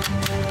head.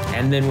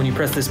 And then when you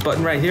press this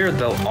button right here,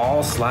 they'll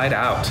all slide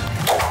out.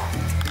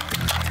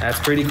 That's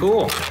pretty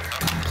cool.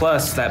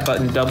 Plus, that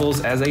button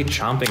doubles as a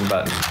chomping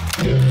button.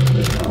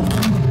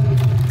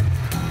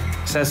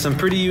 This has some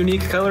pretty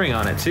unique coloring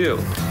on it too.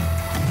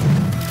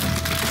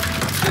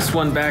 This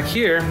one back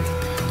here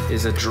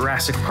is a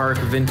Jurassic Park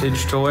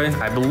vintage toy.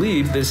 I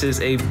believe this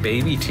is a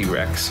baby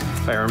T-Rex,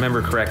 if I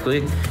remember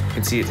correctly. You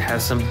can see it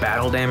has some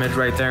battle damage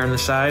right there on the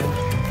side.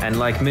 And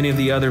like many of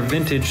the other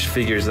vintage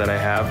figures that I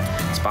have,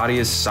 its body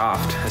is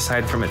soft,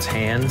 aside from its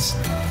hands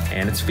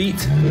and its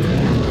feet.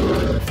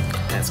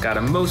 And it's got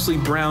a mostly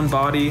brown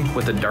body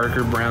with the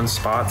darker brown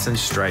spots and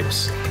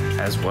stripes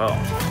as well.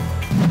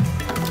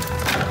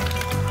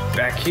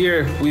 Back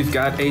here, we've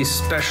got a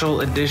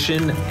special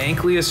edition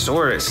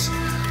Ankylosaurus.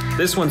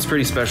 This one's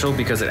pretty special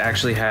because it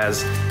actually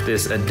has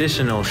this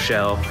additional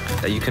shell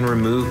that you can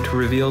remove to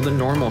reveal the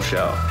normal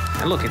shell.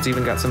 And look, it's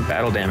even got some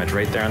battle damage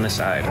right there on the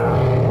side.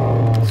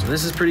 So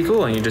this is pretty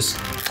cool, and you just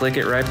flick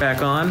it right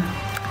back on.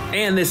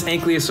 And this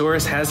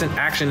Ankylosaurus has an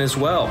action as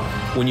well.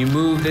 When you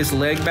move this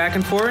leg back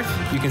and forth,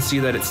 you can see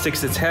that it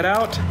sticks its head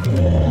out,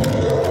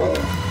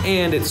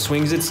 and it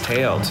swings its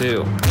tail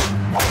too.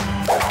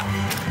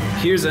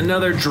 Here's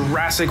another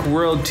Jurassic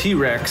World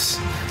T-Rex.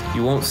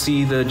 You won't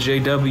see the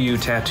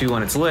JW tattoo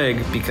on its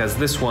leg because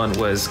this one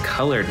was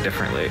colored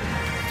differently.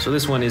 So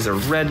this one is a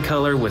red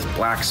color with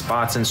black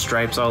spots and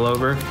stripes all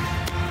over.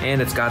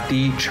 And it's got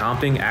the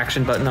chomping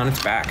action button on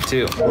its back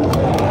too.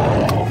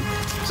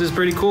 This is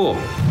pretty cool.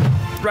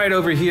 Right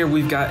over here,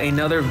 we've got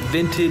another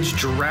vintage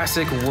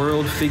Jurassic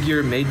World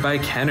figure made by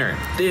Kenner.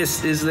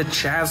 This is the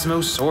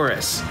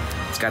Chasmosaurus.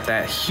 It's got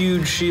that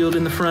huge shield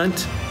in the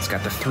front. It's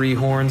got the 3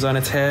 horns on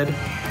its head.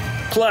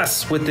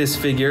 Plus, with this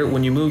figure,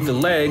 when you move the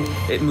leg,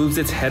 it moves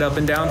its head up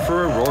and down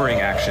for a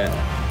roaring action.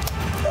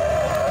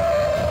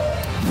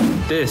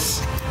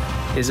 This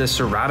is a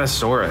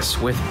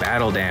Ceratosaurus with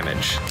battle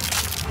damage.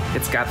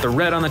 It's got the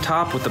red on the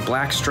top with the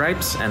black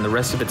stripes, and the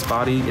rest of its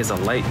body is a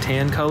light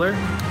tan color.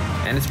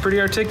 And it's pretty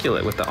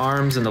articulate with the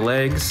arms and the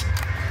legs.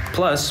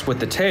 Plus, with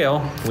the tail,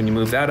 when you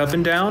move that up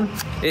and down,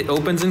 it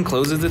opens and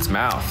closes its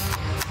mouth.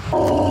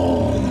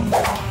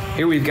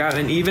 Here we've got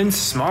an even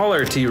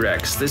smaller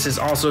T-Rex. This is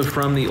also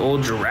from the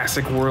old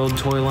Jurassic World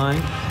toy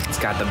line. It's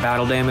got the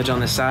battle damage on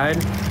the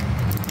side.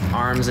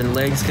 Arms and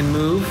legs can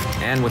move,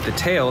 and with the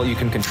tail, you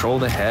can control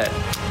the head.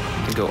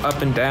 You can go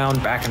up and down,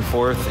 back and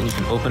forth, and you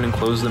can open and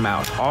close the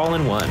mouth all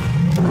in one.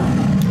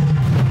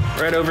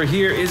 Right over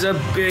here is a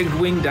big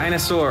winged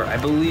dinosaur. I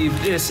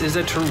believe this is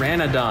a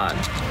Pteranodon.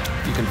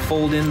 You can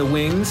fold in the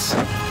wings,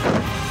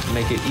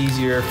 make it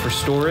easier for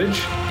storage,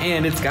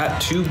 and it's got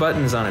 2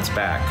 buttons on its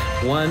back.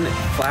 One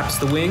flaps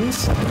the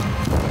wings,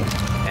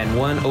 and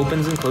one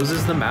opens and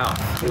closes the mouth.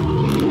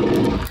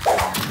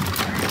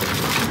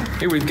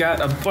 Here we've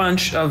got a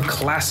bunch of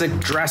classic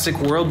Jurassic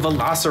World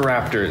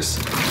Velociraptors.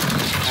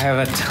 I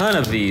have a ton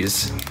of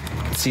these. You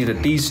can see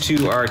that these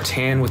 2 are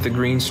tan with the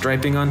green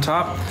striping on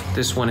top.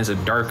 This one is a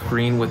dark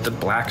green with the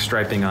black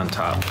striping on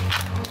top.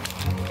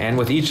 And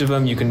with each of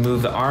them, you can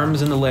move the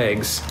arms and the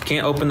legs.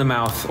 Can't open the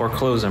mouth or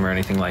close them or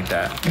anything like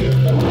that.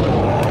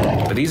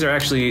 But these are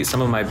actually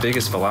some of my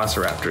biggest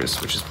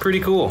Velociraptors, which is pretty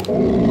cool.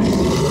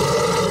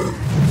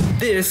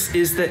 This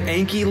is the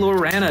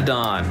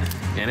Ankylosaurus,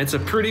 and it's a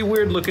pretty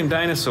weird looking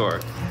dinosaur.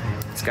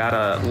 It's got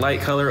a light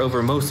color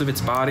over most of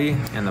its body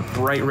and the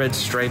bright red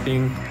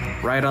striping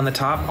right on the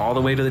top all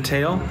the way to the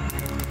tail.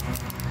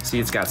 See,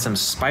 it's got some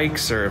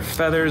spikes or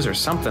feathers or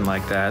something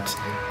like that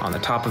on the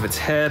top of its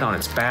head, on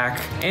its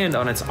back, and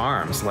on its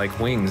arms, like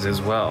wings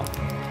as well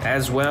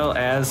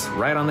as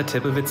right on the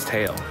tip of its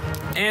tail.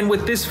 And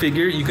with this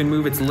figure, you can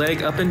move its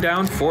leg up and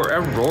down for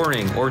a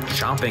roaring or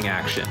chomping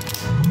action.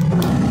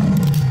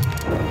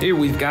 Here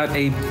we've got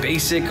a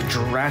basic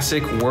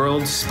Jurassic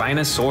World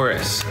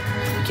Spinosaurus.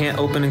 You can't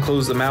open and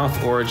close the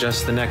mouth or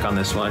adjust the neck on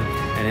this one,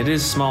 and it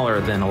is smaller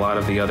than a lot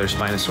of the other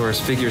Spinosaurus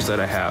figures that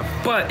I have.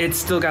 But it's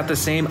still got the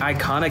same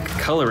iconic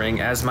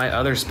coloring as my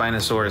other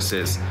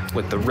Spinosauruses,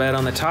 with the red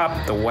on the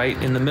top, the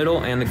white in the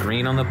middle, and the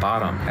green on the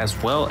bottom, as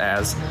well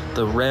as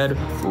the red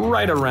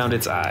right around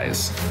its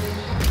eyes.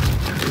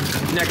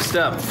 Next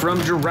up,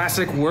 from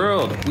Jurassic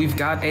World, we've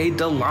got a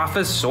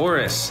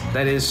Dilophosaurus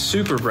that is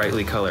super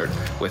brightly colored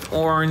with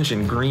orange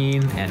and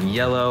green and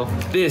yellow.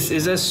 This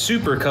is a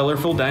super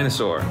colorful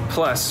dinosaur.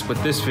 Plus, with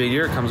this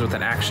figure, it comes with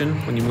an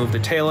action. When you move the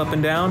tail up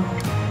and down,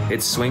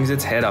 it swings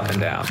its head up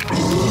and down.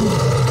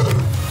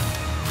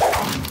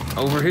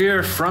 Over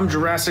here, from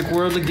Jurassic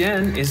World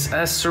again, is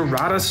a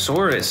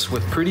Ceratosaurus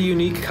with pretty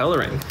unique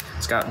coloring.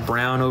 It's got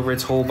brown over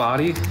its whole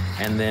body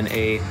and then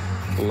a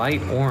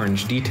light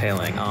orange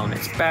detailing on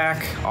its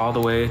back all the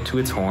way to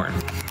its horn.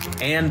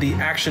 And the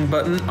action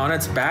button on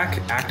its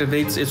back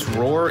activates its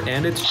roar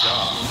and its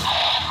jaw.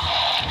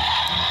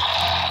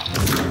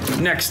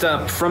 Next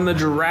up, from the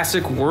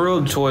Jurassic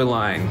World toy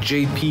line,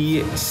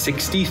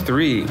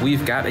 JP63,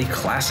 we've got a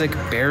classic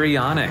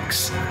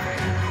Baryonyx.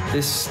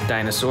 This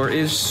dinosaur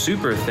is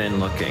super thin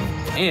looking,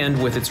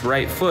 and with its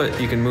right foot,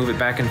 you can move it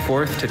back and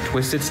forth to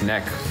twist its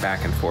neck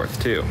back and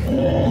forth too.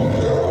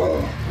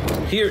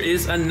 Here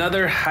is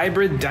another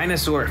hybrid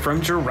dinosaur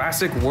from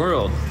Jurassic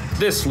World.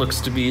 This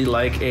looks to be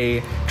like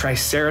a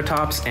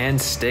Triceratops and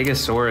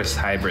Stegosaurus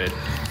hybrid.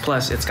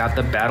 Plus, it's got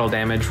the battle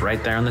damage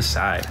right there on the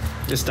side.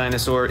 This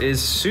dinosaur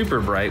is super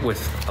bright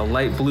with a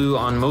light blue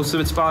on most of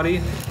its body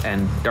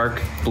and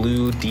dark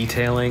blue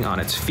detailing on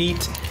its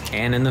feet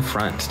and in the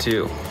front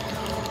too.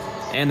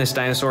 And this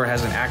dinosaur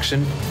has an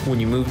action when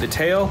you move the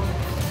tail,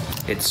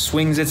 it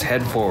swings its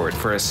head forward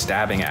for a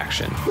stabbing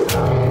action.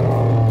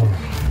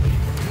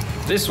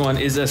 This one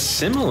is a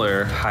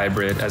similar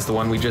hybrid as the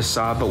one we just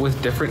saw, but with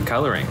different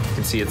coloring. You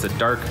can see it's a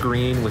dark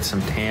green with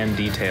some tan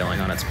detailing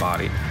on its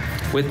body,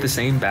 with the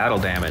same battle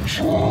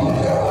damage.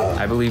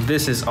 I believe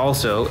this is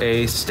also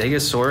a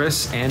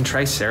Stegosaurus and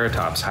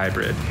Triceratops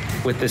hybrid,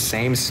 with the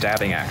same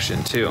stabbing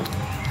action too.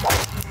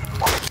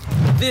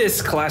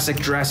 This classic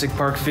Jurassic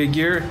Park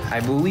figure, I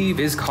believe,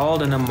 is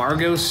called an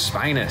Amargo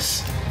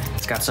Spinus.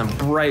 It's got some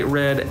bright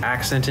red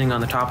accenting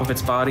on the top of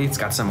its body. It's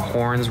got some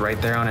horns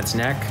right there on its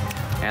neck,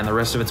 and the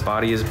rest of its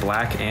body is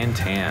black and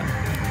tan.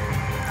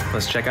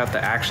 Let's check out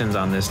the actions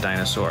on this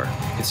dinosaur.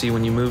 You can see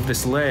when you move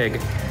this leg,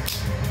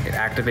 it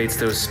activates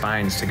those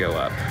spines to go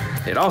up.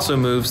 It also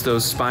moves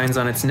those spines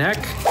on its neck,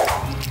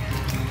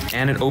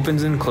 and it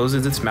opens and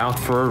closes its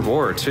mouth for a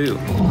roar too.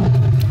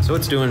 So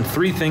it's doing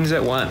 3 things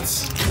at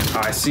once.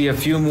 I see a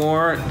few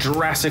more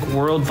Jurassic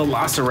World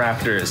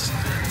Velociraptors.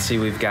 Let's see,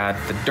 we've got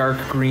the dark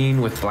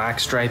green with black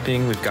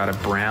striping. We've got a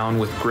brown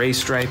with gray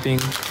striping.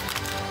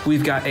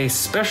 We've got a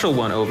special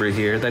one over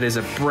here that is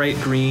a bright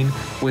green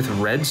with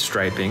red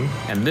striping,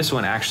 and this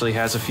one actually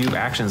has a few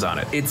actions on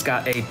it. It's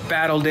got a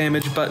battle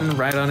damage button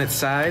right on its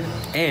side,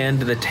 and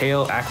the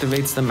tail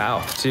activates the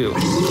mouth too.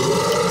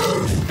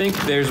 I think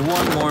there's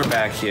one more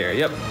back here.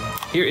 Yep,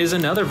 here is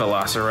another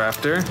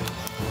Velociraptor,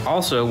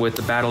 also with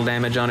the battle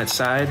damage on its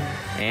side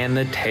and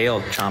the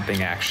tail chomping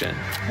action.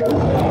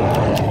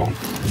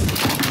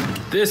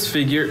 This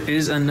figure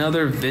is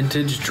another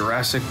vintage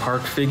Jurassic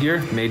Park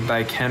figure made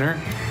by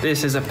Kenner.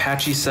 This is a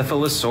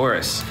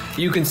Pachycephalosaurus.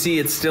 You can see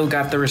it's still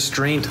got the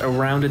restraint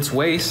around its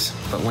waist,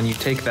 but when you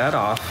take that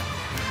off,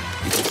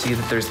 you can see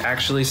that there's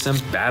actually some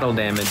battle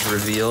damage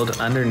revealed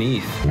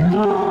underneath,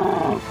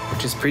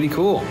 which is pretty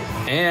cool.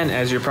 And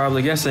as you're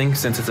probably guessing,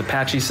 since it's a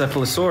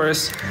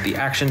Pachycephalosaurus, the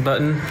action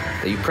button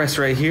that you press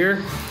right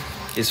here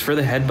is for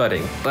the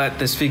headbutting. But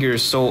this figure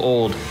is so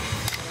old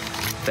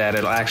that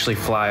it'll actually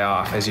fly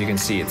off. As you can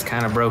see, it's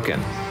kind of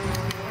broken.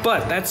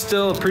 But that's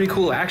still a pretty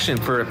cool action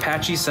for a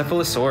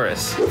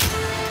Pachycephalosaurus.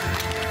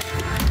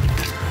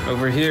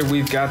 Over here,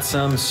 we've got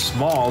some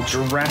small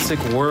Jurassic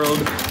World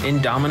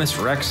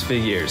Indominus Rex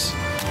figures.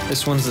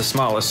 This one's the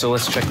smallest, so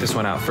let's check this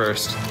one out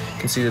first. You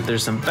can see that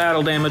there's some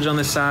battle damage on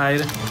the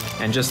side,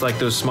 and just like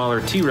those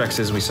smaller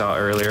T-Rexes we saw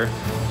earlier,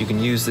 you can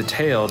use the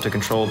tail to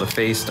control the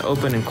face to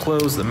open and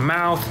close the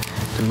mouth,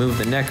 to move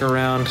the neck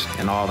around,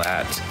 and all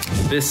that.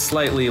 This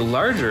slightly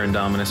larger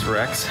Indominus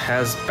Rex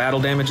has battle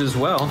damage as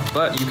well,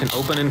 but you can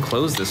open and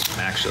close this one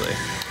actually.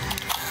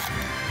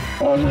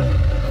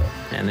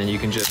 And then you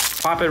can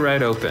just pop it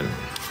right open.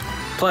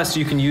 Plus,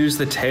 you can use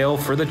the tail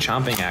for the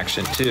chomping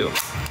action too.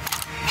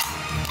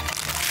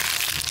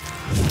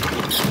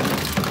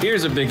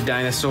 Here's a big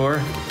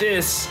dinosaur.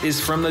 This is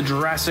from the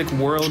Jurassic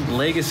World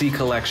Legacy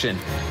Collection.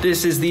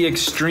 This is the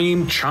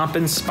Extreme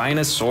Chompin'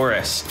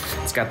 Spinosaurus.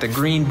 It's got the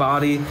green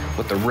body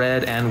with the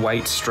red and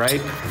white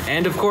stripe.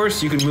 And of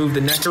course, you can move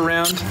the neck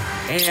around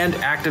and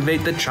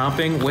activate the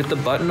chomping with the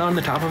button on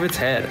the top of its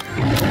head.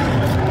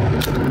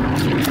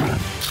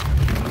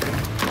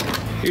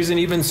 Here's an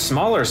even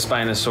smaller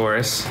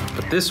Spinosaurus,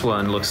 but this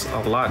one looks a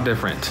lot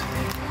different.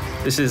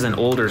 This is an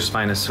older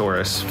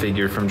Spinosaurus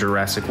figure from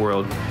Jurassic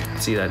World. You can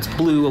see that it's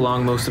blue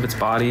along most of its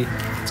body.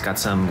 It's got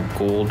some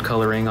gold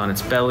coloring on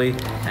its belly,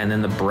 and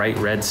then the bright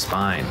red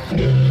spine.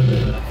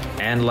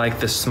 And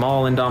like the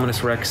small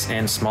Indominus Rex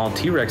and small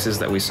T-Rexes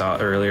that we saw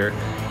earlier,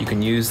 you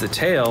can use the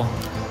tail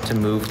to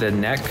move the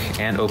neck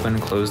and open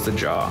and close the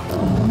jaw.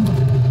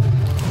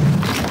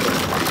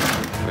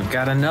 We've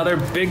got another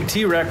big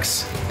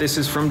T-Rex. This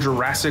is from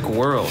Jurassic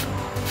World.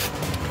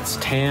 It's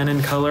tan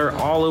in color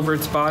all over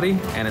its body,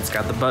 and it's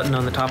got the button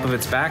on the top of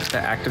its back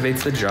that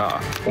activates the jaw.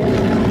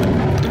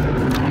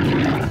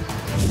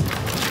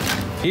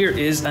 Here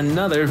is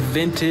another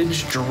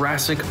vintage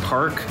Jurassic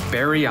Park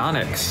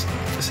Baryonyx.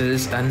 This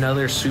is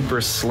another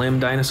super slim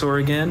dinosaur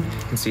again.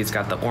 You can see it's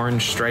got the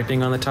orange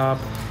striping on the top,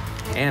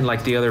 and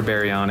like the other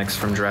Baryonyx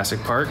from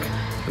Jurassic Park,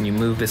 when you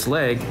move this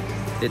leg,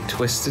 it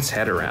twists its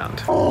head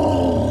around.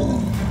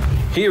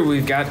 Here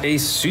we've got a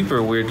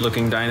super weird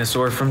looking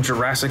dinosaur from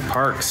Jurassic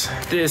Parks.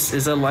 This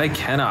is a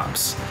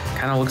Lycanops.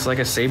 Kind of looks like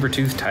a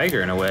saber-toothed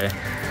tiger in a way.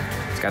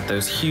 It's got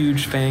those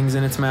huge fangs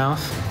in its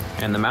mouth,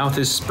 and the mouth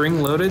is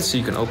spring-loaded so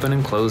you can open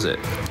and close it.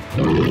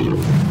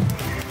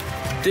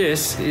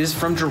 This is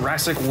from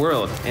Jurassic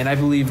World, and I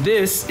believe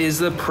this is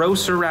the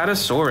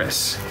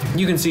Proceratosaurus.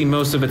 You can see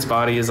most of its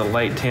body is a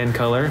light tan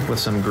color with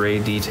some gray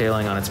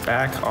detailing on its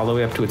back all the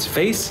way up to its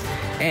face,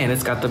 and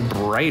it's got the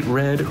bright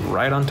red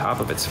right on top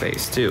of its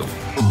face too.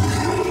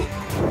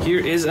 Here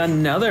is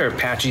another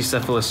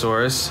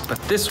Pachycephalosaurus, but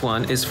this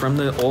one is from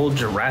the old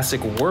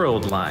Jurassic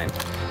World line.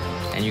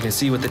 And you can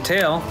see with the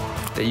tail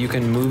that you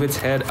can move its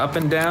head up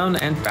and down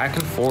and back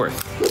and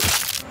forth.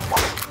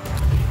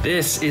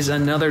 This is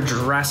another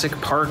Jurassic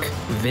Park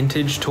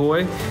vintage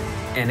toy,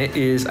 and it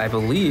is, I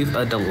believe,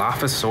 a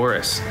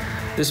Dilophosaurus.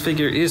 This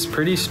figure is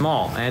pretty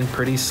small and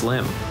pretty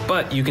slim,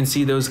 but you can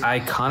see those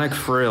iconic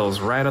frills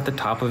right at the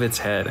top of its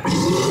head.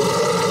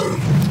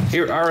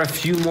 Here are a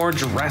few more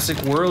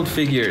Jurassic World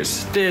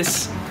figures.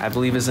 This, I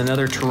believe, is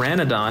another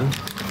Pteranodon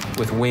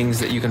with wings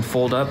that you can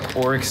fold up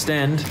or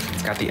extend.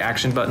 It's got the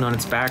action button on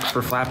its back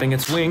for flapping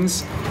its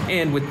wings.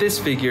 And with this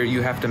figure,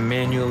 you have to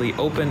manually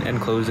open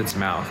and close its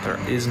mouth. There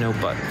is no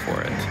button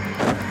for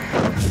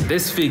it.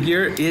 This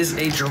figure is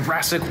a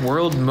Jurassic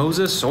World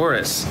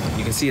Mosasaurus.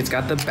 You can see it's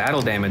got the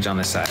battle damage on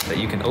the side that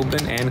you can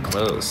open and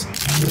close.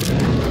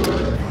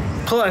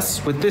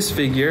 Plus, with this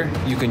figure,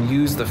 you can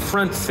use the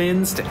front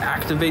fins to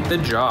activate the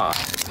jaw.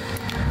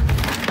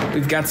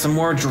 We've got some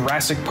more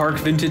Jurassic Park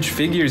vintage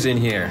figures in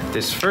here.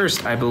 This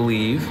first, I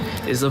believe,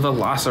 is a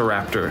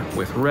Velociraptor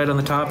with red on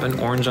the top and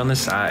orange on the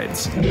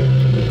sides.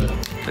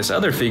 This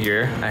other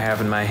figure I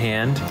have in my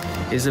hand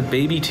is a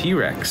baby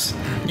T-Rex.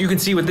 You can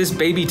see with this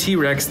baby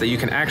T-Rex that you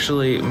can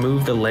actually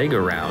move the leg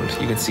around.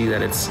 You can see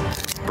that it's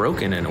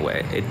broken in a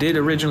way. It did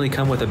originally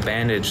come with a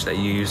bandage that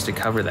you use to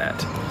cover that.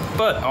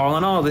 But all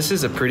in all, this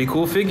is a pretty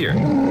cool figure.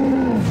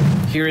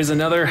 Here is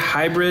another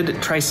hybrid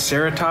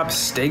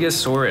Triceratops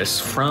Stegosaurus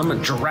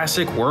from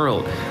Jurassic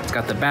World. It's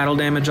got the battle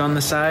damage on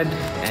the side,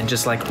 and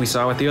just like we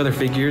saw with the other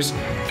figures,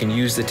 you can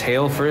use the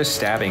tail for a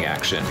stabbing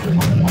action.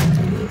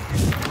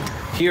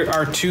 Here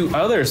are two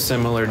other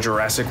similar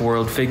Jurassic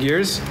World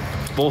figures.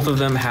 Both of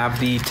them have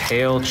the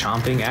tail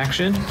chomping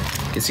action.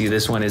 You can see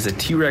this one is a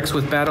T-Rex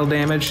with battle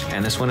damage,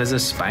 and this one is a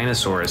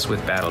Spinosaurus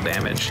with battle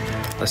damage.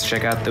 Let's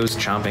check out those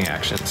chomping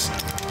actions.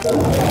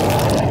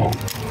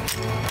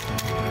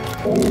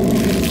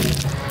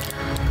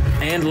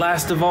 And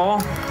last of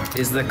all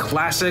is the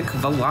classic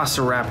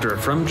Velociraptor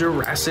from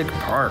Jurassic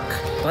Park.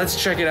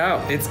 Let's check it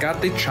out. It's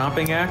got the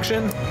chomping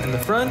action in the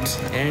front,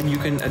 and you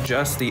can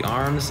adjust the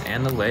arms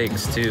and the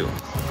legs too.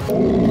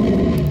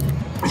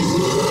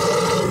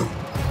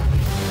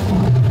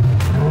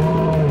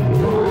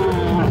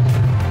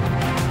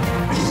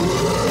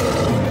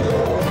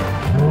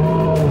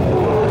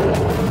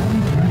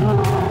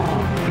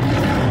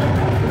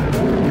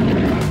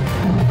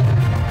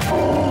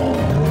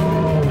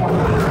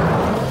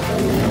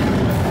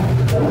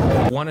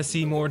 Want to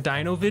see more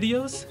dino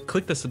videos?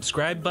 Click the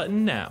subscribe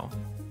button now.